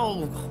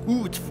 How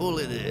hootful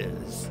it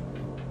is.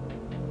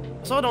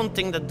 So I don't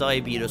think that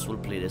Diabetes will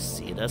play this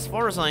seed. As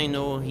far as I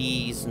know,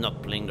 he's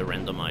not playing the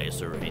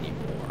Randomizer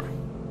anymore.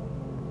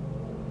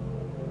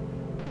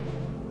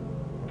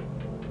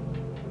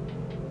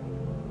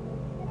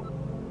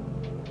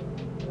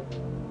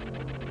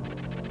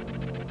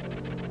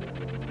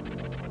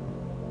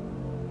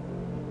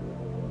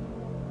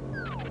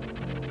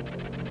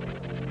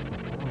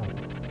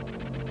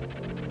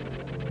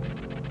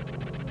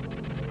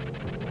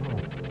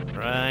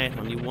 Right,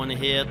 only 1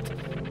 hit.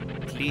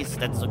 At least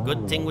that's a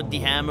good thing with the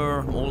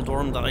hammer.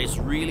 Moldorm dies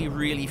really,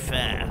 really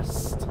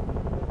fast.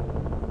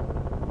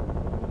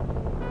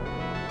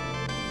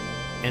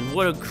 And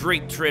what a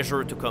great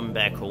treasure to come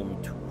back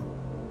home to.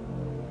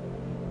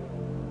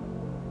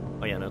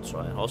 Oh yeah, that's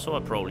right. Also, I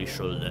probably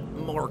should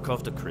mark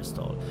off the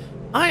crystal.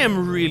 I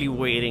am really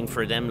waiting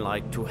for them,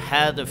 like, to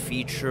add a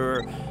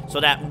feature so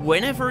that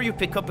whenever you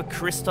pick up a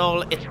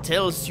crystal, it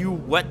tells you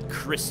what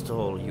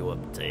crystal you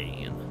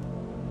obtain.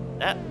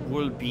 That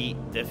will be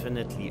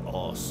definitely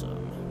awesome.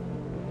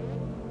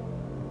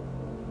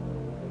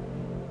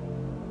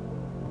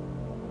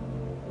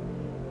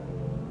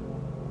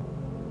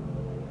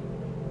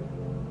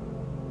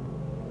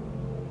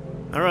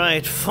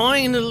 Alright,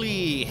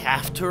 finally,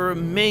 after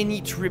many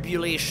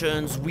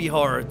tribulations, we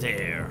are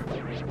there.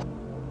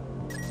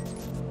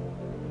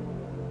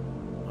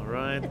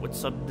 Alright,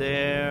 what's up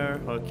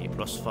there? Okay,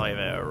 +5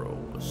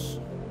 arrows.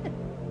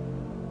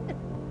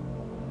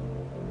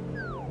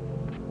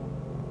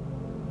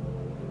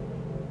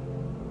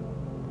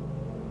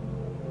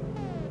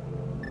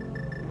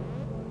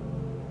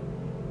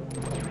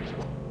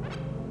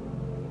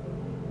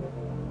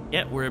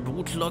 Yeah, we're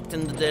boot locked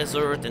in the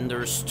desert, and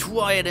there's 2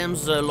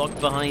 items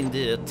locked behind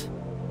it.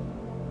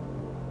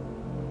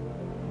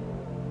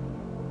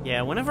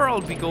 Yeah, whenever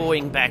I'll be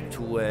going back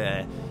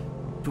to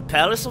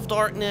Palace of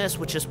Darkness,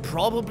 which is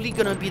probably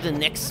gonna be the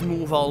next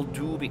move I'll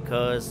do,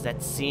 because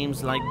that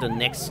seems like the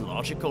next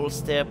logical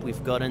step.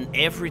 We've gotten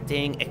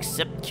everything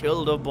except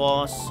kill the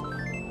boss.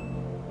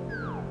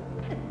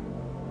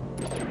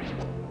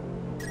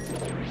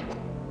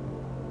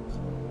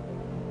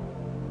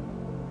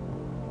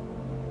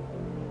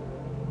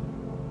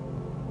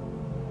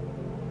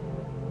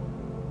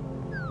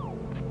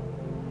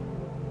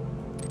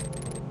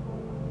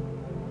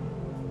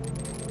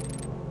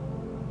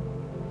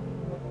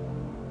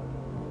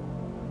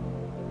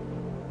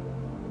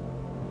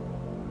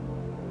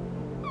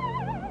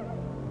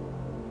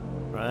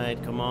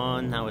 Alright, come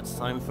on. Now it's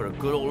time for a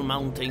good old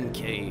mountain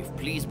cave.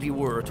 Please be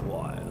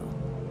worthwhile.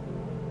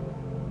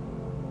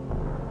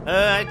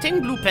 I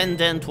think Blue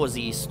Pendant was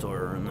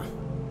Eastern.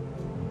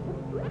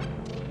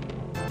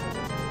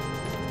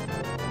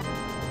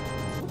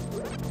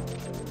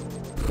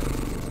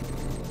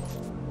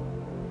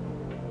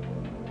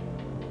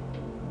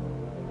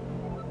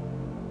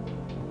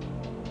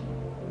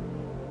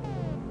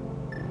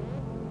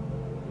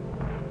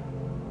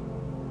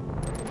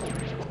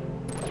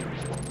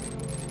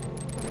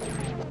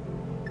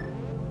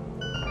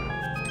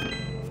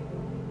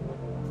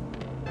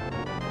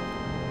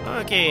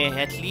 Okay,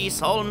 at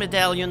least all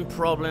medallion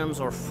problems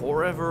are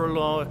forever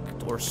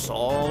locked or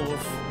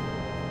solved.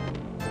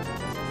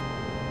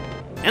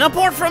 And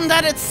apart from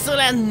that, it's still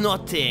at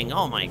nothing.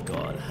 Oh my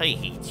god, I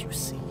hate you,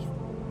 see.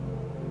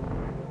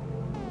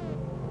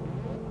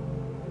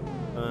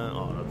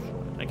 Oh, that's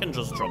right. I can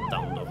just drop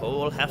down the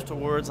hole.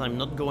 Afterwards, I'm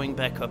not going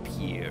back up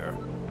here.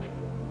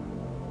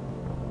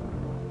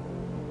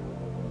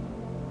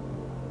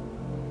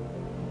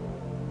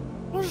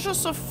 It was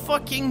just a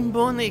fucking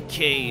money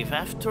cave.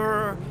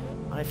 After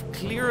I've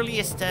clearly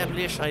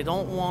established I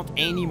don't want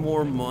any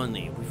more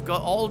money. We've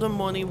got all the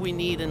money we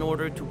need in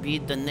order to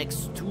beat the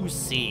next 2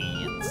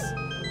 seeds.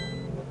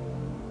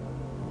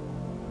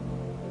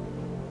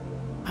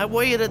 I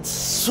waited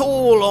so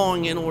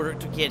long in order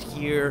to get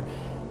here,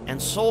 and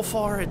so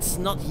far it's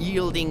not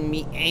yielding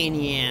me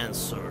any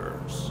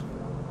answers.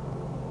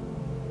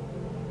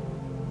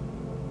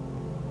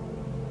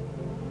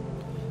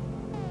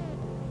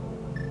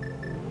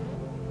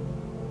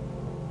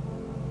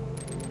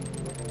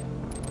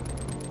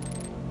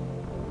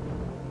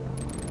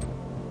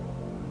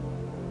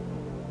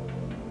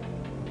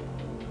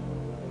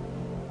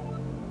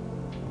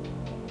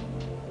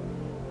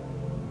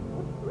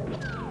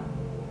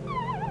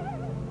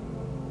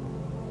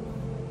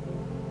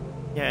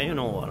 Yeah, you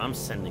know what, I'm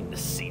sending the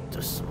seed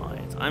to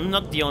Smite. I'm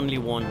not the only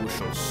one who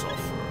shall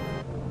suffer.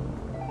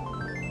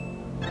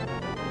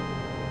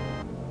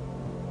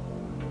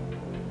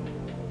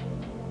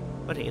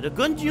 But hey, the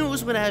good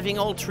news with having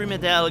all 3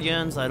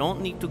 medallions, I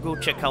don't need to go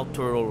check out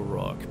Turtle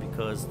Rock,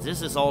 because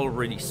this is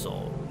already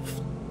solved.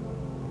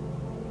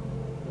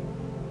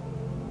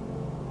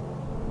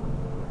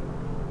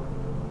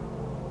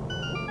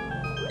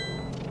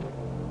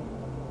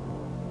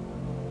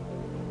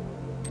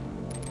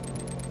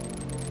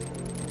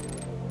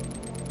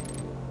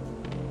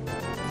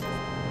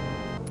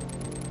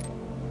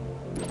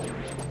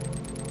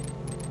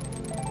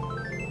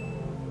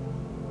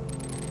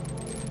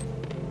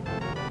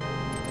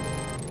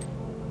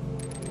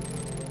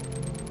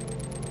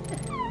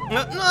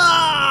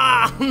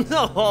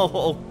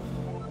 No!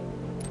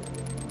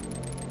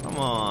 Come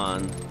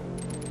on.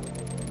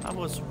 I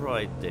was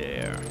right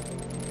there.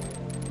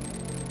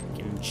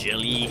 Fucking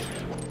jelly.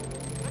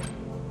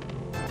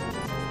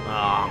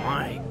 Oh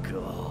my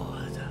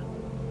god.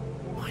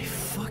 My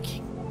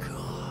fucking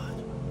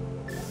god.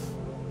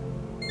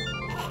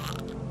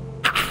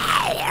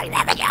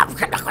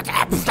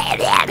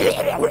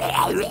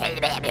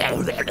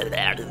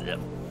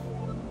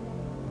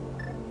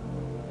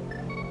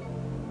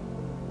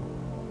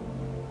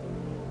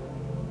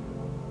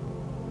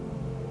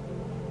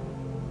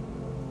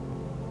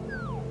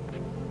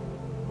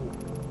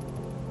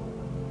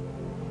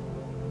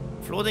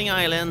 Floating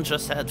Island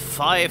just had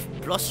 5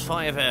 +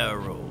 5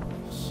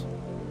 arrows.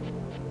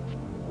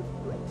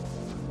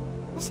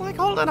 It's like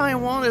all that I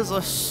want is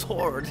a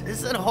sword.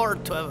 Is it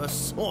hard to have a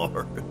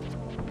sword?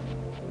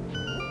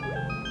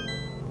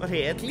 But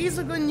hey, at least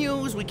the good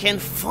news, we can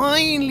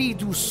finally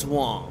do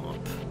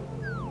Swamp.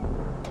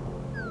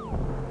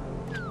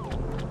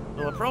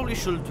 So I probably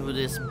should do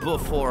this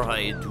before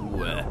I do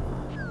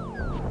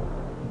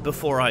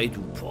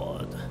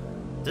Pod.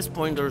 At this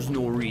point, there's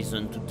no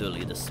reason to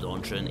delay this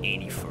dungeon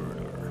any further.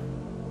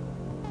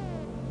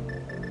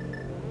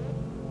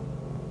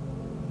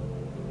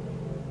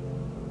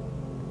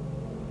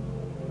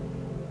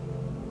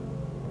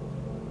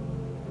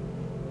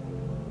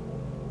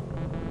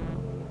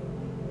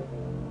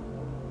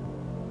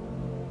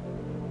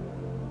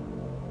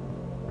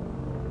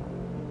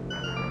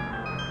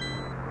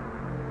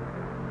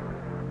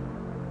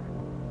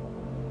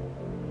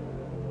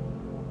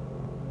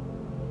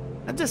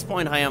 At this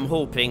point, I am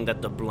hoping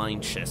that the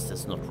blind chest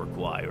is not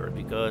required,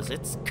 because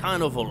it's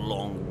kind of a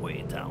long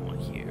way down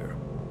here.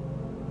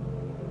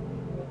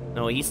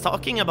 No, he's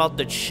talking about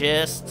the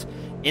chest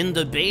in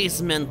the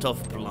basement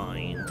of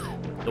Blind.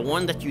 The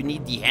one that you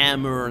need the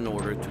hammer in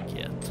order to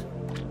get.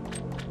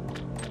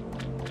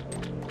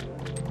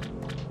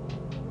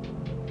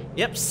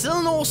 Yep,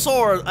 still no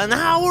sword. An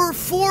hour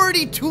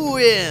 42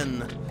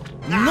 in.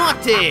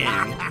 Nothing.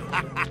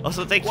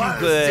 Also, thank you,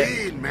 good.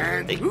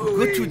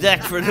 Good to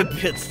Dak for the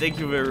bits. Thank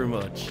you very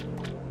much.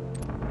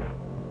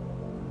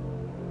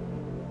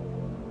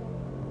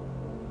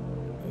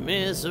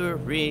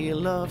 Misery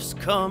loves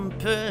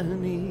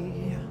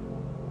company.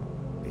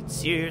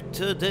 It's here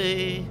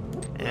today,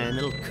 and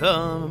it'll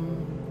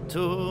come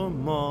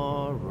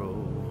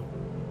tomorrow.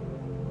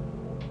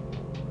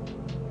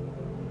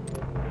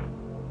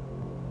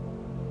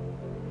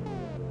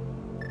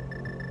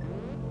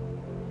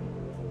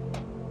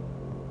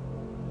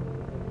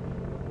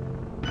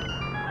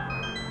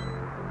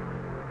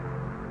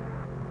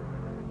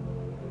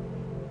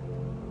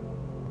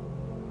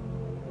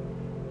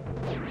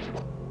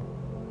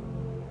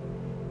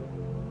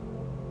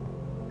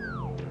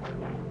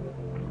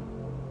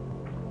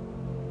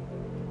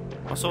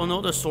 Also,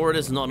 no, the sword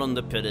is not on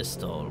the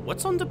pedestal.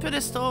 What's on the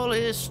pedestal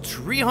is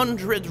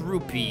 300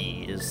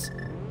 rupees.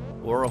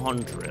 Or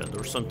 100,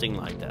 or something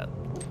like that.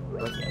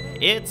 But yeah,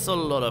 it's a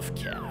lot of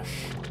cash.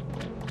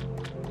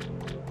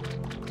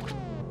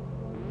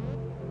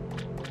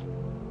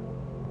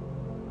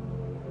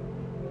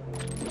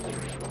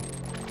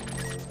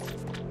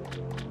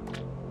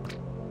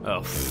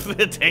 Oh,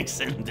 thanks,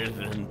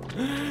 Endivan.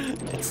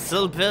 It's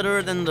still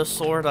better than the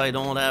sword I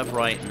don't have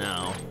right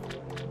now.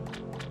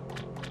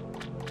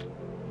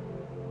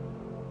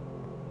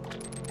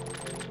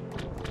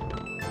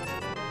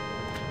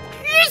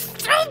 You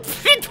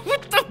stupid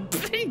with the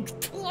big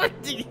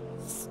 20s!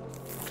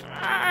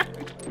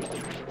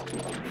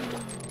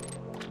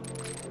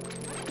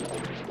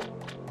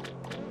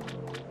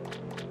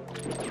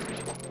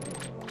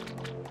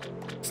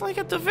 It's like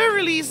at the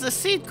very least the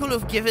seed could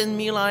have given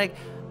me like,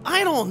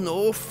 I don't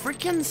know,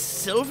 freaking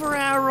silver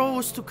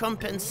arrows to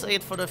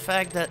compensate for the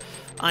fact that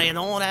I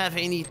don't have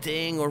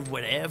anything or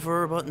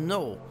whatever, but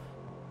no.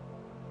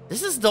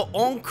 This is the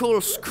Uncle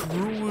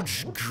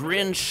Scrooge,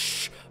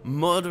 Grinch,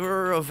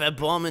 Mother of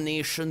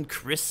Abomination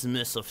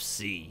Christmas of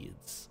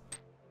seeds.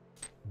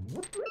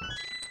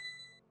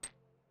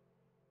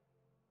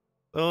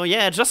 Oh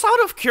yeah, just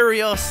out of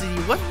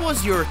curiosity, what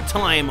was your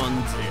time on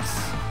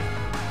this?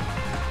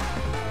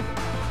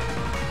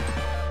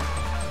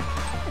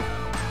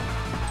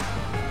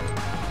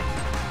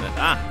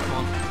 Ah, come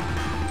on.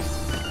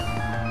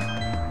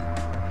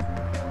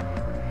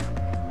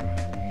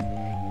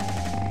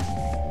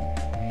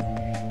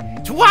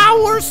 2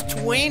 hours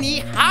 20?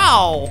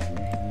 How?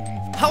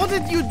 How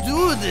did you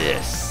do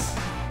this?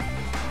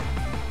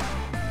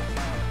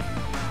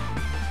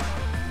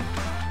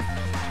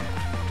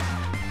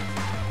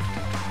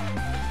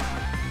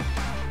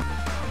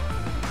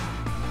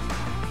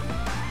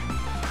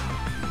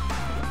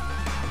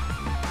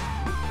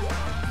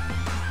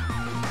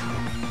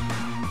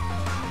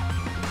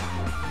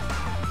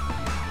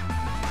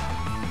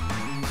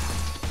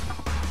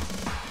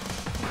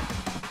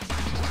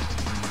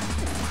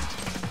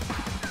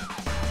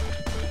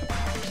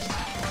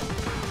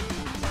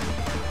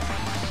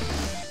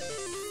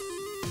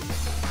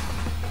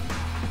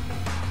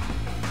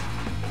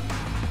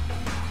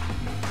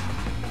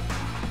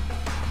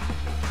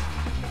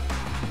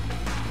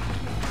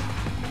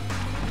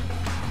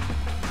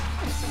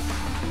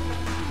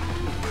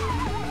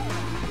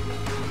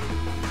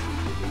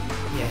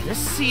 This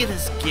seed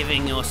is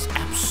giving us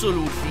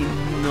absolutely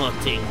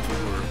nothing to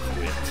work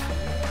with.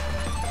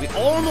 We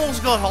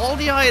almost got all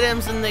the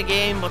items in the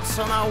game, but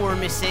somehow we're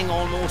missing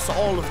almost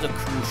all of the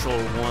crucial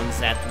ones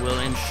that will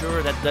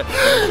ensure that the...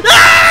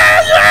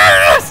 Ah,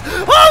 yes!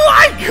 Oh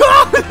my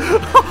god!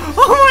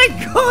 Oh my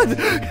god!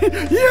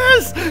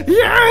 Yes!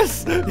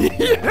 Yes!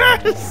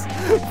 Yes!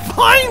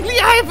 Finally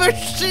I have a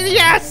shitty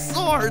ass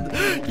sword!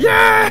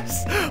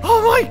 Yes!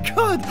 Oh my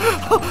god!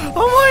 Oh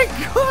my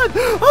god!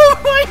 Oh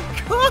my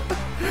god!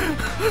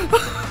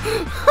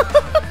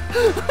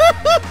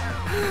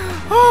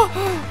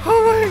 Oh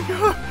my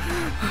god!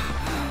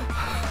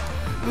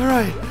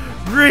 Alright,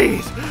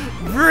 breathe!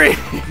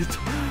 Breathe!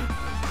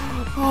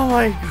 Oh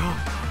my god.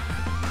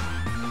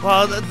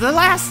 Well, the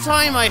last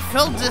time I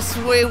felt this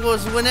way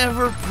was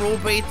whenever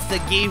Probate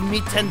that gave me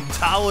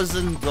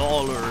 $10,000.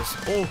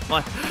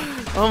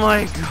 Oh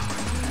my god.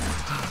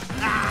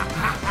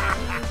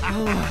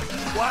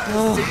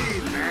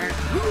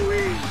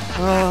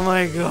 Oh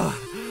my god.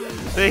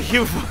 Thank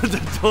you for the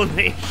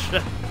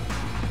donation.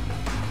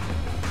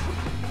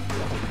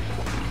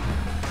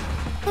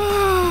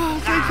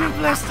 Thank you,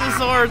 bless this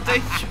art.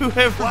 Thank you,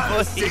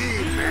 everybody.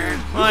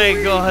 My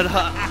god.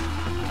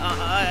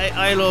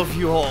 I love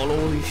you all.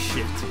 Holy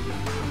shit.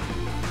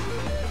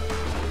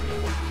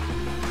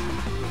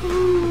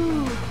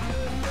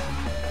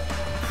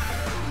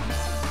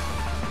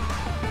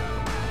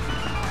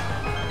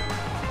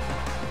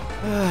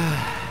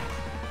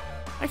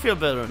 I feel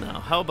better now.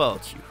 How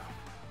about you?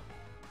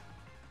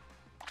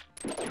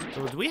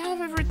 So do we have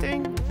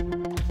everything?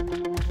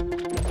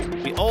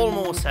 We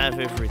almost have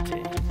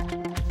everything.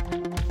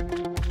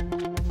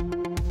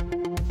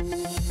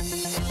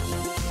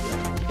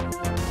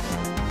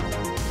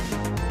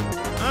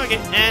 Okay,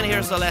 and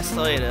here's the last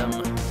item.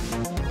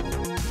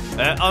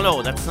 Oh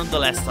no, that's not the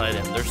last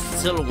item. There's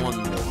still one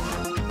more.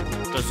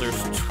 Because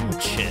there's 2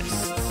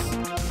 chests.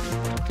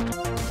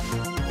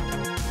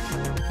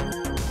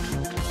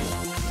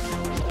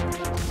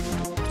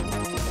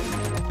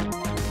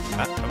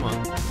 Ah, come on.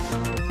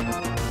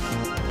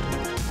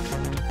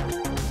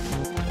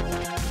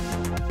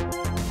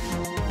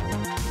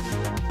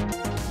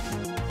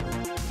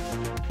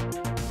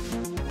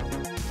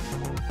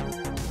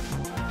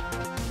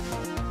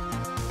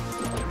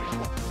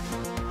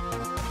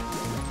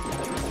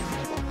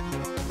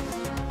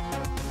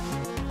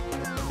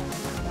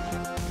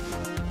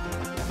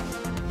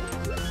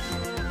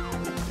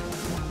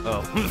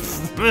 Oh.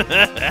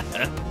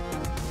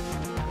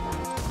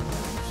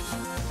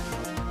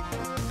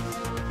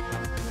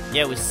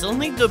 Yeah, we still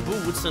need the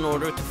boots in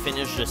order to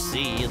finish the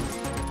seed.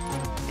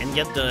 and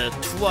get the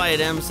 2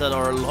 items that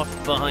are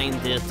locked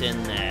behind it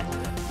in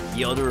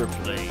the other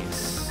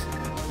place.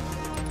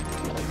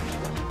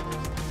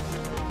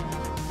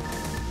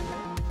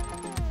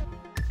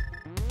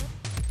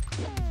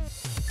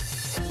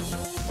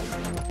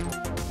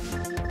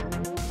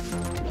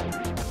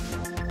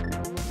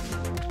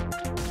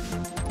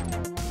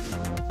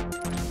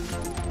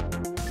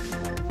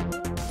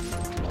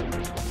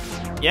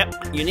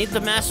 Yep, you need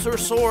the Master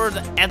Sword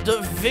at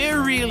the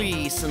very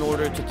least in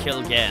order to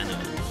kill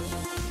Ganon.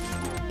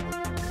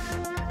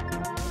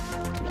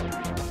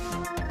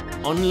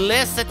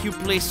 Unless that you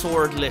play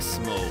swordless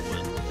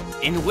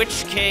mode, in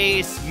which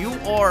case you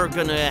are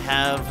gonna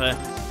have...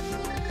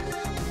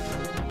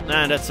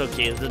 Nah, that's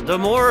okay. The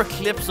more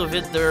clips of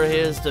it there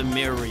is, the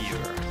merrier.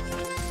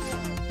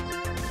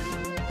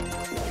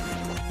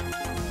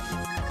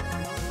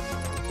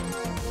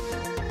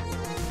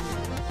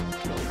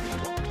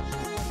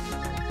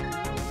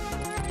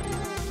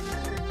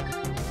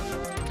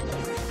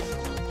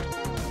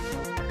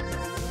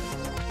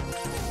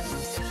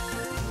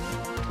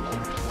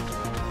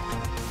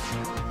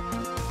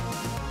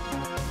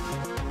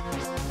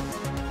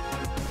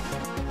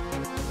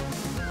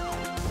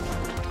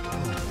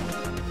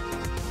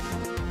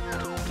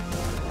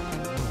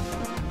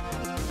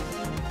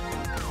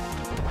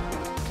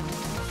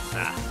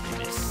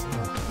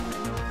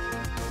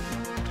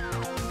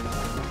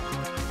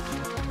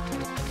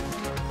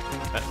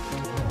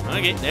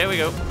 Okay, there we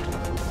go.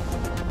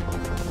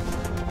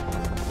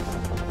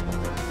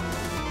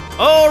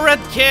 Oh, Red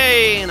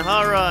Cane!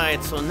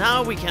 Alright, so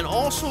now we can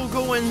also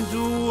go and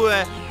do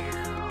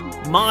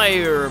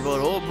Mire,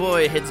 but oh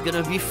boy, it's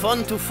gonna be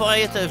fun to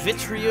fight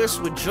Vitreous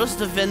with just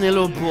the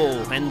Vanilla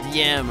Bow and the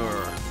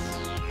Hammer.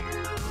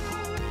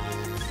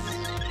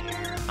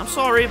 I'm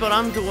sorry, but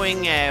I'm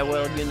doing,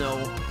 well, you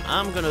know,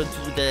 I'm gonna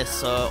do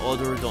this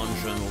other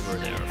dungeon over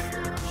there first.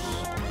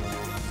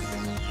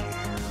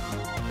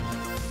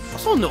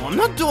 Also, no, I'm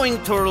not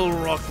doing Turtle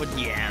Rock with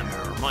the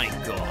Hammer, my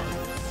god.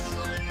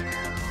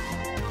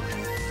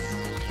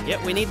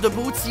 Yep, we need the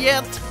boots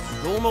yet.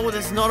 Go mode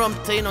is not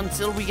obtained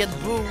until we get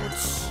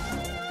boots.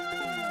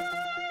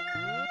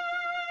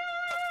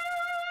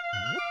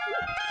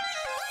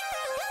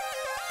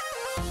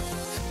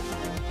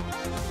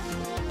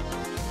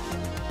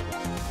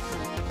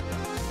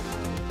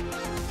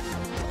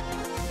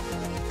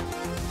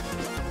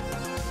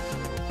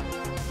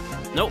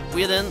 Nope,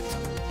 we didn't.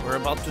 We're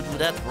about to do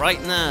that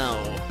right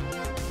now.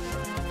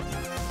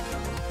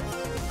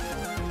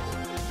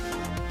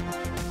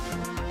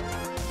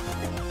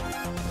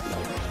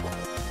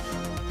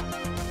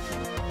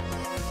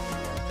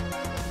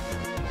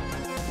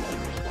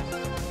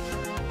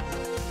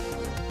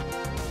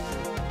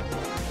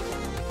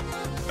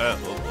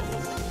 That's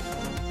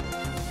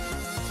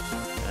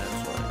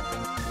right.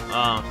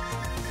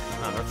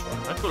 No, that's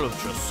right. I could have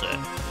just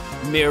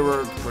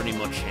mirrored pretty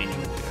much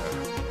anywhere.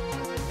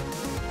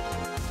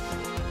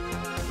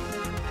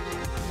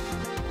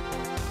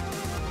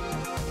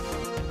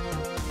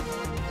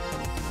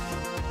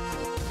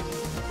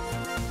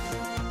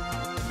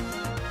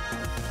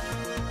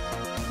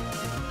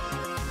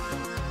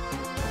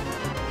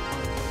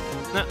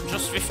 Nah,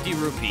 just 50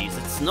 rupees.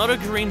 It's not a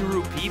green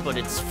rupee, but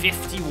it's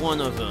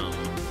 51 of them.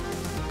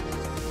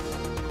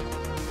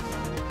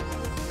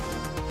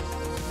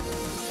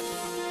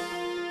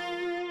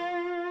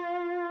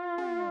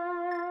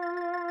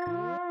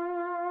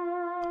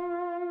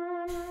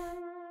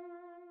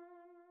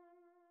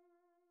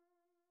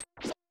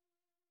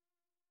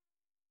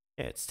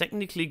 Yeah, it's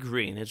technically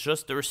green, it's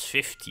just there's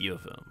 50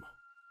 of them.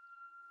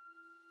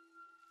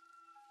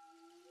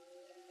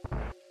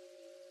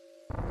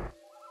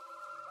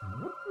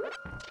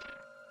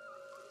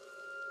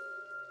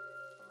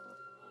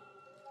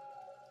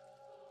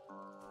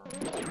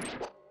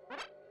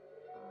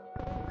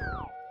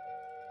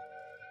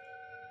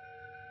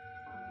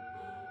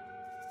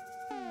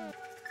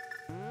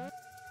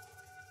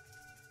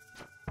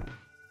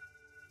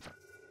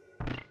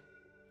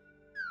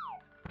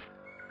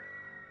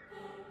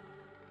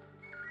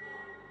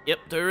 Yep,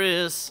 there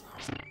is.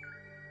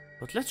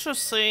 But let's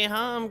just say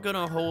I'm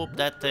gonna hope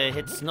that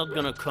it's not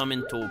gonna come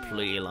into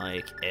play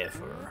like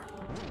ever.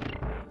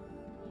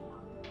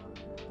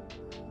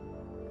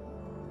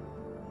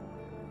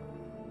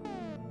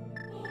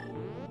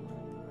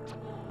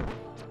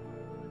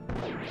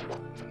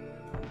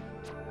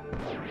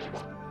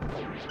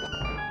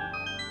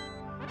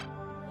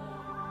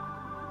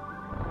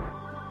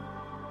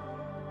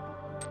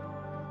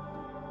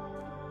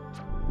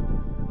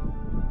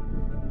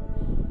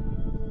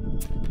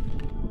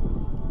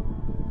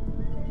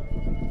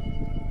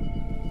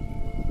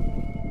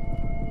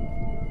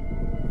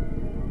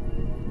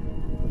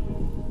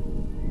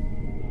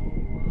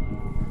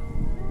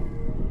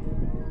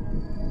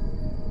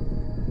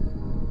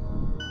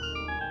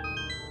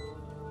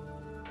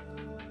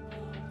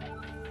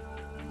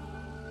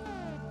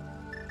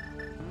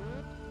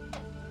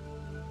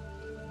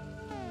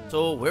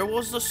 So, where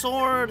was the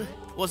sword?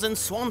 It was in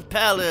Swamp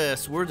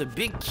Palace, where the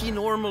big key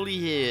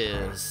normally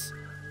is.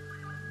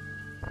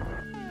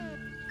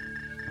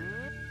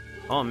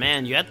 Oh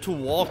man, you had to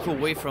walk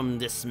away from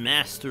this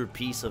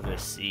masterpiece of a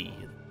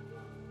seed.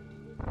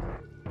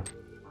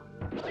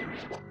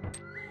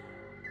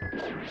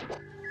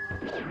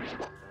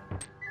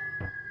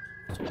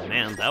 So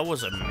man, that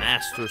was a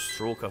master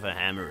stroke of a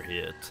hammer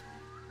hit.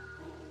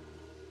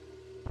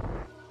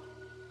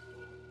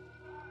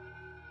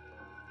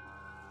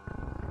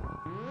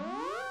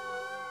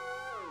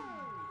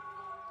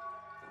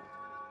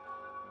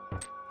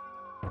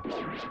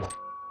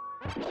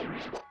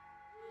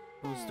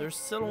 Is there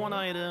still one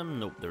item?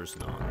 Nope, there's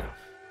none.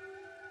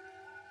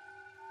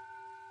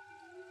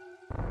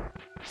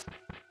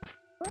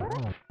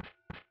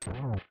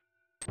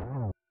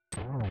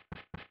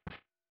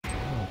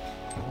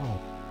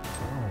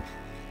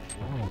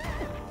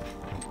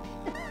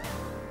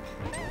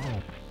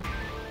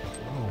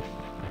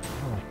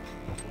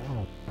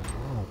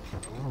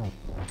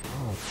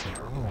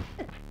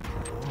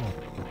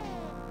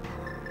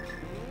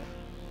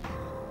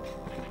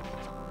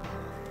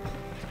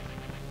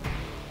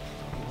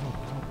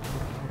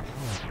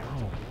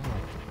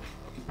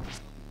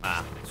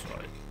 Ah, that's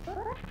right.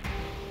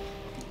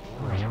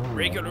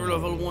 Regular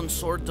level 1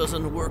 sword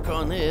doesn't work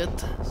on it.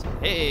 So,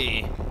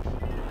 hey!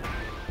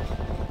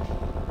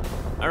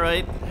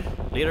 Alright.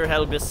 Later,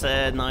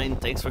 Helbis9,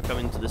 thanks for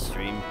coming to the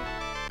stream.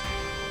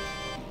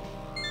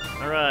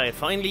 Alright,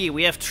 finally,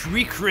 we have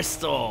 3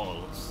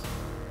 crystals!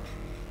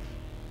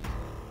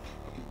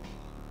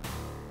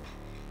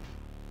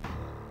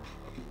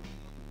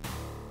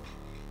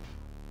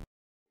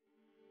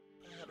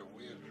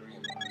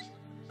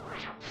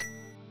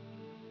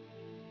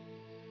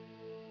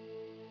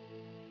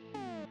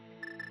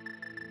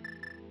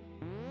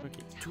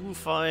 Okay, 2,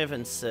 5,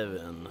 and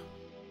 7.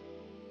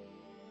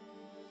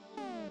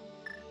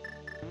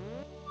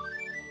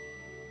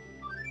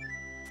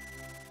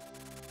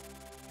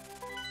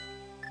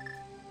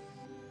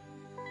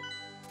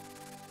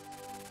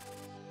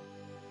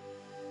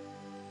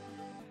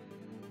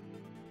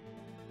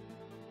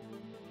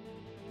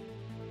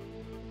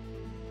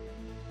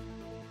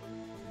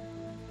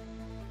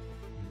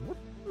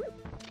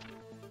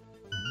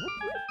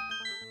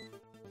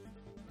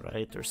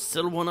 Right, there's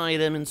still one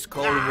item in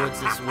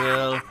Skullwoods as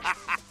well.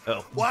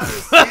 Oh. What a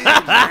scene,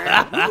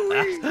 man!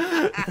 Woo-wee.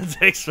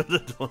 Thanks for the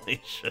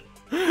donation.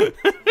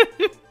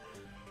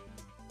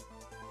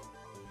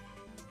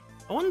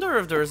 I wonder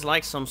if there's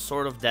like some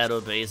sort of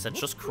database that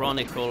just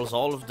chronicles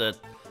all of the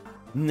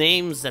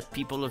names that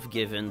people have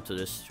given to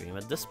the stream.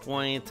 At this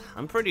point,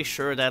 I'm pretty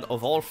sure that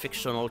of all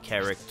fictional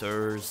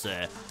characters,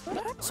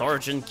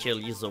 Sergeant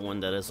Kelly is the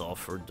one that has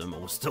offered the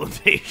most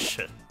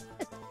donation.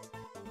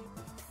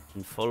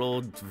 And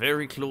followed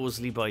very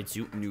closely by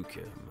Duke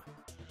Nukem.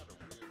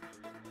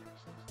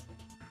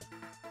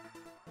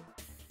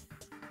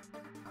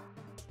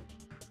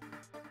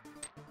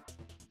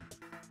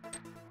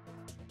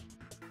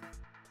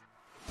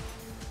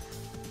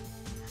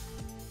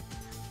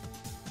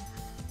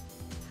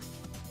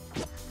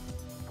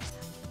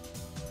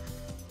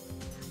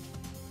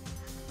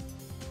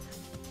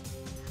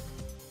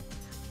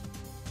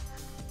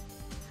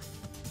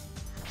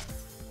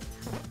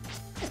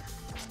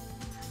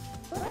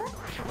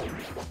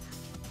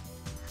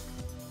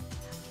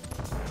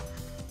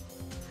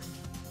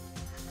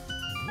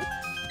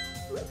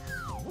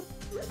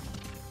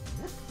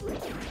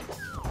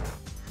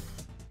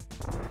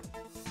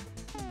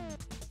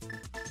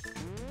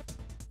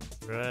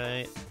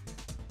 Right.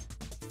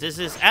 This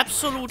is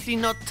absolutely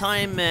not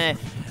time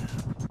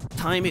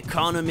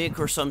economic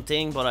or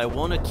something, but I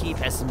want to keep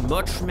as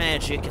much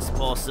magic as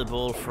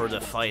possible for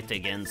the fight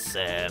against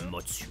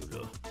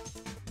Motsula.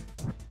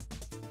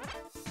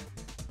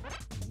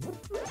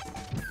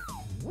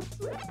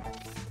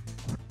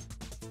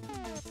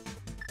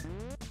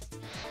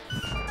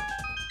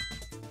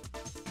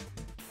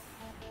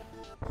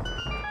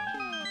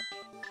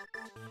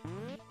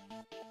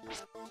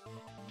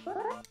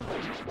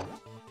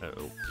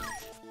 Uh-oh.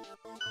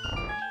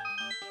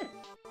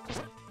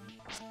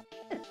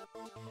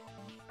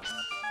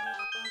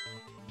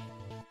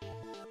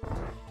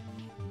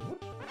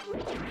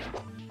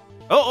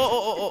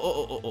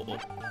 Oh.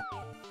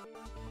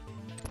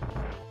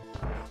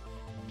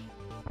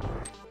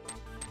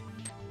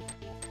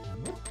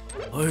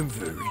 I'm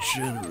very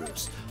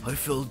generous. I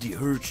felt the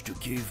urge to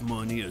give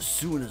money as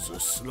soon as a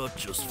slut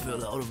just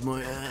fell out of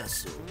my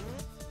asshole.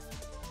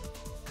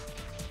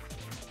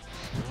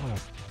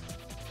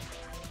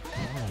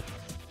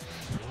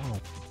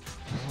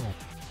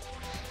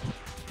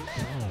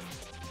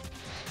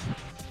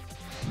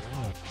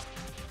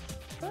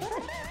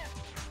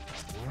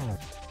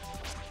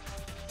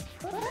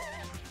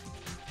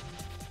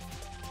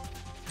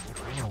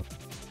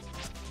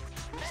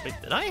 Wait,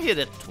 did I hit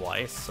it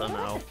twice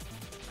somehow?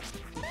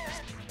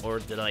 Or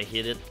did I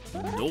hit it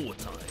no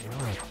time?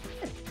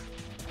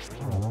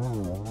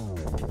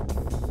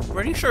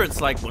 Pretty sure it's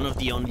like one of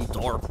the only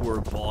Dark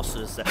World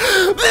bosses that...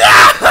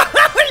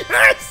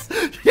 Yes!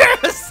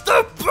 Yes!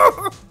 The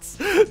boots!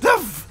 The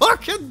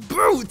fucking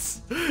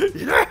boots!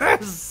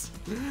 Yes!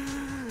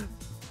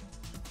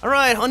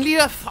 Alright, only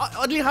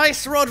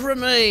Ice Rod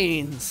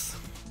remains.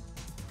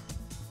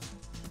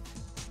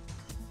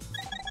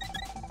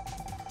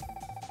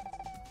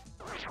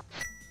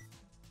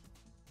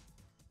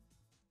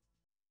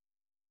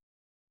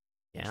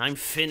 I'm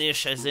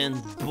finished as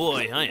in,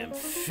 boy, I am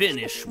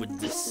finished with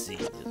this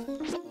seed.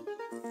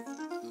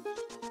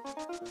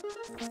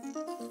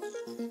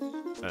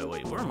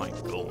 Wait, where am I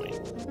going?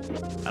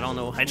 I don't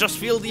know. I just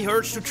feel the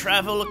urge to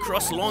travel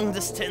across long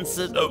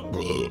distances.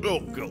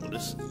 Oh god,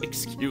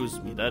 excuse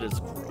me, that is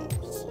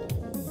gross.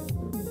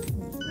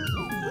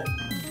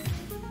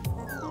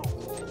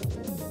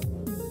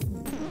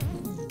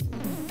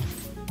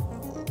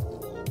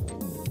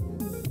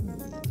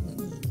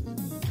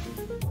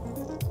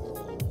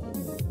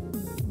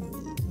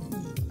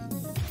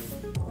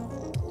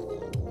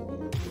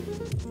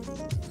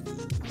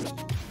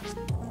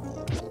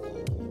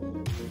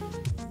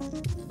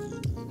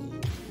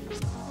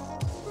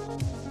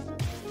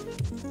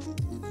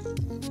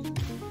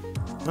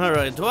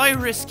 Alright, do I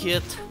risk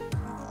it?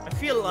 I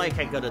feel like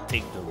I gotta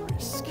take the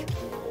risk.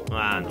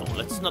 Ah, no,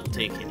 let's not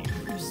take any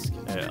risk.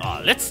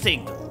 Let's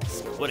take the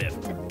risk.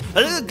 Whatever.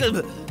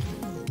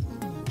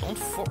 Don't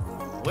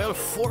well,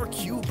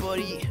 fork you,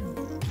 buddy.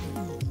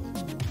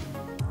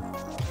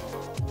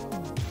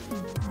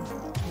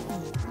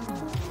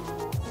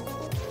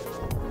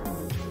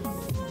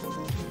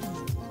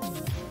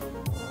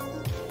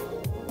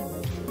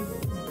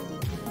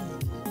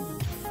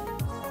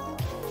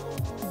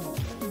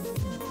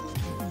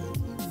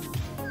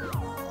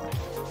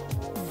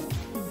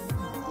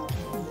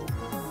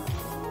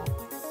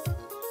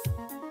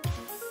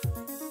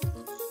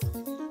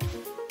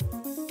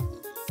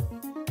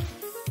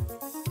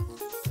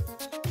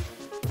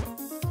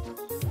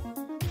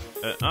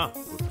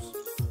 Oops.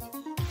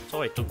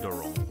 So I took the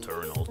wrong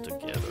turn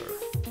altogether.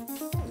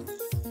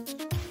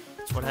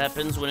 That's what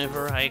happens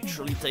whenever I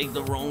actually take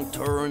the wrong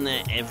turn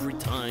every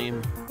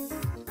time.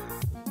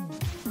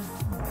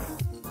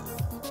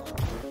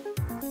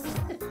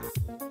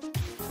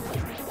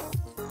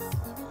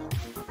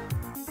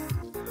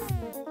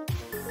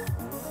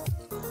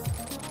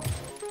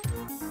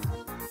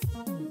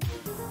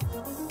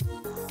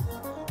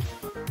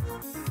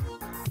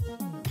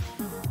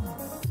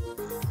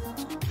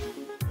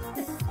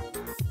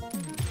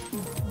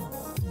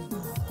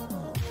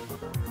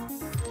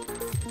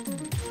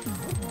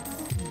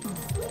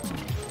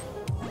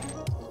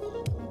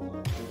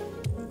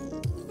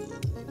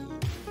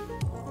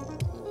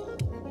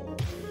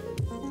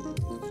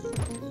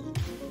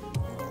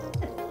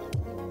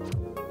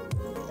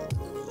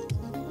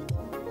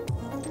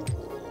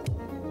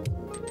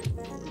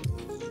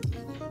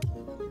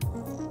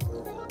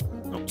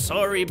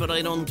 Sorry, but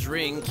I don't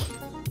drink.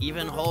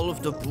 Even all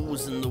of the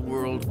booze in the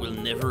world will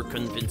never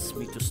convince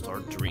me to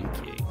start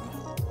drinking.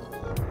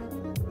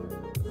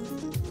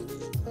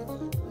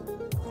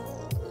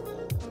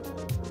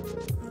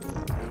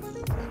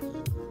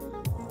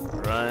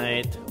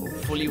 Right,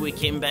 hopefully we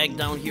came back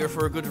down here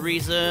for a good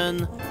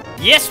reason.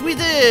 Yes, we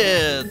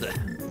did!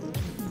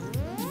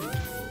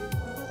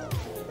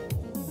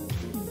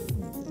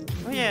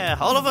 Oh yeah,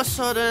 all of a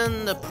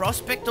sudden, the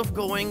prospect of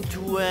going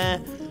to,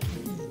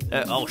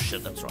 oh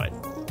shit, that's right.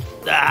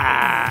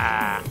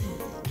 Ah!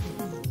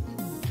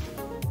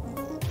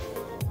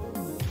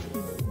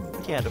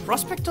 Yeah, the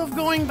prospect of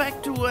going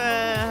back to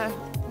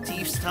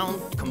Thieves Town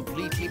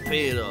completely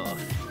paid off.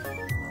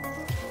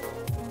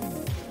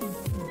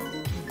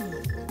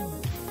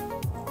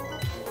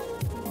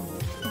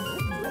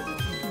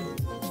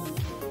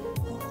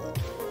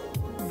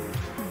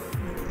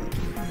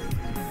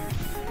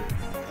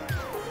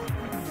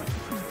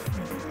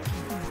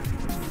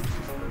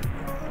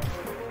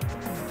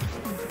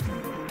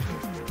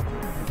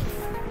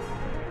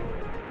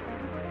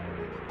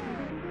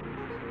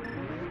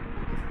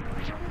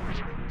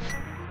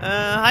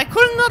 I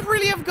could not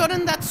really have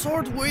gotten that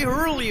sword way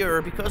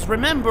earlier, because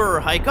remember,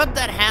 I got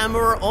that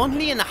hammer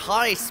only in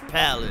Heist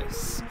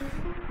Palace.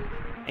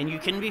 And you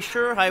can be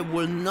sure I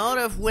would not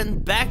have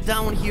went back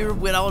down here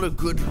without a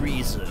good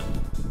reason.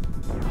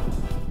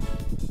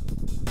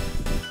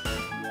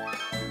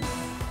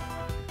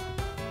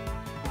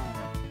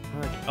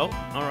 Okay. Oh,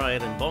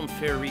 alright, and Bomb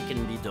Fairy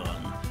can be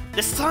done.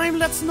 This time,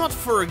 let's not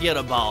forget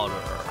about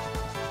her.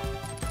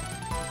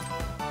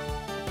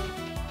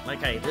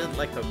 Like I did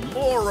like a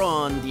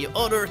moron the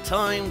other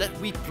time that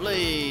we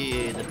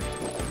played.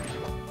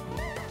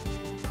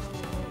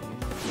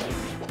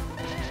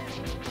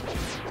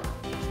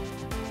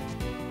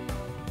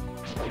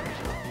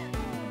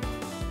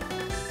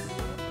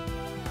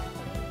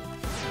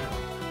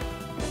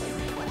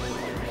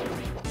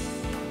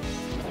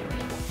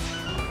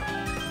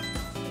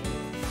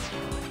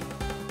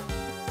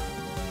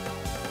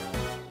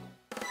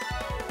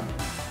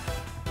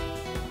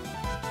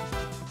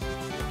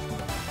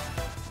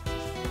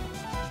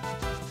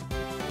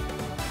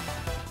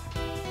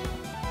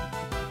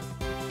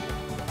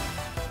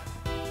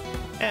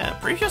 Yeah,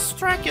 previous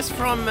track is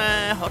from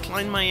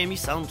Hotline Miami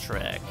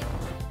soundtrack.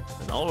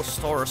 An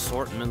all-star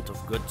assortment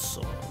of good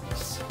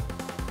songs.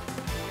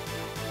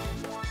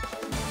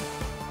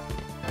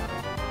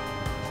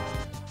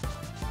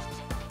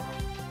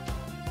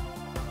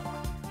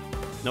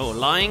 No,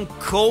 lying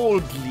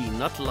coldly,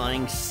 not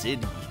lying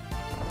city.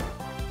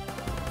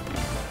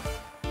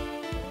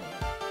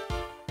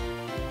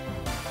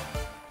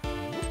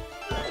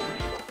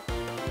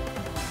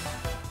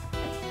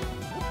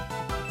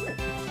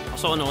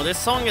 So no, this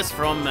song is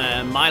from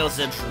Miles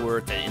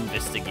Edgeworth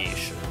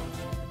Investigation.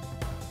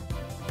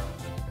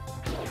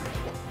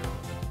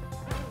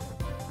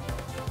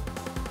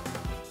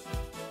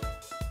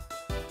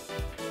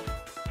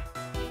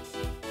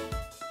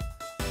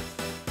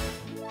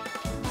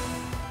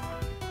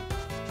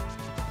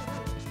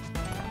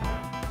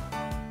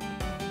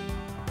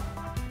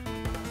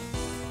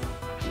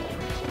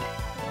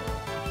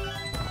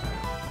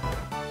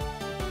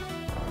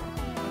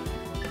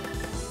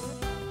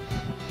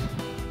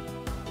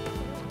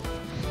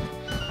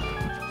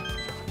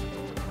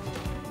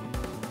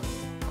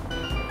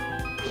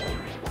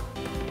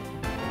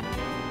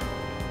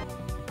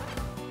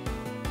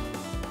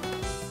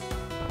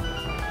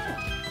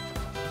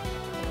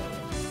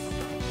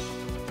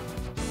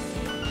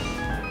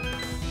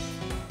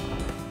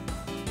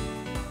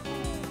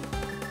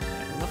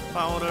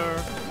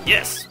 Powder.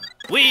 Yes!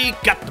 We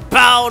got the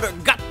powder!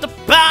 Got the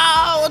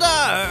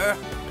powder!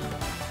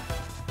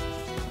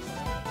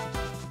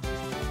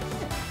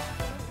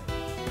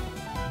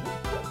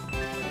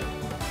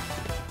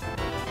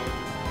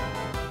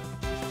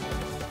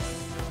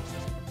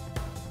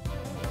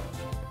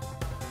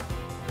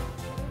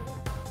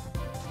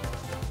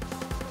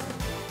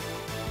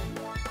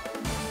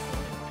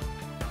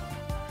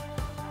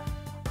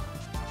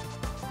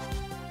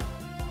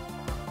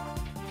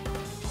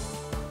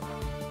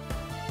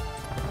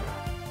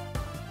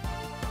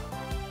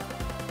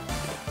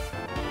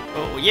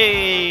 Oh,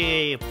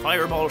 yay!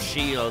 Fireball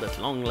shield at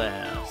long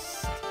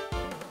last.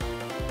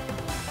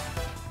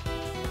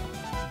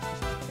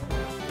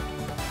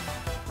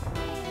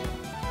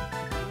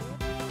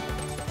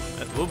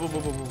 Whoa, whoa, whoa,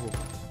 whoa, whoa.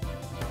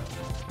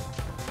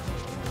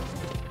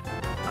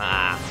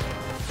 Ah.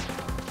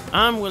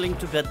 I'm willing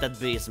to bet that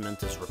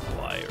basement is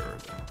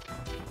required.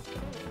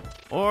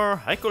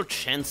 Or I could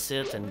chance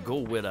it and go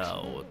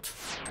without.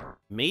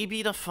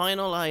 Maybe the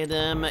final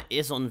item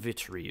is on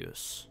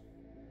Vitreous.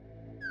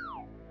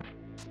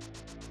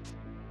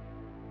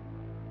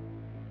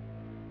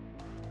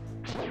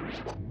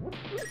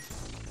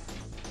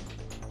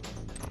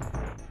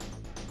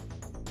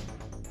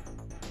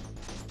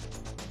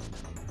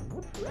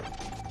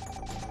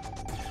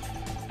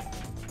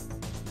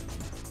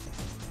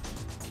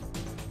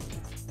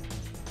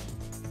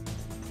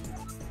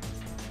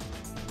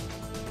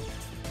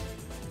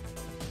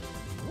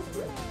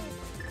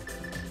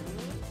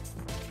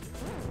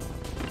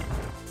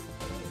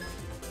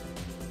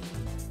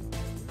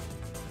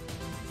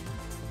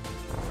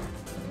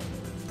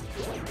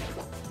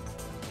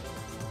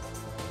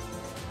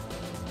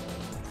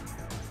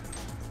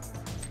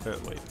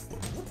 Wait,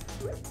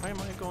 why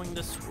am I going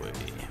this way?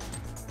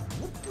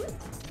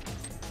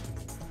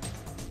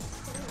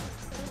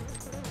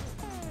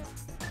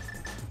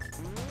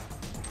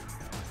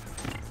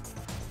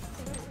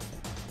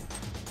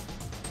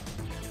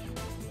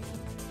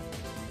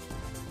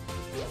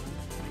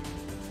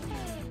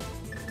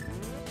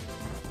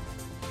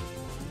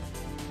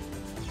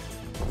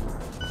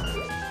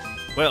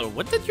 Well,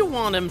 what did you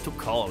want him to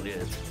call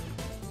it?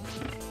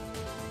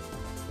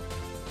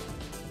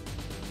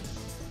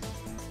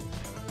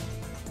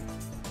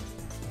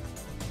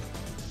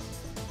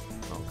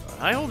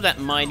 I hope that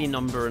mighty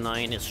number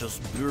 9 is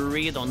just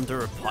buried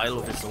under a pile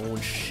of his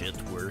own shit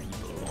where he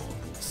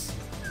belongs.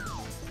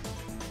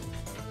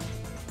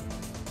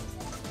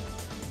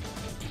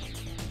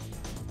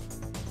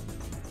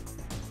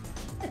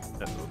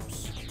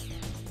 Oops.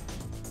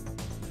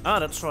 Ah,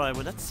 that's right.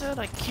 With that said,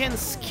 I can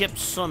skip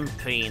some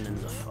pain in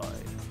the fight.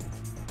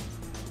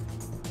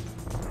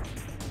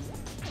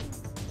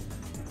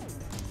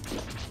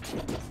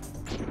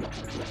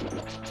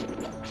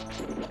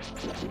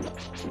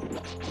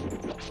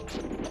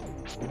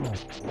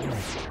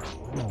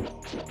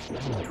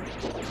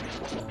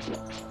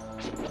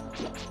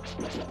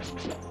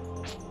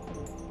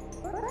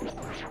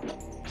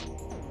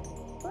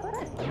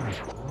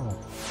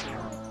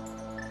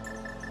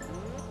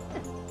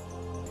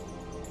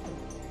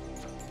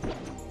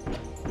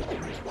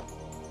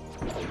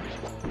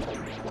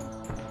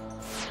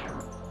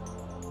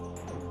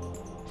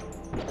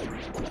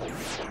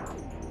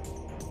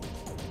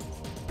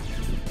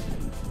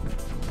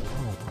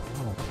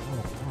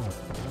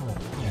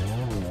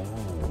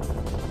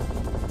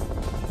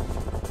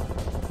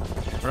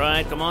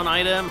 Right, come on,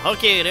 item.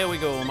 Okay, there we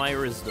go. My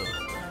is done.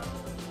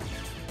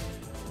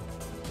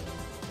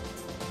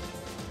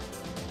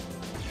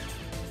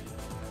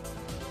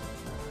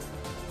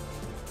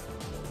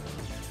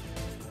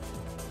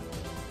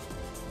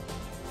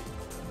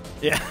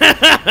 Yeah.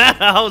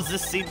 How's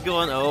this seat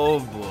going? Oh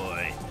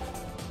boy.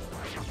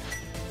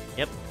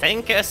 Yep.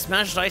 Thank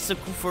Smash Dice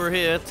for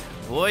it.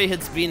 Boy,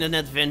 it's been an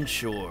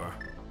adventure.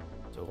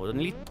 So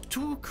only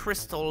 2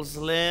 crystals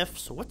left.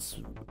 So what's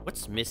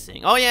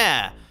missing? Oh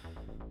yeah.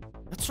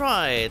 That's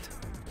right.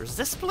 There's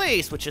this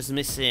place which is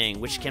missing,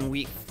 which can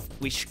we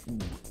yep.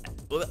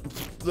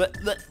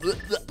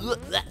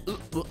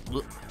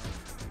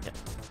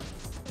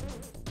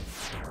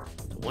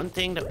 One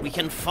thing that we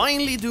can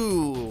finally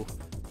do.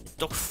 It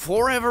took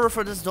forever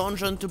for this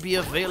dungeon to be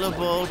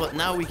available, but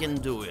now we can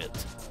do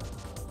it.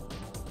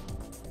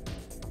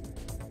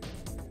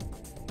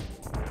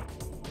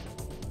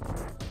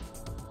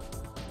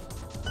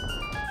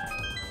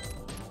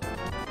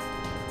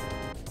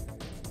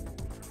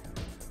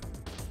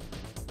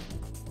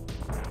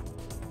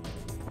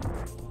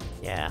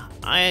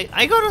 yeah,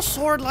 I got a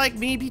sword like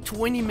maybe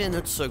 20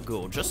 minutes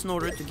ago, just in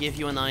order to give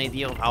you an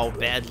idea of how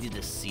badly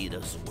the seed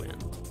has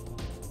went.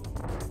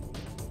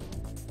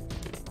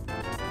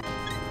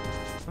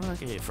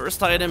 Okay,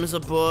 first item is a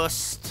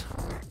bust.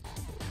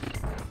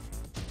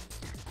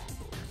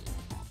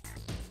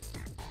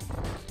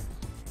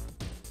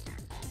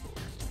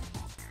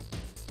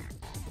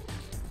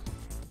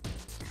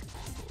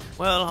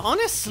 Well,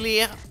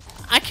 honestly,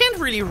 I can't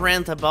really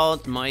rant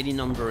about Mighty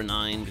Number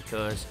 9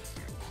 because,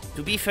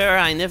 to be fair,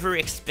 I never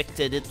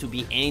expected it to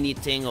be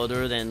anything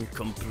other than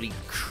complete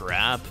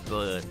crap,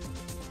 but,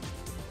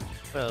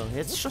 well,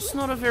 it's just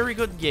not a very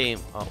good game.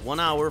 1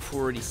 hour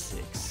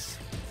 46.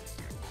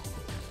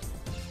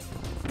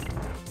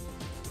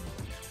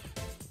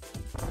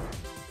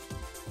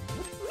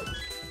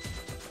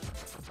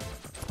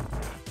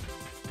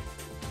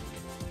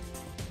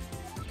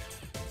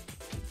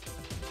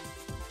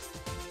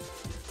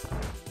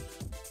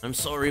 I'm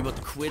sorry, but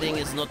quitting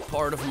is not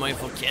part of my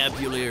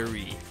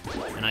vocabulary.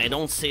 And I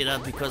don't say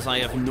that because I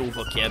have no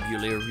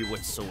vocabulary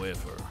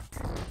whatsoever.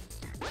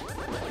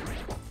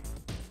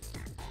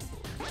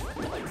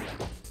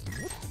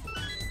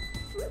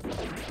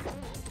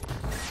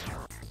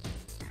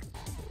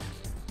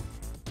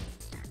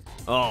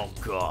 Oh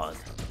god.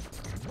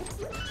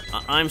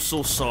 I'm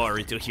so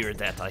sorry to hear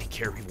that, I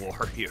carry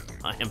warrior.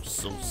 I am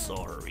so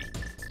sorry.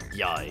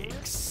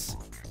 Yikes.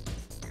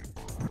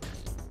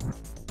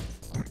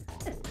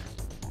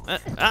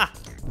 Ah!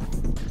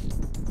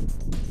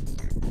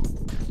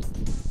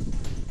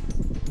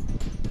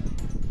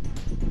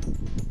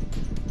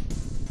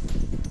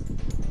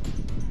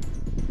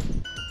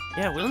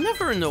 Yeah, we'll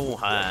never know,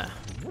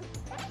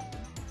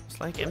 it's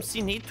like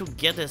MC need to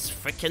get his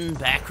frickin'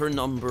 backer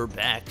number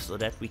back so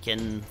that we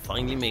can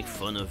finally make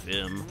fun of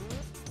him.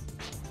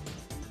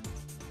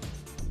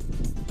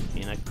 I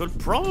mean, I could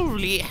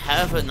probably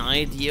have an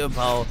idea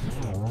about...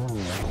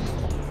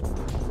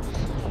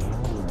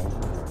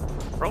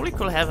 Probably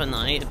could have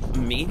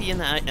maybe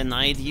an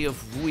idea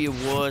of who he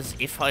was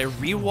if I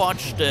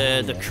rewatched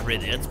the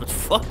credits, but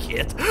fuck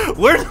it.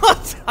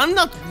 I'm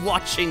not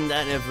watching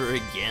that ever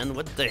again,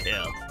 what the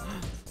hell.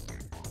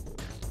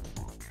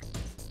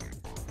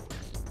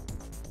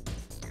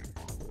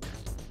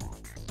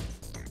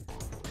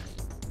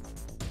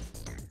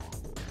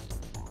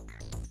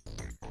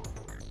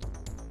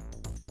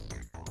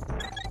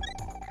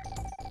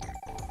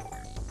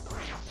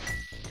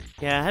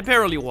 Yeah, I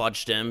barely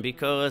watched them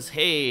because,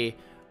 hey...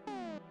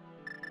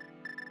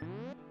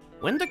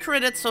 When the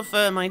credits of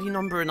Mighty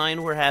Number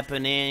 9 were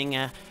happening,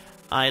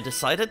 I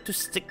decided to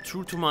stick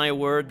true to my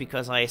word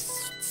because I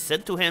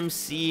said to him,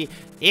 see,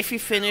 if he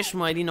finished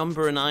Mighty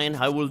Number 9,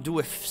 I will do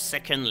a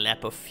second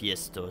lap of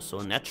Fiesta. So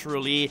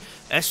naturally,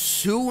 as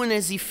soon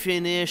as he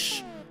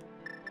finished,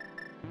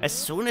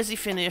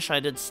 I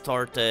did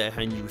start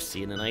a new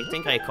scene, and I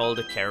think I called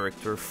the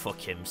character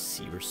Fuck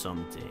MC or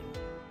something.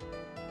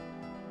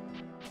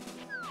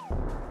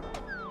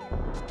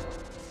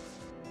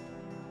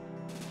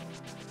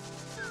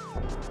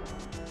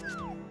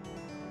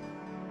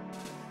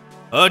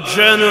 A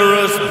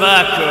generous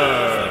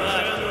backer!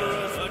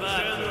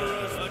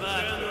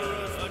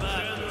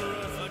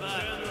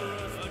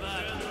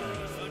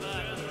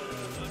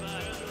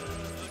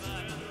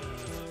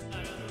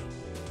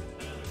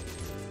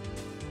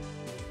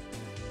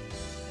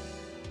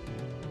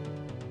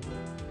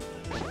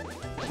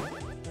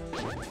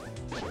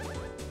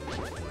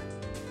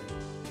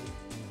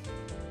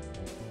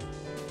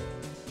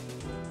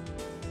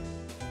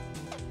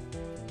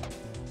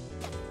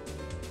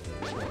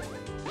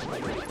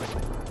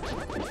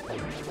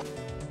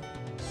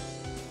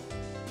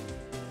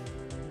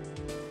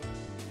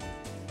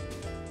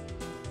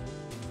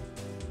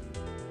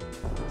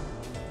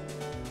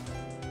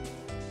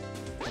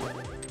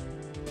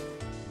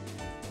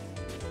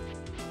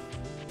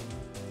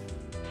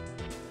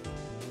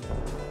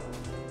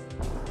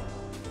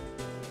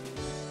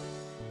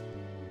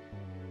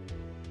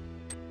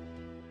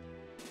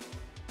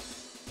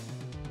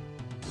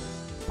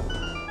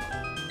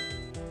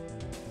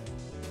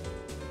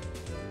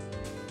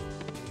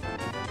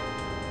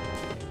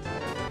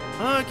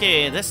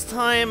 Okay, this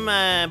time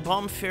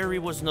Bomb Fairy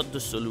was not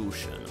the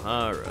solution.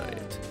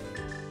 Alright.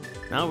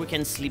 Now we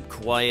can sleep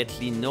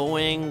quietly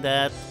knowing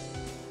that...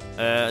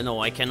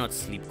 no, I cannot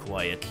sleep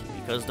quietly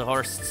because there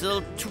are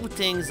still two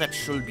things that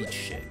should be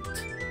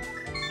checked.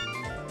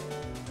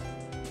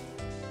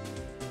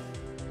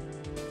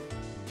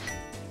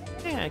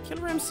 Yeah,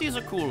 Killer MC is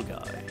a cool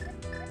guy.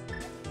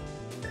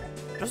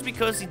 Just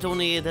because he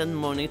donated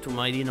money to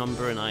Mighty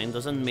Number 9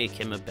 doesn't make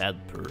him a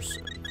bad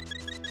person.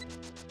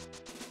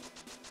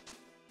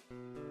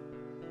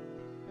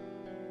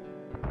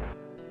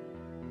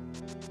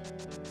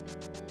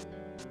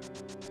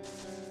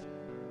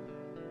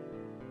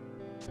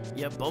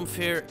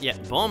 Yeah,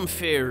 Bomb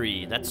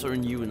Fairy, that's her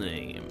new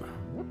name.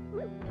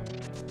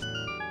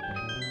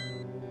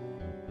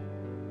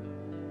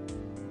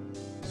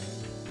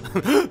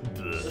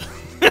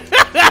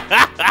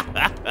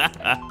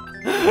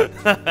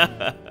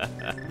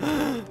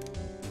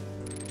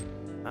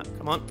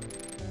 Come on.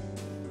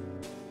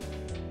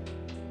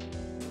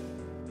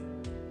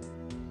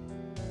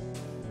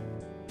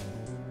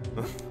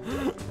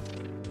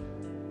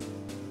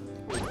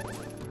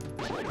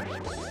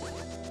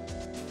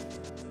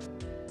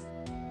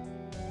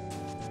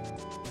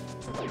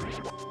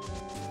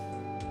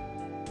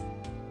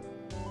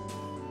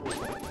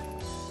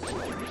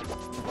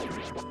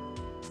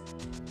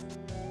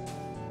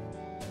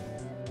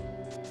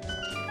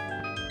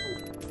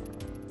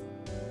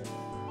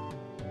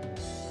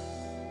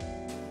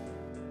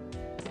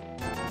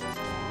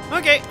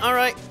 Okay,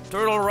 alright.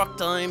 Turtle Rock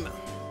time.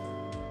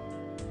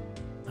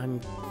 I'm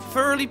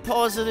fairly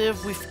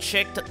positive we've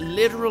checked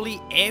literally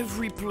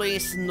every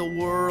place in the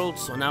world,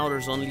 so now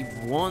there's only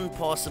one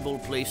possible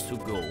place to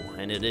go,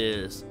 and it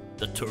is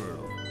the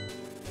turtle.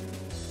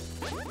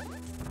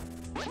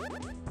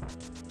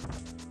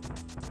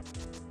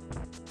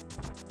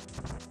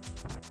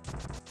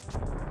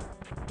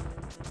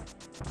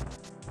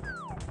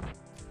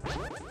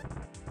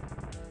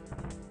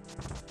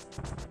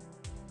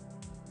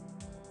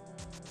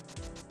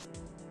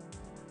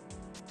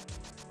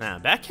 Now,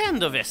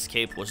 backhand of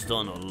escape was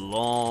done a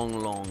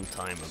long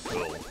time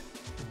ago.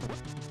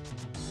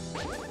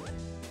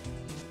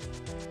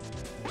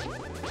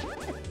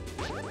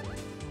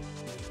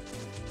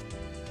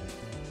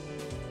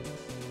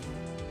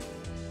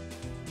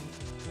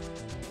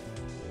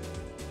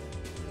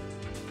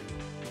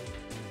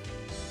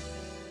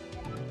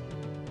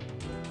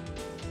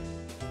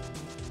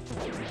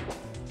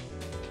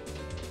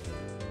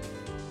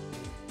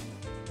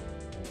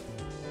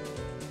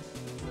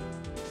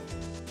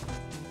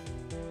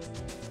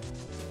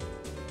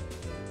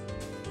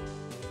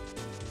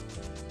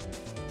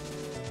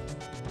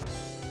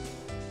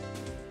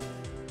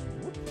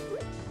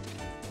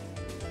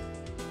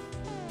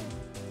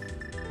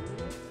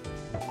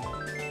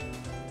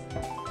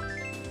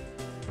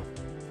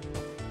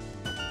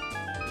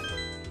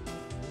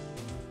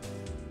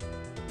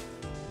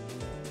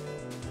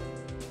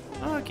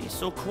 Okay,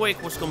 so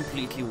Quake was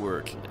completely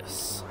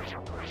worthless.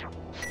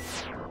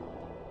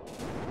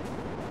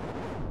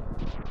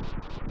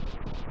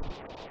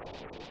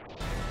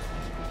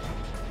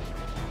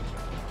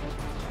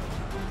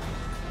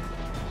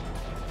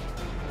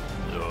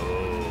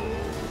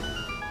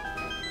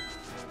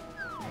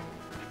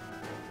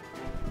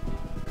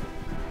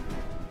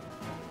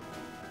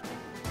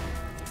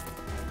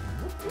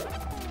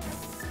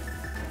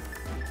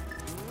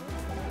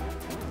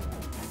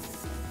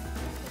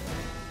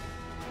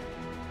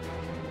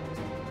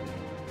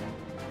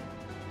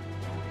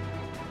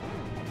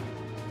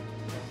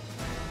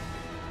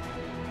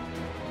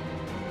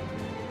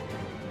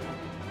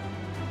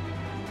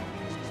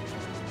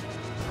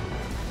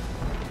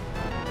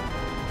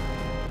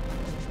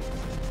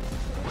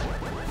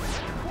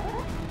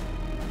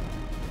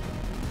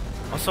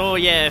 So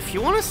yeah, if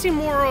you want to see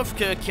more of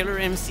Killer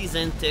MC's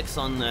antics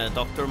on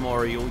Dr.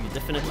 Mario, you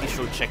definitely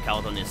should check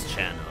out on his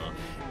channel.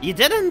 He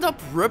did end up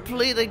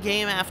replay the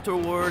game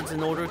afterwards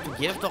in order to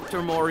give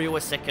Dr. Mario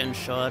a second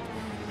shot,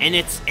 and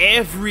it's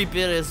every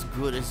bit as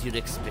good as you'd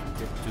expect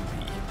it to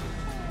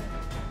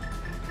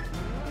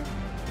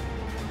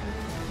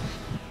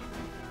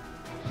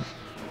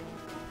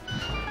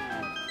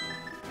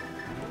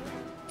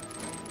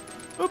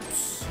be.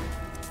 Oops.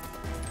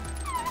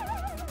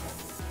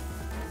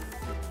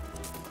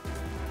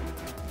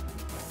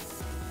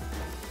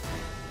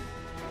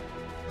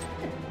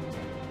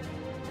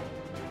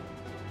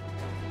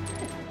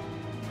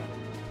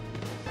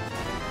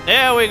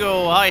 There we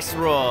go, Ice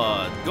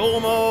Rod. Go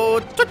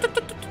mode.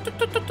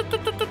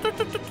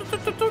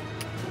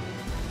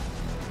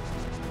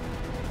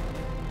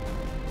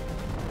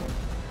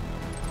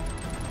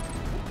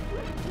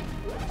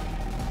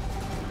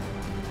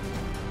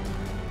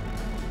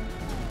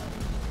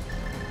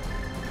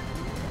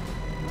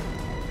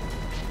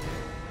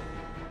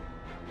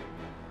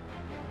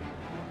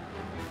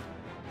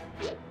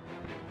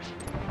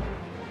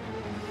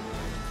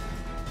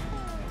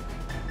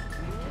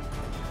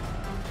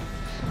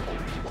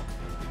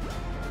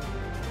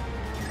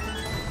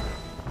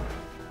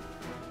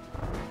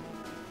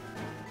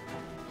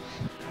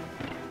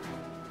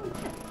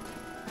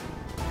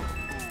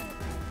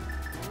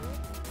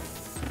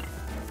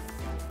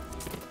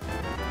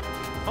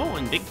 Oh,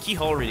 and big key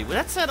already. With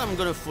that said, I'm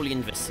gonna fully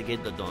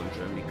investigate the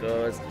dungeon,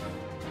 because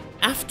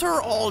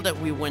after all that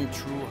we went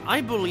through,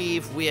 I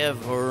believe we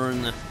have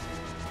earned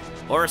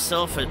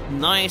ourselves a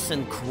nice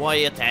and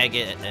quiet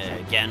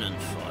Agahnim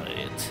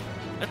fight.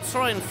 Let's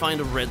try and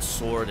find a red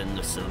sword and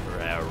the silver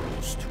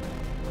arrows too.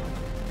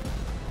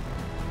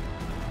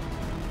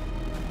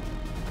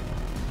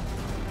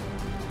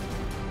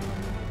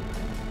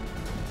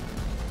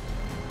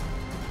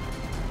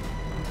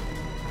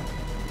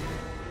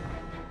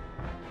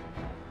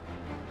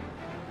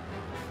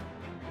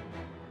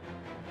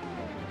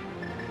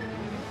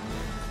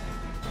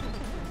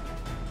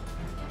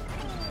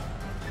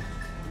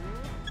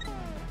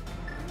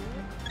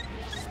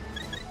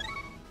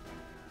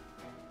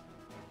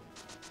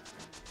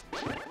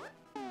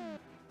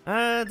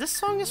 This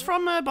song is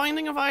from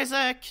Binding of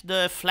Isaac,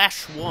 the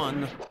Flash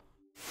 1.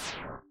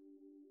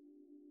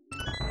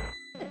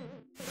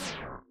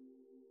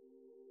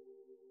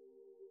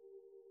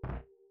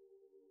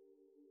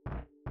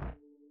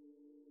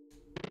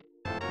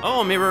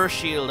 Oh, mirror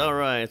shield.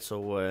 Alright,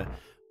 so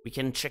we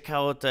can check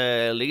out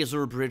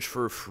Laser Bridge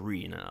for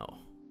free now.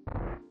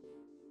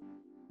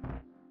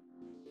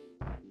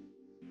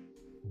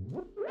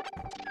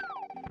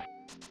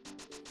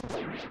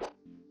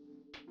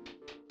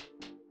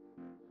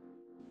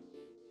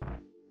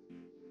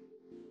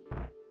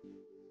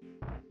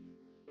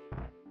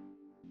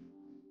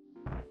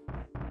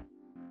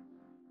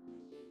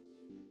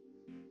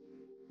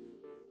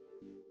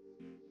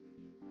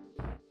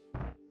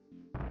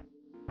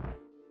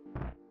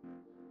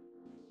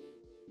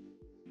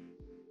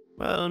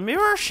 Well,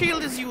 mirror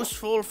shield is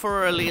useful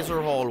for a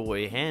laser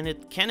hallway, and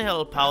it can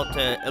help out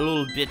a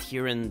little bit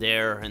here and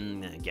there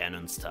in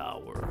Ganon's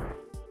tower.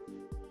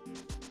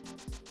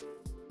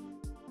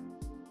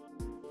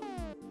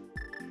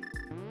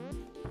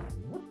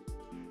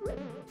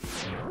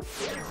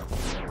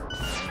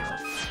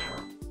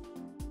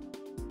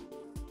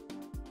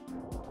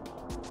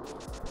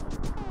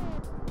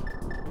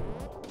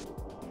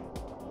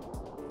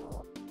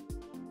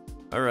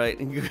 Alright,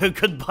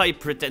 goodbye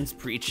Pretense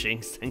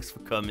Preachings, thanks for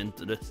coming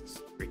to the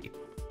stream.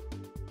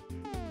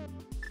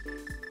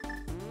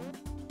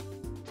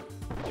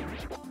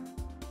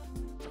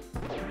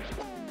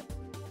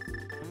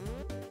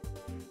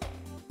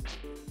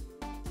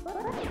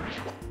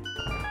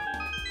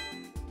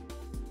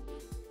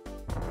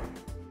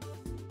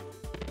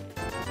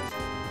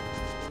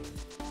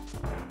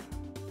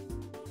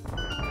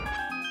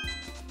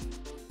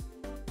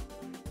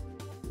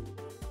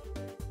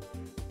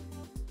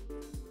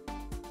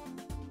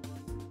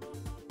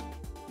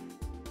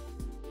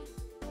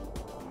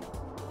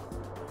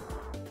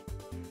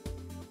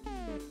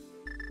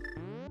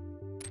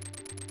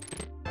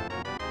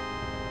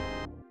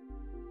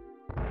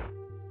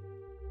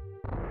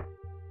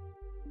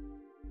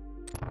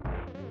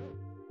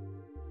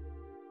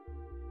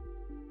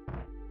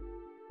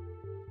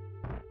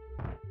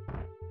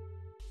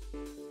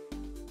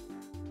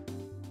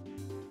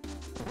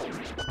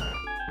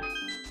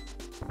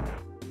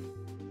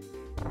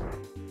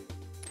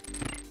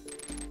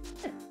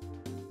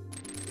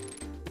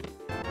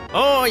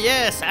 Oh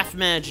yes, half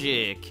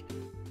magic!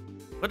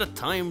 What a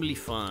timely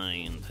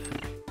find.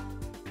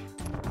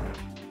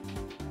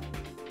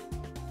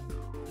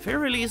 Fair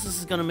release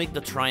is gonna make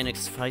the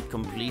Trinex fight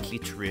completely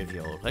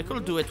trivial. I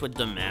could do it with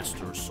the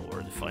Master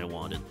Sword if I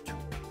wanted to.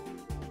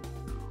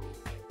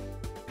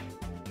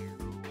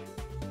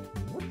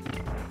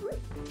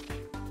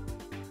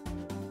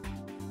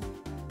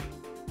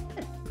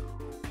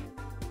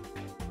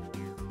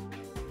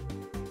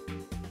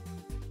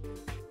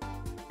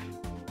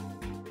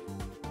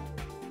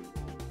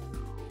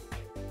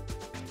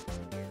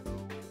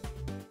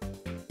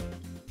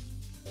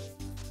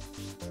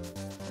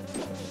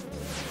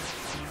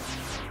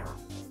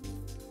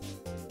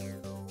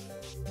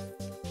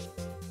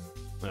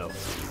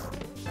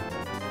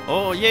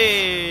 Oh,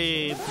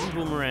 yay!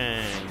 Blue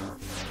boomerang.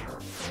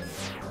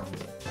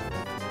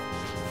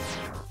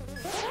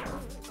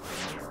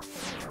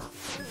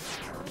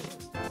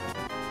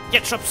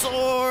 Ketchup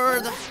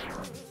sword!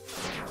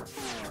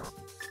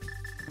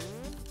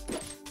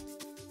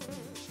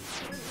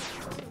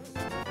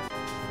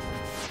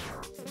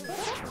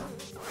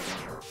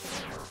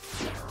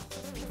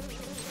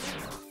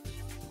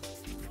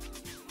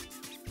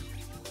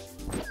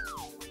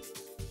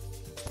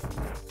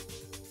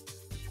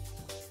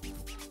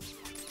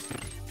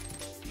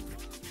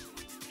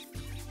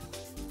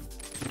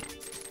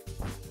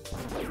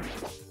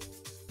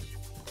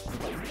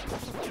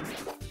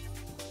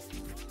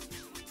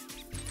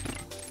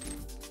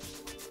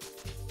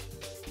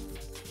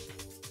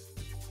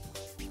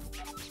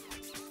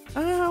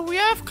 We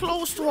have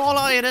close to all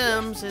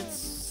items.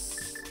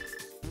 It's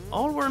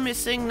all we're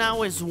missing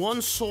now is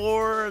one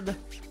sword,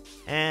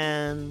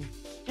 and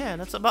yeah,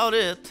 that's about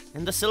it.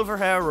 And the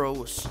silver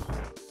arrows.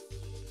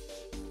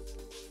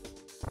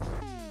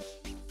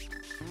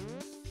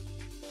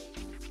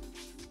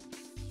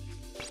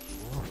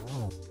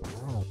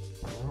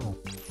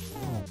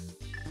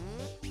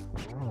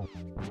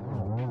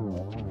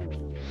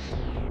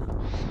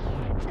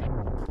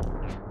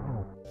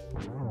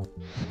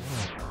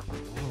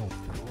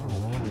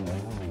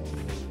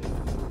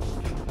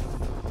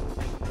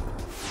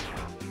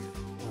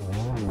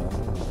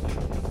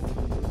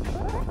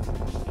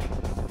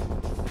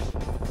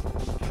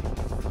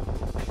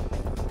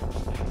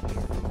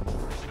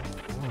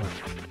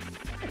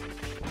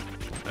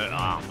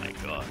 Oh my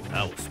god,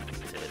 that was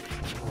pathetic.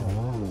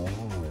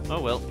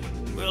 Oh well,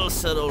 we'll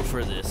settle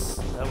for this.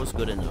 That was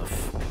good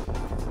enough.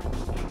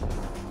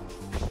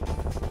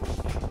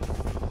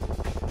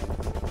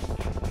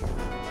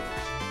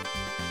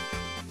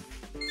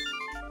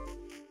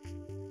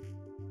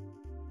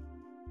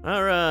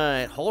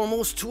 Alright,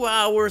 almost 2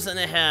 hours and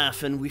a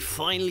half, and we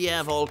finally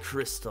have all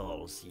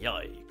crystals.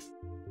 Yikes.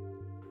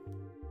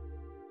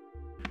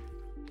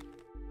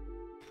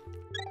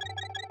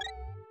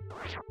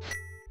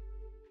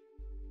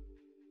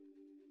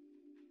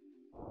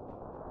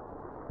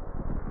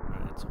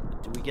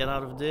 Get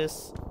out of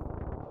this.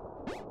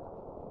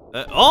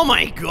 Oh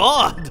my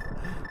god!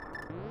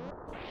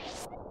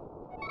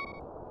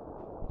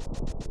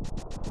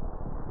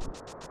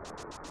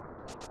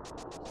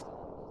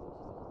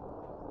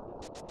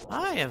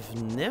 I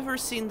have never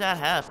seen that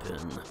happen.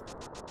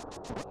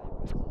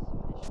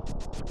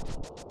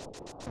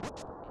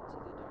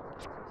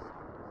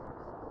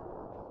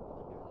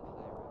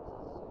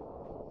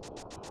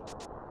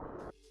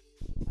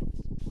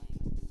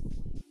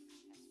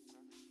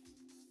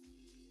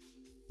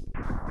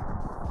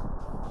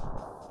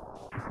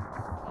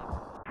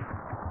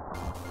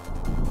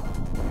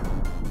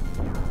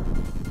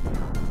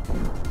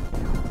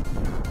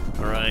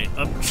 Alright,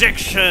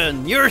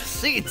 objection! Your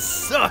seat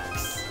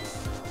sucks!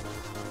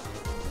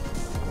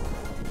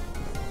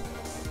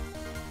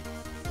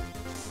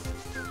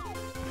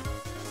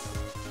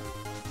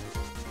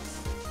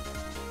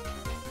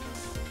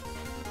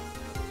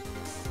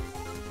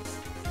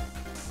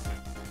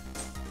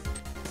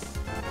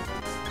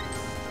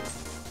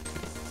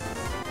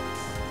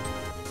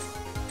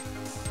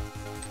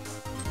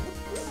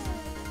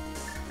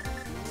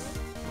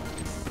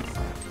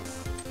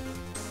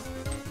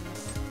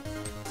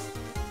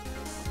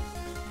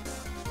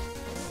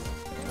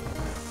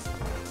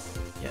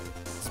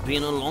 It's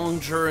been a long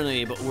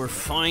journey, but we're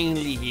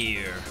finally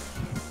here.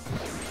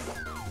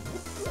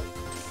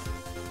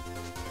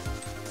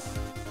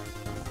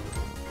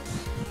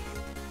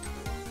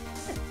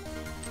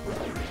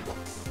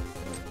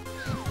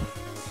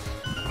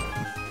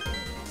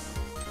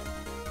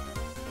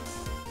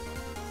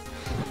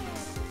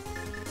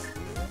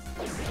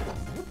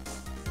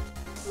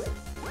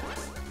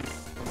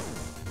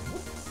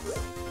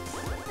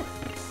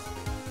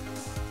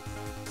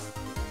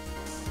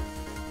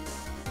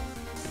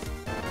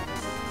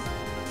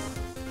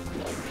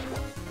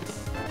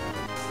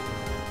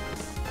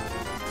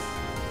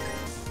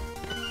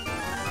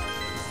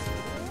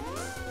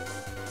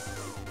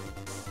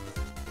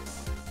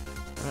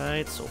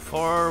 Right, so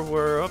far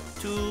we're up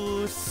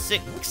to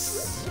 6.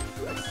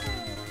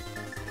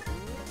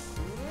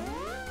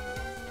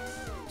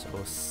 So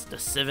the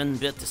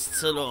 7-bit is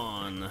still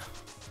on.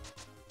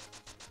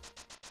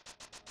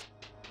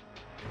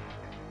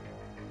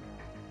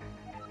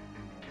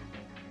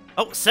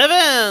 Oh,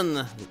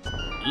 7!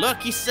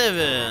 Lucky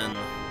 7!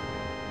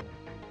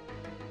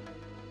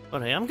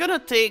 Okay, I'm gonna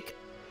take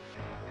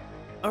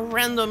a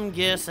random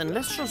guess and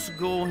let's just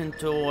go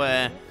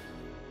into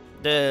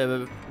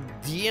the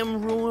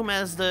DM room,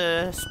 as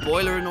the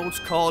spoiler notes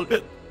call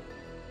it.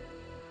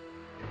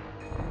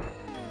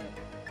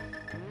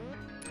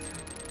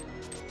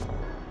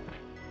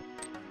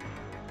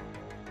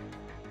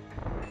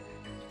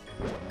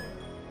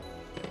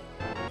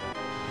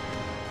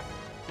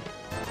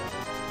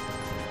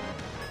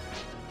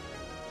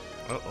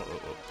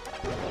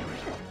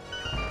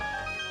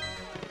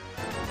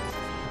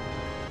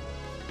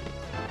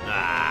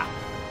 Ah,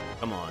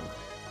 come on.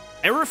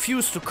 I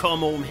refuse to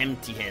come home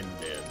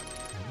empty-handed.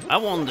 I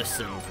want the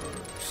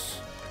silvers.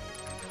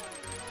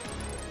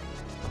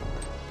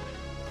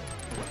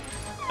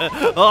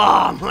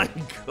 Oh my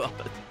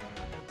god.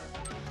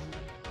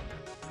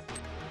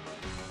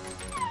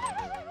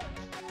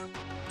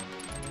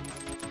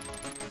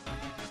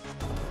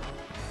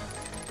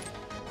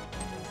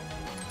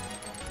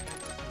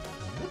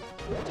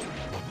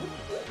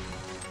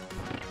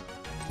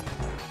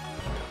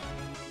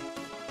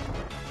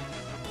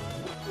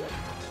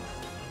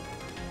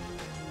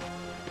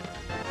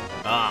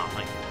 Oh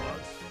my god.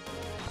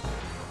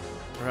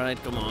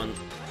 Right, come on.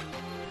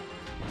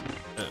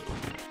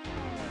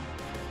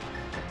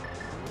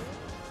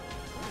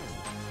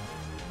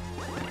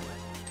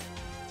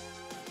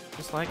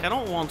 It's like I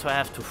don't want to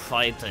have to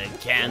fight a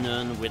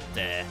cannon with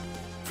the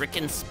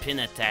frickin' spin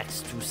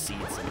attacks 2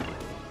 seats in it.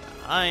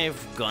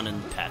 I've gone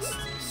and past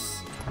this.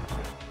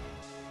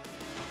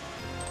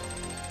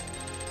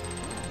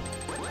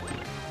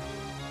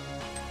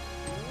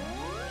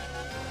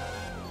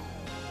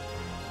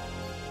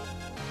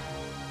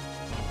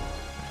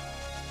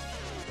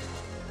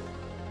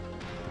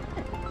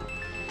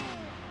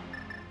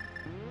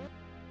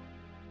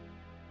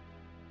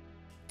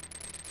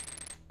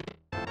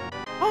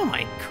 Oh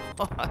my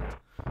god.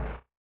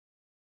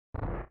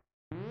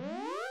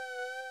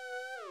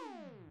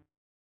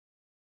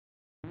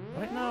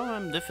 Right now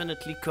I'm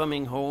definitely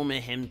coming home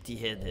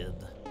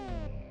empty-headed.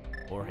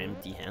 Or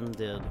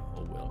empty-handed,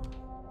 oh well.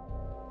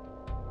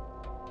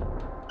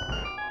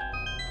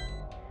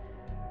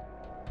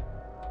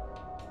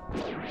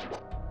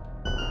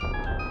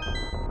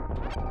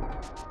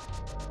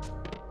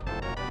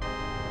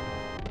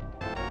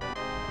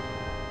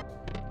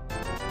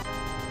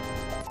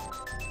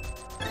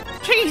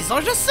 Jeez,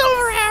 are the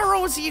silver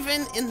arrows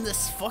even in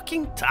this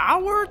fucking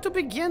tower to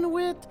begin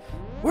with?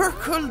 Where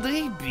could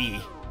they be?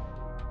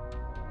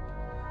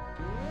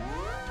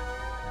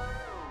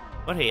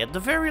 But hey, at the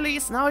very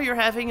least, now you're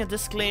having a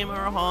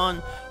disclaimer on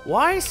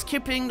why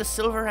skipping the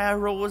silver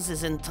arrows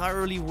is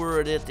entirely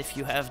worth it if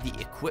you have the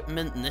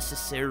equipment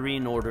necessary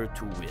in order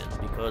to win,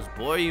 because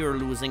boy, you're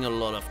losing a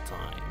lot of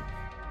time.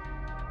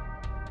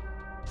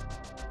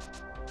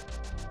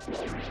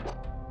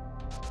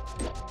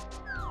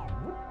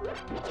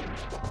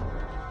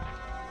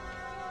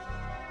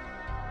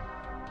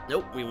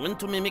 Nope, we went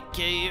to Mimic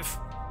Cave.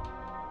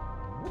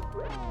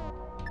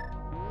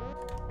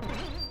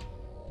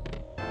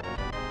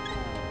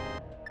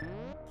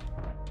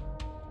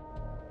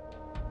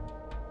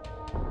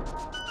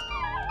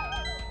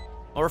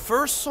 Our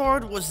first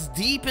sword was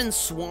deep in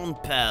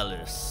Swamp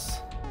Palace.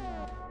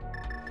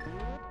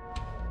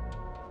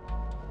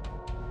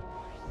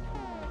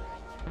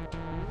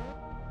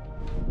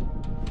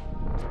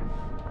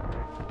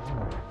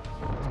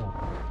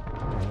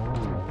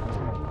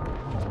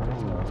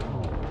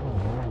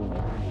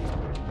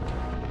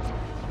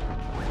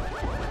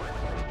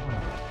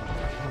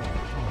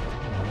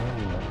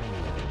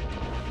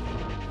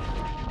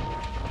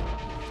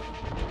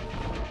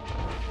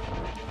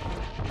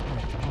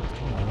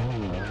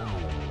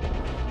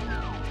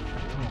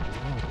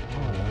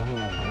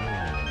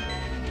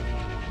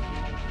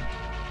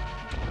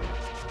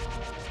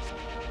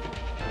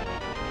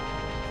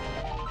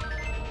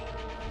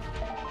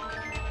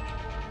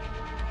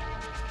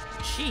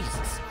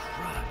 Jesus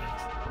Christ.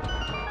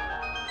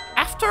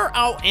 After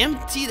how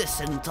empty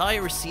this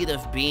entire seat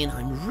has been,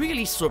 I'm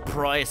really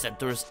surprised that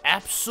there's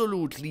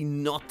absolutely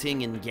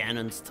nothing in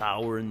Ganon's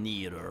tower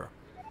neither.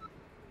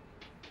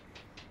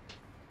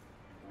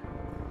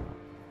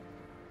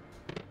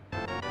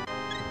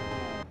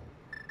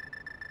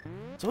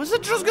 So is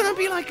it just gonna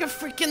be like a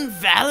freaking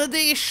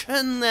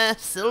validation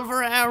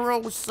silver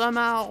arrow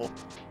somehow?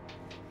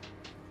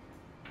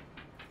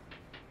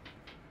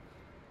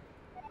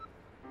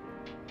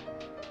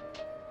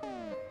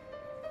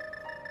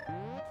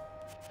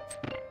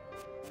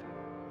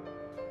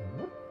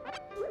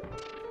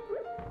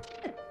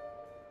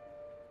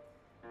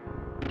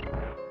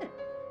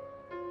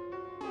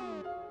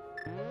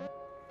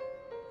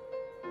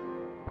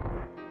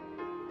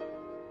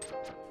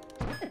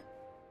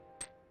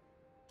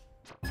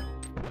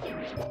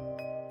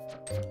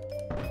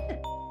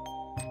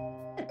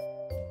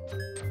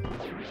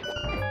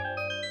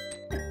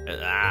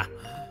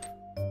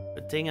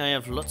 Good thing I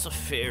have lots of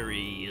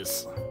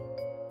fairies.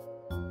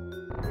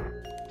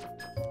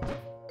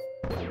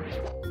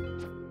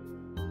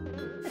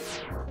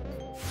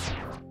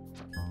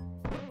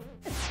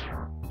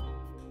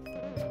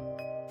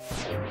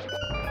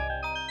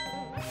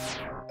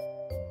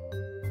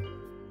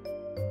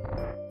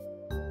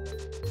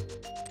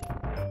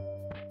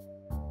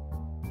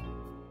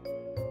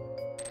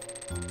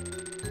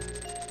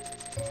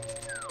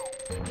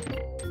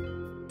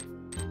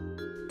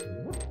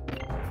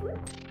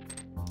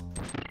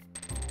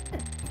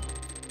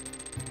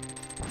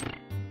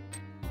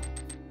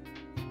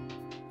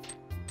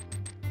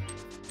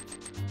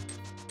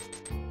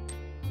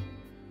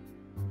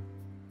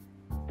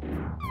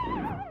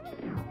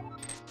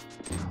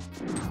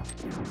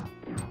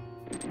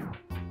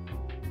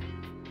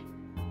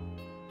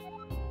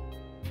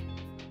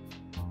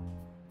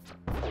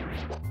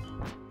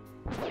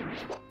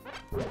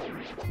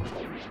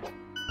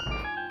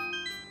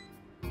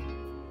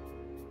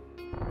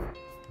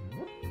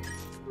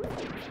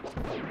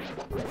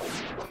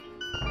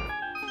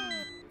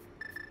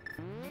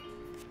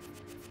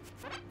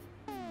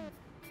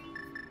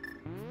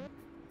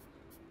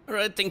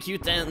 Alright, thank you,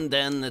 Dan.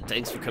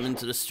 Thanks for coming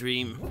to the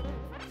stream.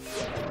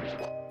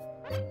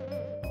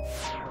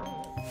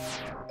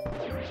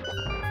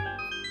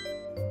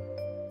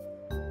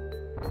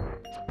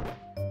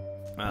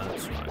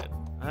 That's right.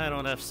 I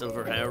don't have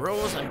silver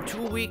arrows. I'm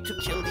too weak to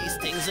kill these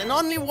things in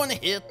only one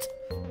hit.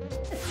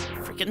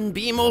 Freaking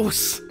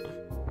Beamos.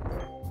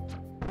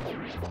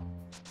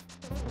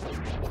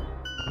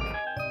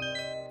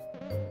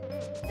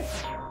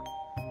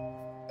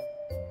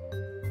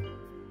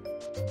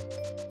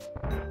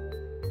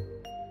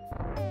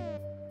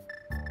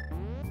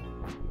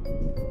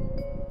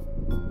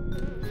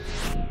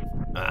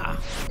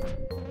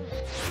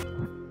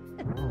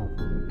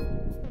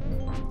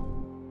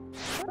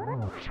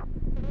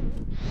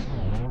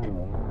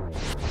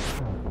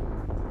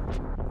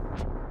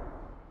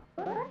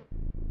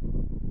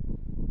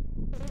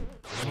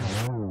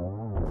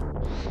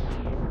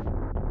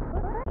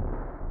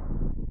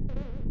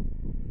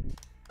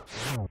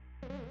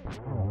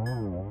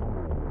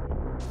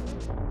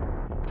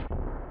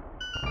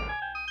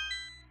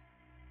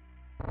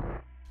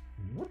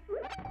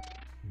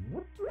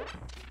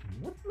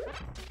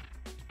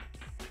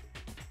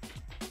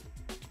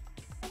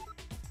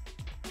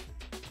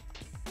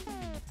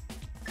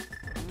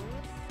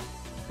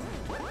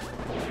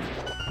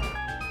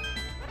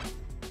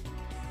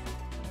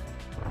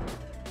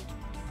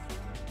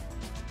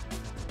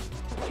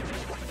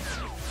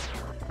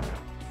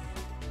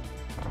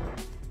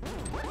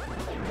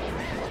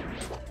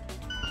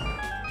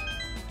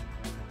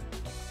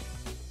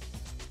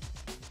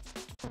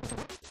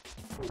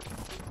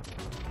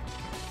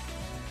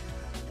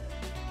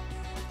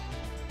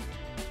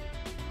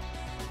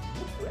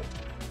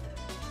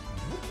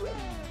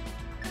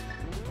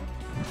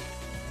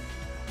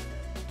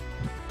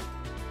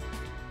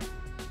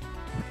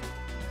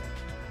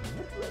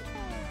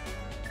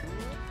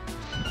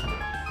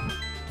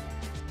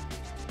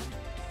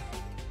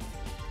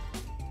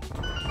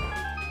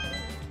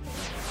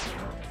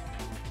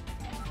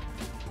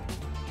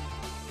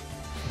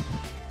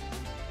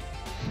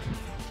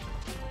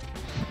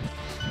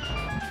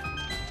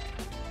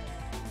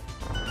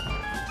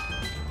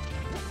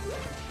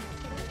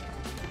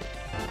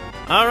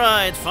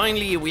 Alright,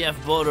 finally we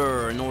have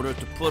butter in order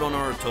to put on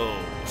our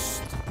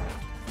toast.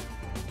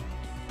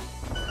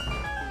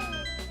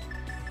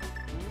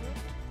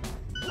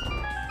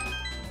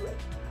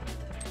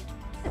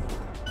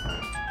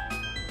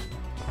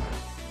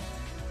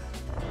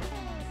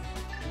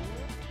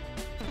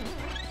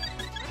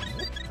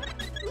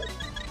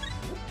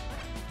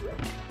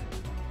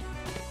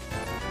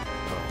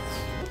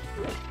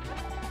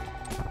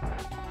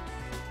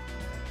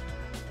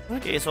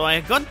 Okay, so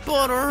I got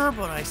butter,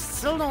 but I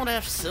still don't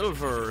have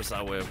silvers,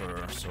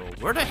 however. So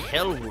where the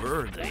hell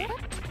were they?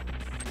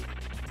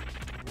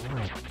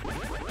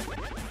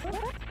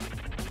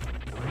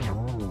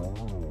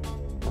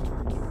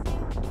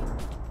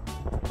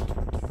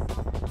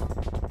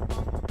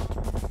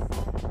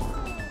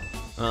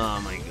 Oh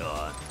my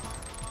god.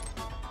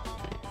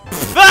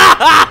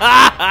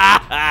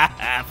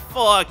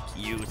 Fuck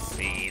you,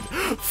 Seed.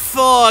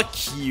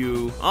 Fuck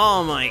you.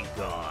 Oh my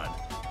god.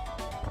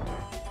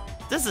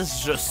 This is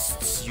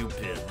just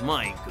stupid,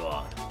 my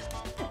god.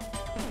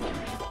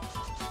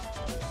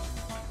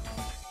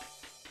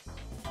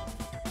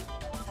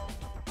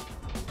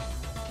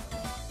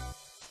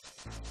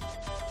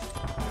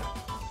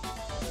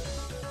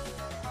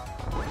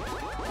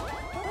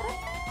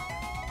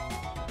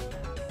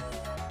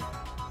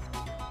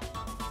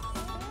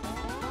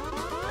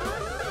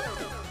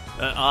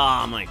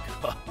 Oh my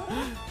god.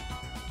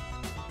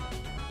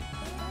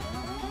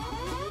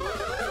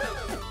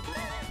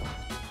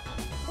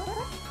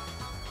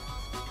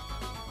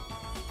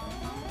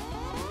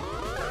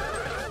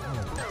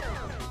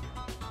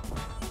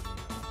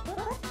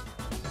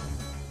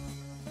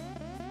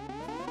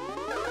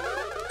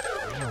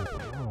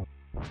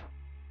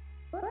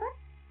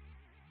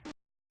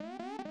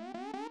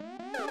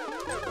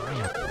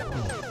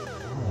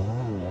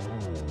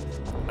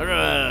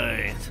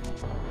 Alright.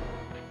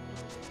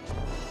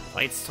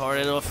 Fight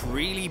started off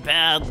really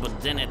bad,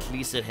 but then at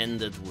least it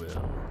ended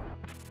well.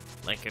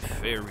 Like a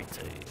fairy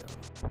tale.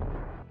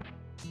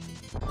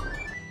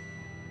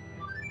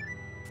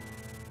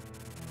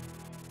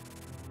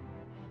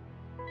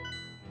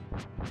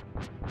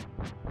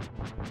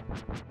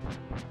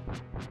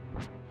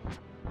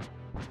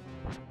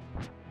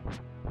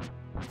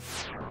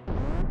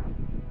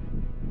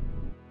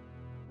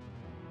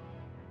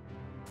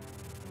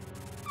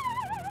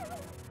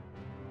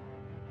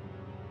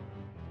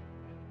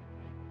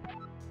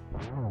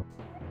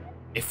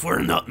 If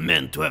we're not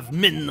meant to have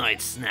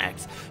midnight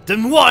snacks,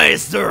 then why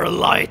is there a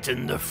light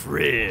in the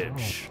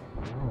fridge?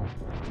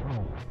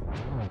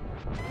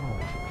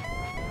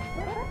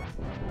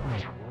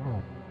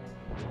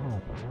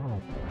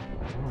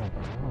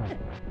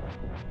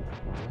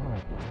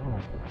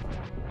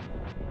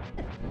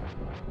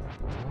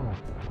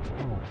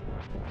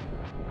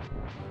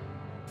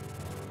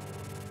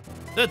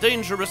 The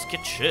dangerous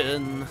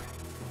kitchen.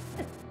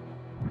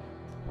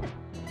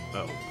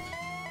 Oh.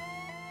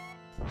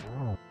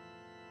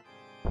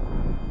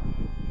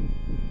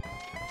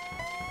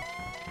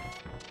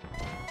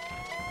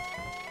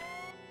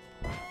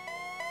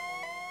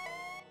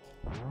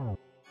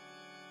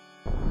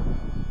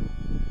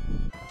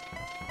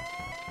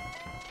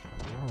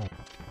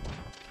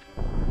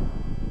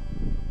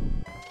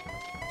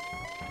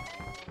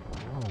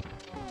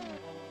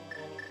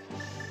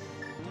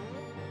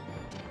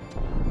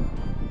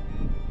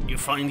 You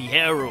find the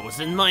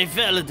arrows in my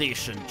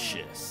validation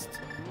chest.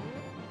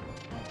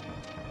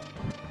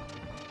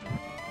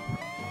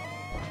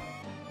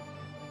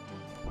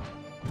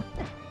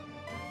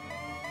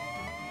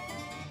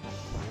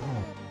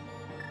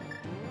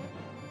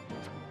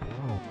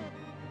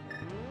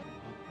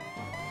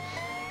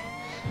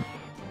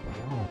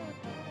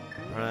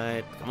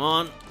 Right, come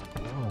on.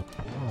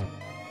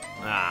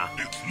 Ah.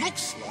 It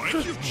looks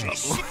like you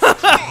just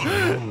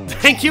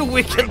Thank you,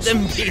 Wicked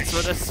Them Beats,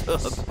 for the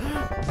sub.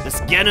 This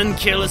Ganon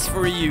kill is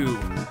for you.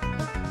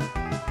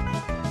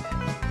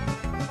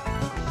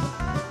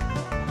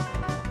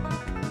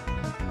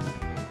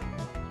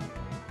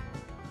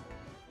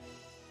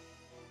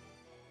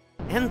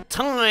 And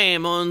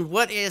time on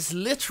what is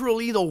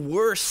literally the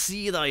worst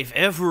seed I've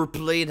ever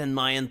played in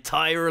my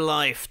entire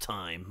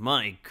lifetime.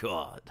 My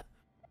god.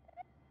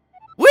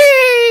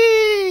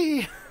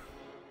 Whee!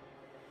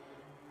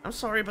 I'm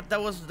sorry, but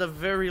that was the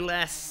very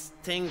last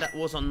thing that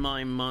was on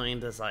my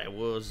mind as I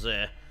was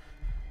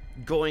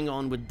going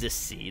on with this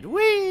seed.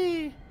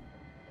 Whee!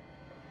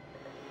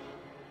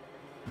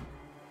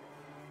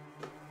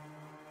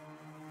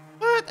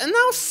 What? And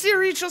now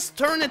Siri just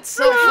turned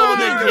itself on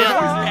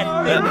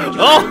again.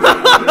 Oh!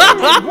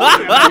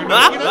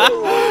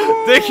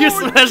 Thank you,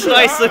 Smash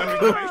Isaac.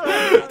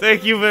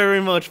 Thank you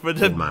very much for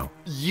the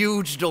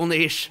huge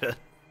donation.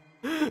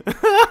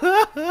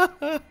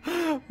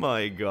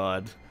 My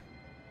god.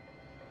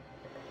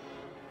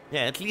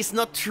 Yeah, at least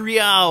not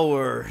 3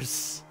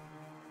 hours.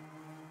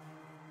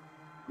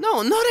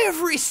 No, not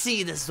every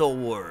seed is the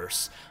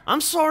worst.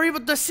 I'm sorry,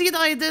 but the seed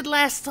I did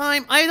last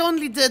time, I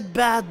only did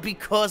bad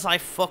because I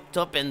fucked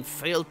up and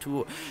failed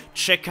to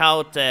check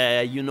out,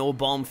 you know,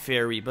 Bomb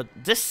Fairy. But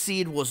this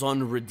seed was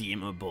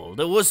unredeemable.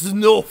 There was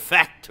no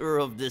factor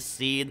of this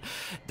seed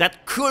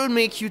that could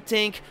make you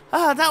think,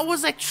 ah, that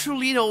was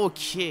actually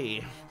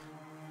okay.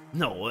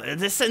 No,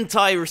 this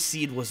entire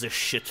seed was a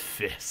shit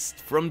fist,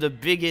 from the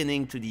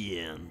beginning to the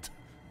end.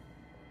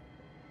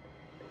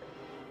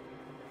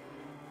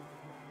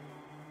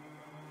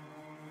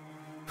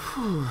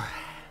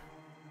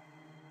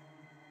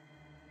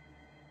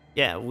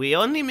 Yeah, we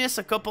only missed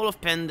a couple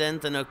of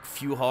pendant and a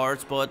few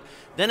hearts, but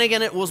then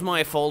again it was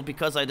my fault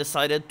because I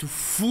decided to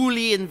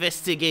fully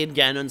investigate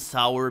Ganon's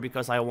tower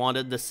because I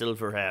wanted the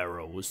silver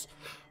arrows.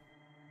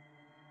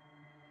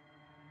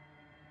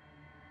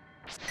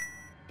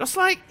 Just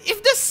like,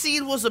 if this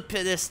seed was a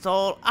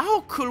pedestal,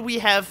 how could we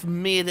have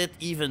made it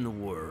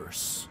even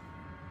worse?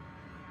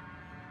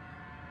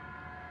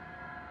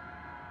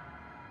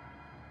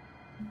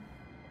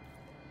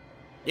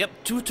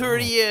 Yep,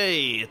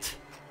 238.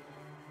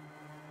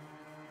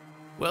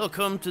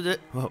 Welcome to the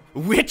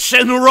Witch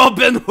and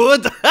Robin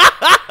Hood.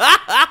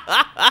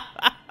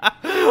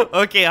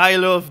 Okay, I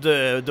love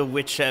the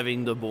witch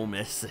having the bow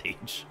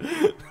message.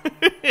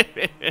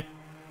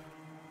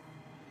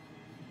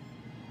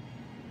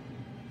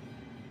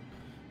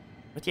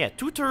 But yeah,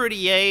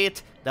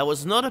 238. That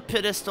was not a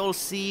pedestal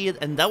seed,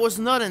 and that was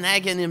not an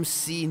Agahnim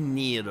seed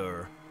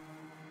neither.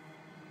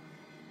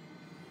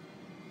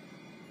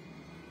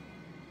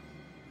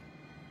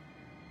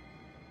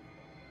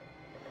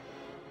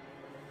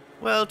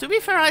 Well, to be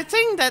fair, I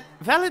think that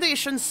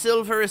Validation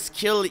Silver is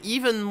killed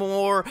even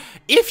more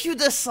if you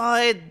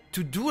decide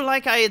to do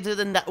like I did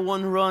in that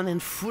one run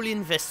and fully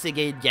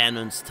investigate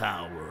Ganon's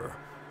tower.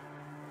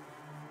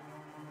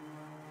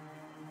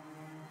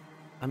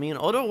 I mean,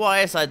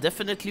 otherwise I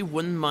definitely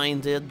wouldn't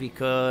mind it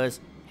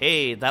because,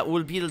 hey, that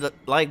will be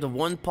like the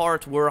one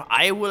part where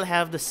I will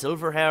have the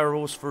silver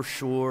arrows for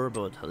sure,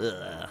 but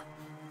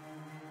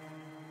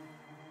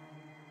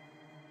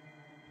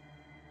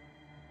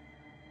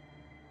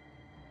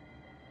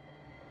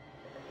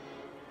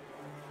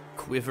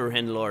Quiver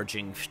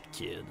enlarging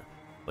kid.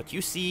 But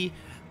you see,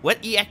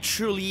 what he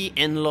actually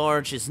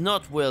enlarges is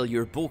not, well,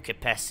 your bow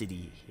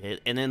capacity. It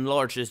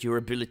enlarges your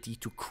ability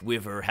to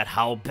quiver at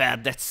how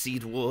bad that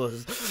seed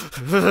was.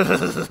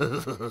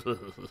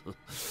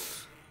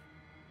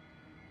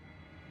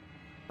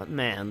 But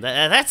man,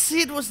 that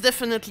seed was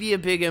definitely a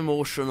big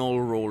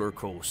emotional roller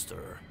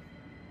coaster.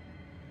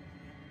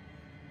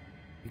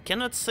 You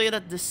cannot say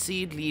that the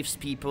seed leaves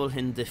people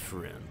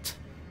indifferent.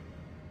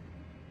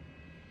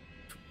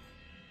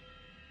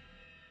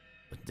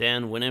 But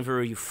then,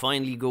 whenever you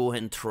finally go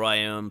and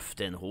triumph,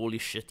 then holy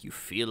shit, you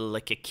feel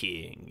like a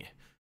king.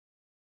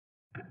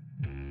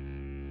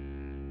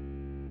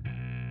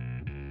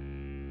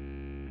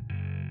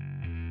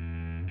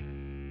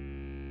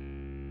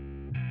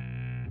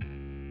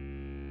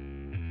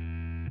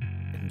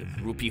 And the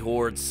rupee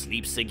horde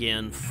sleeps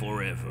again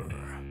forever.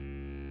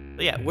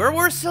 But yeah, where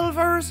were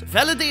silvers?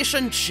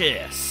 Validation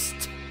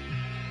chest.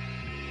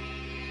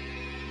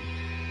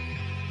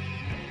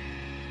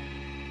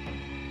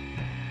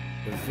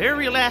 The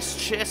very last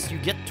chest you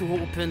get to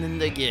open in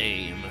the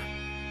game.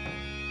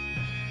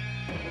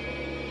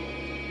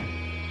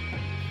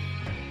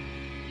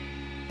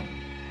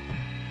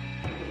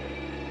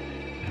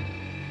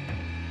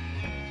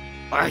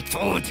 I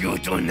told you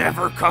to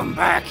never come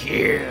back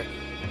here.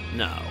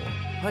 Now,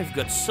 I've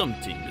got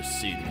something to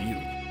say to you.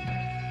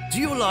 Do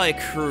you like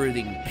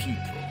hurting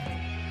people?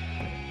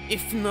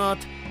 If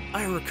not,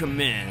 I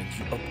recommend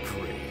you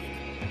upgrade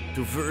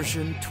to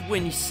version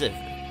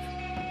 27.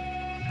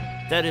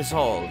 That is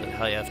all that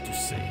I have to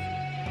say.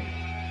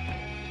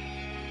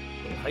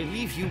 I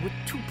leave you with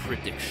two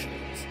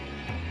predictions.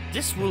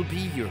 This will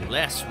be your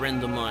last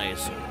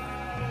randomizer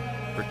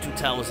for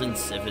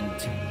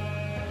 2017.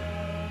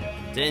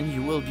 And then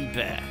you will be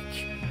back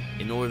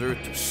in order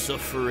to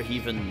suffer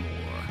even more.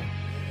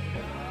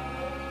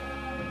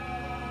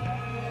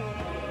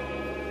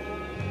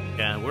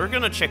 Yeah, we're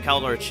gonna check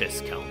out our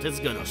chest count.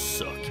 It's gonna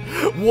suck.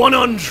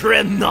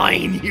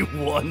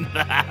 191!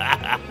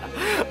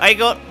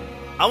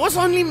 I was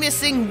only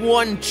missing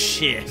one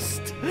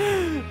chest.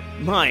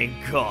 My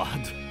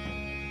god.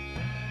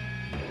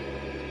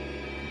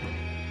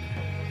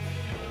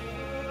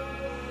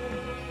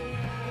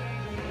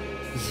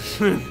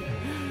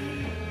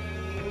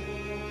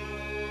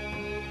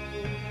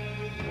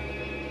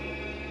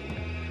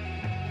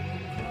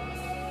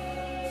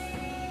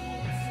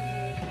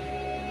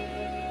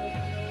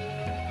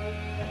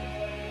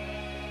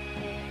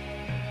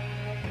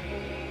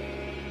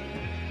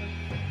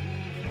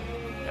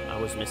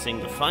 Missing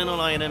the final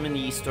item in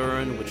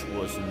Eastern, which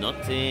was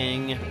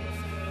nothing.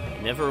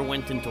 Never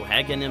went into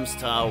Aghahnim's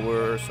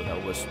tower, so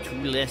that was two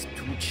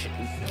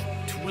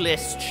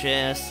less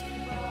chests.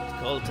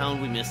 Skull Town,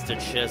 we missed a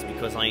chest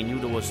because I knew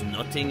there was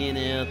nothing in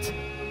it.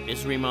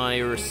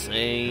 Isrimire,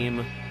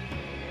 same.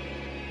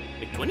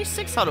 Like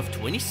 26 out of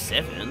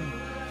 27?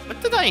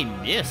 What did I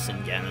miss in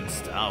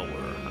Ganon's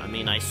Tower? I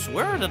mean, I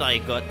swear that I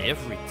got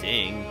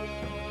everything.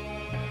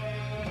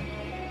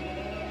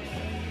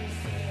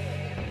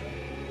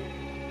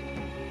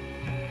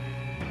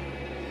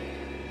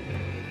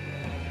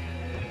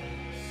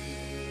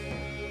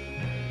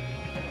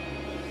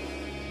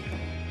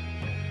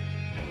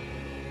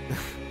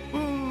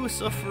 Ooh,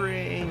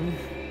 suffering.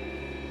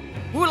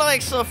 Who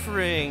likes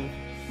suffering?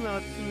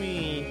 Not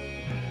me.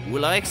 Who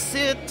likes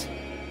it?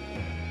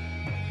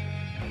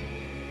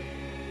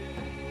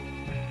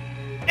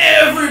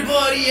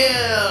 Everybody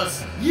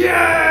else! Yay!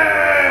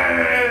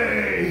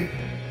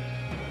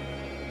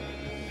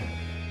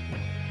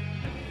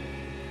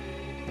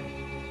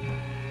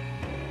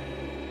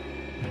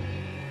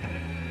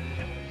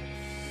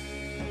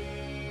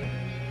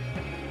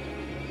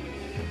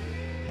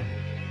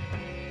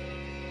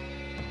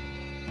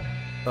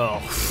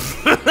 Oh.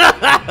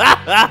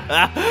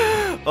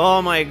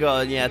 Oh my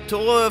god, yeah,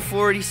 Total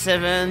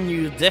 47,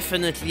 you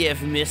definitely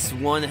have missed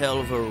one hell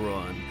of a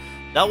run.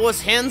 That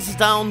was hands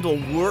down the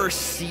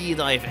worst seed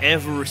I've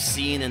ever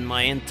seen in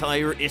my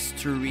entire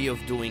history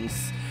of doing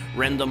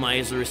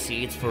randomizer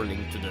seeds for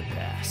Link to the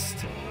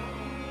Past.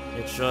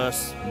 It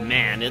just,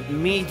 man, it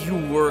made you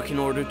work in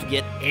order to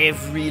get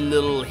every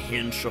little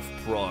inch of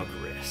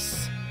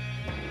progress.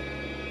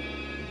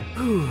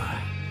 Whew.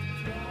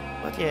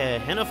 But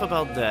yeah, enough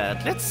about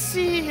that. Let's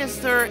see,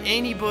 is there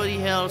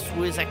anybody else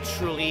who is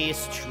actually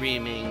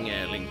streaming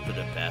Link to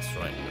the Past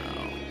right now?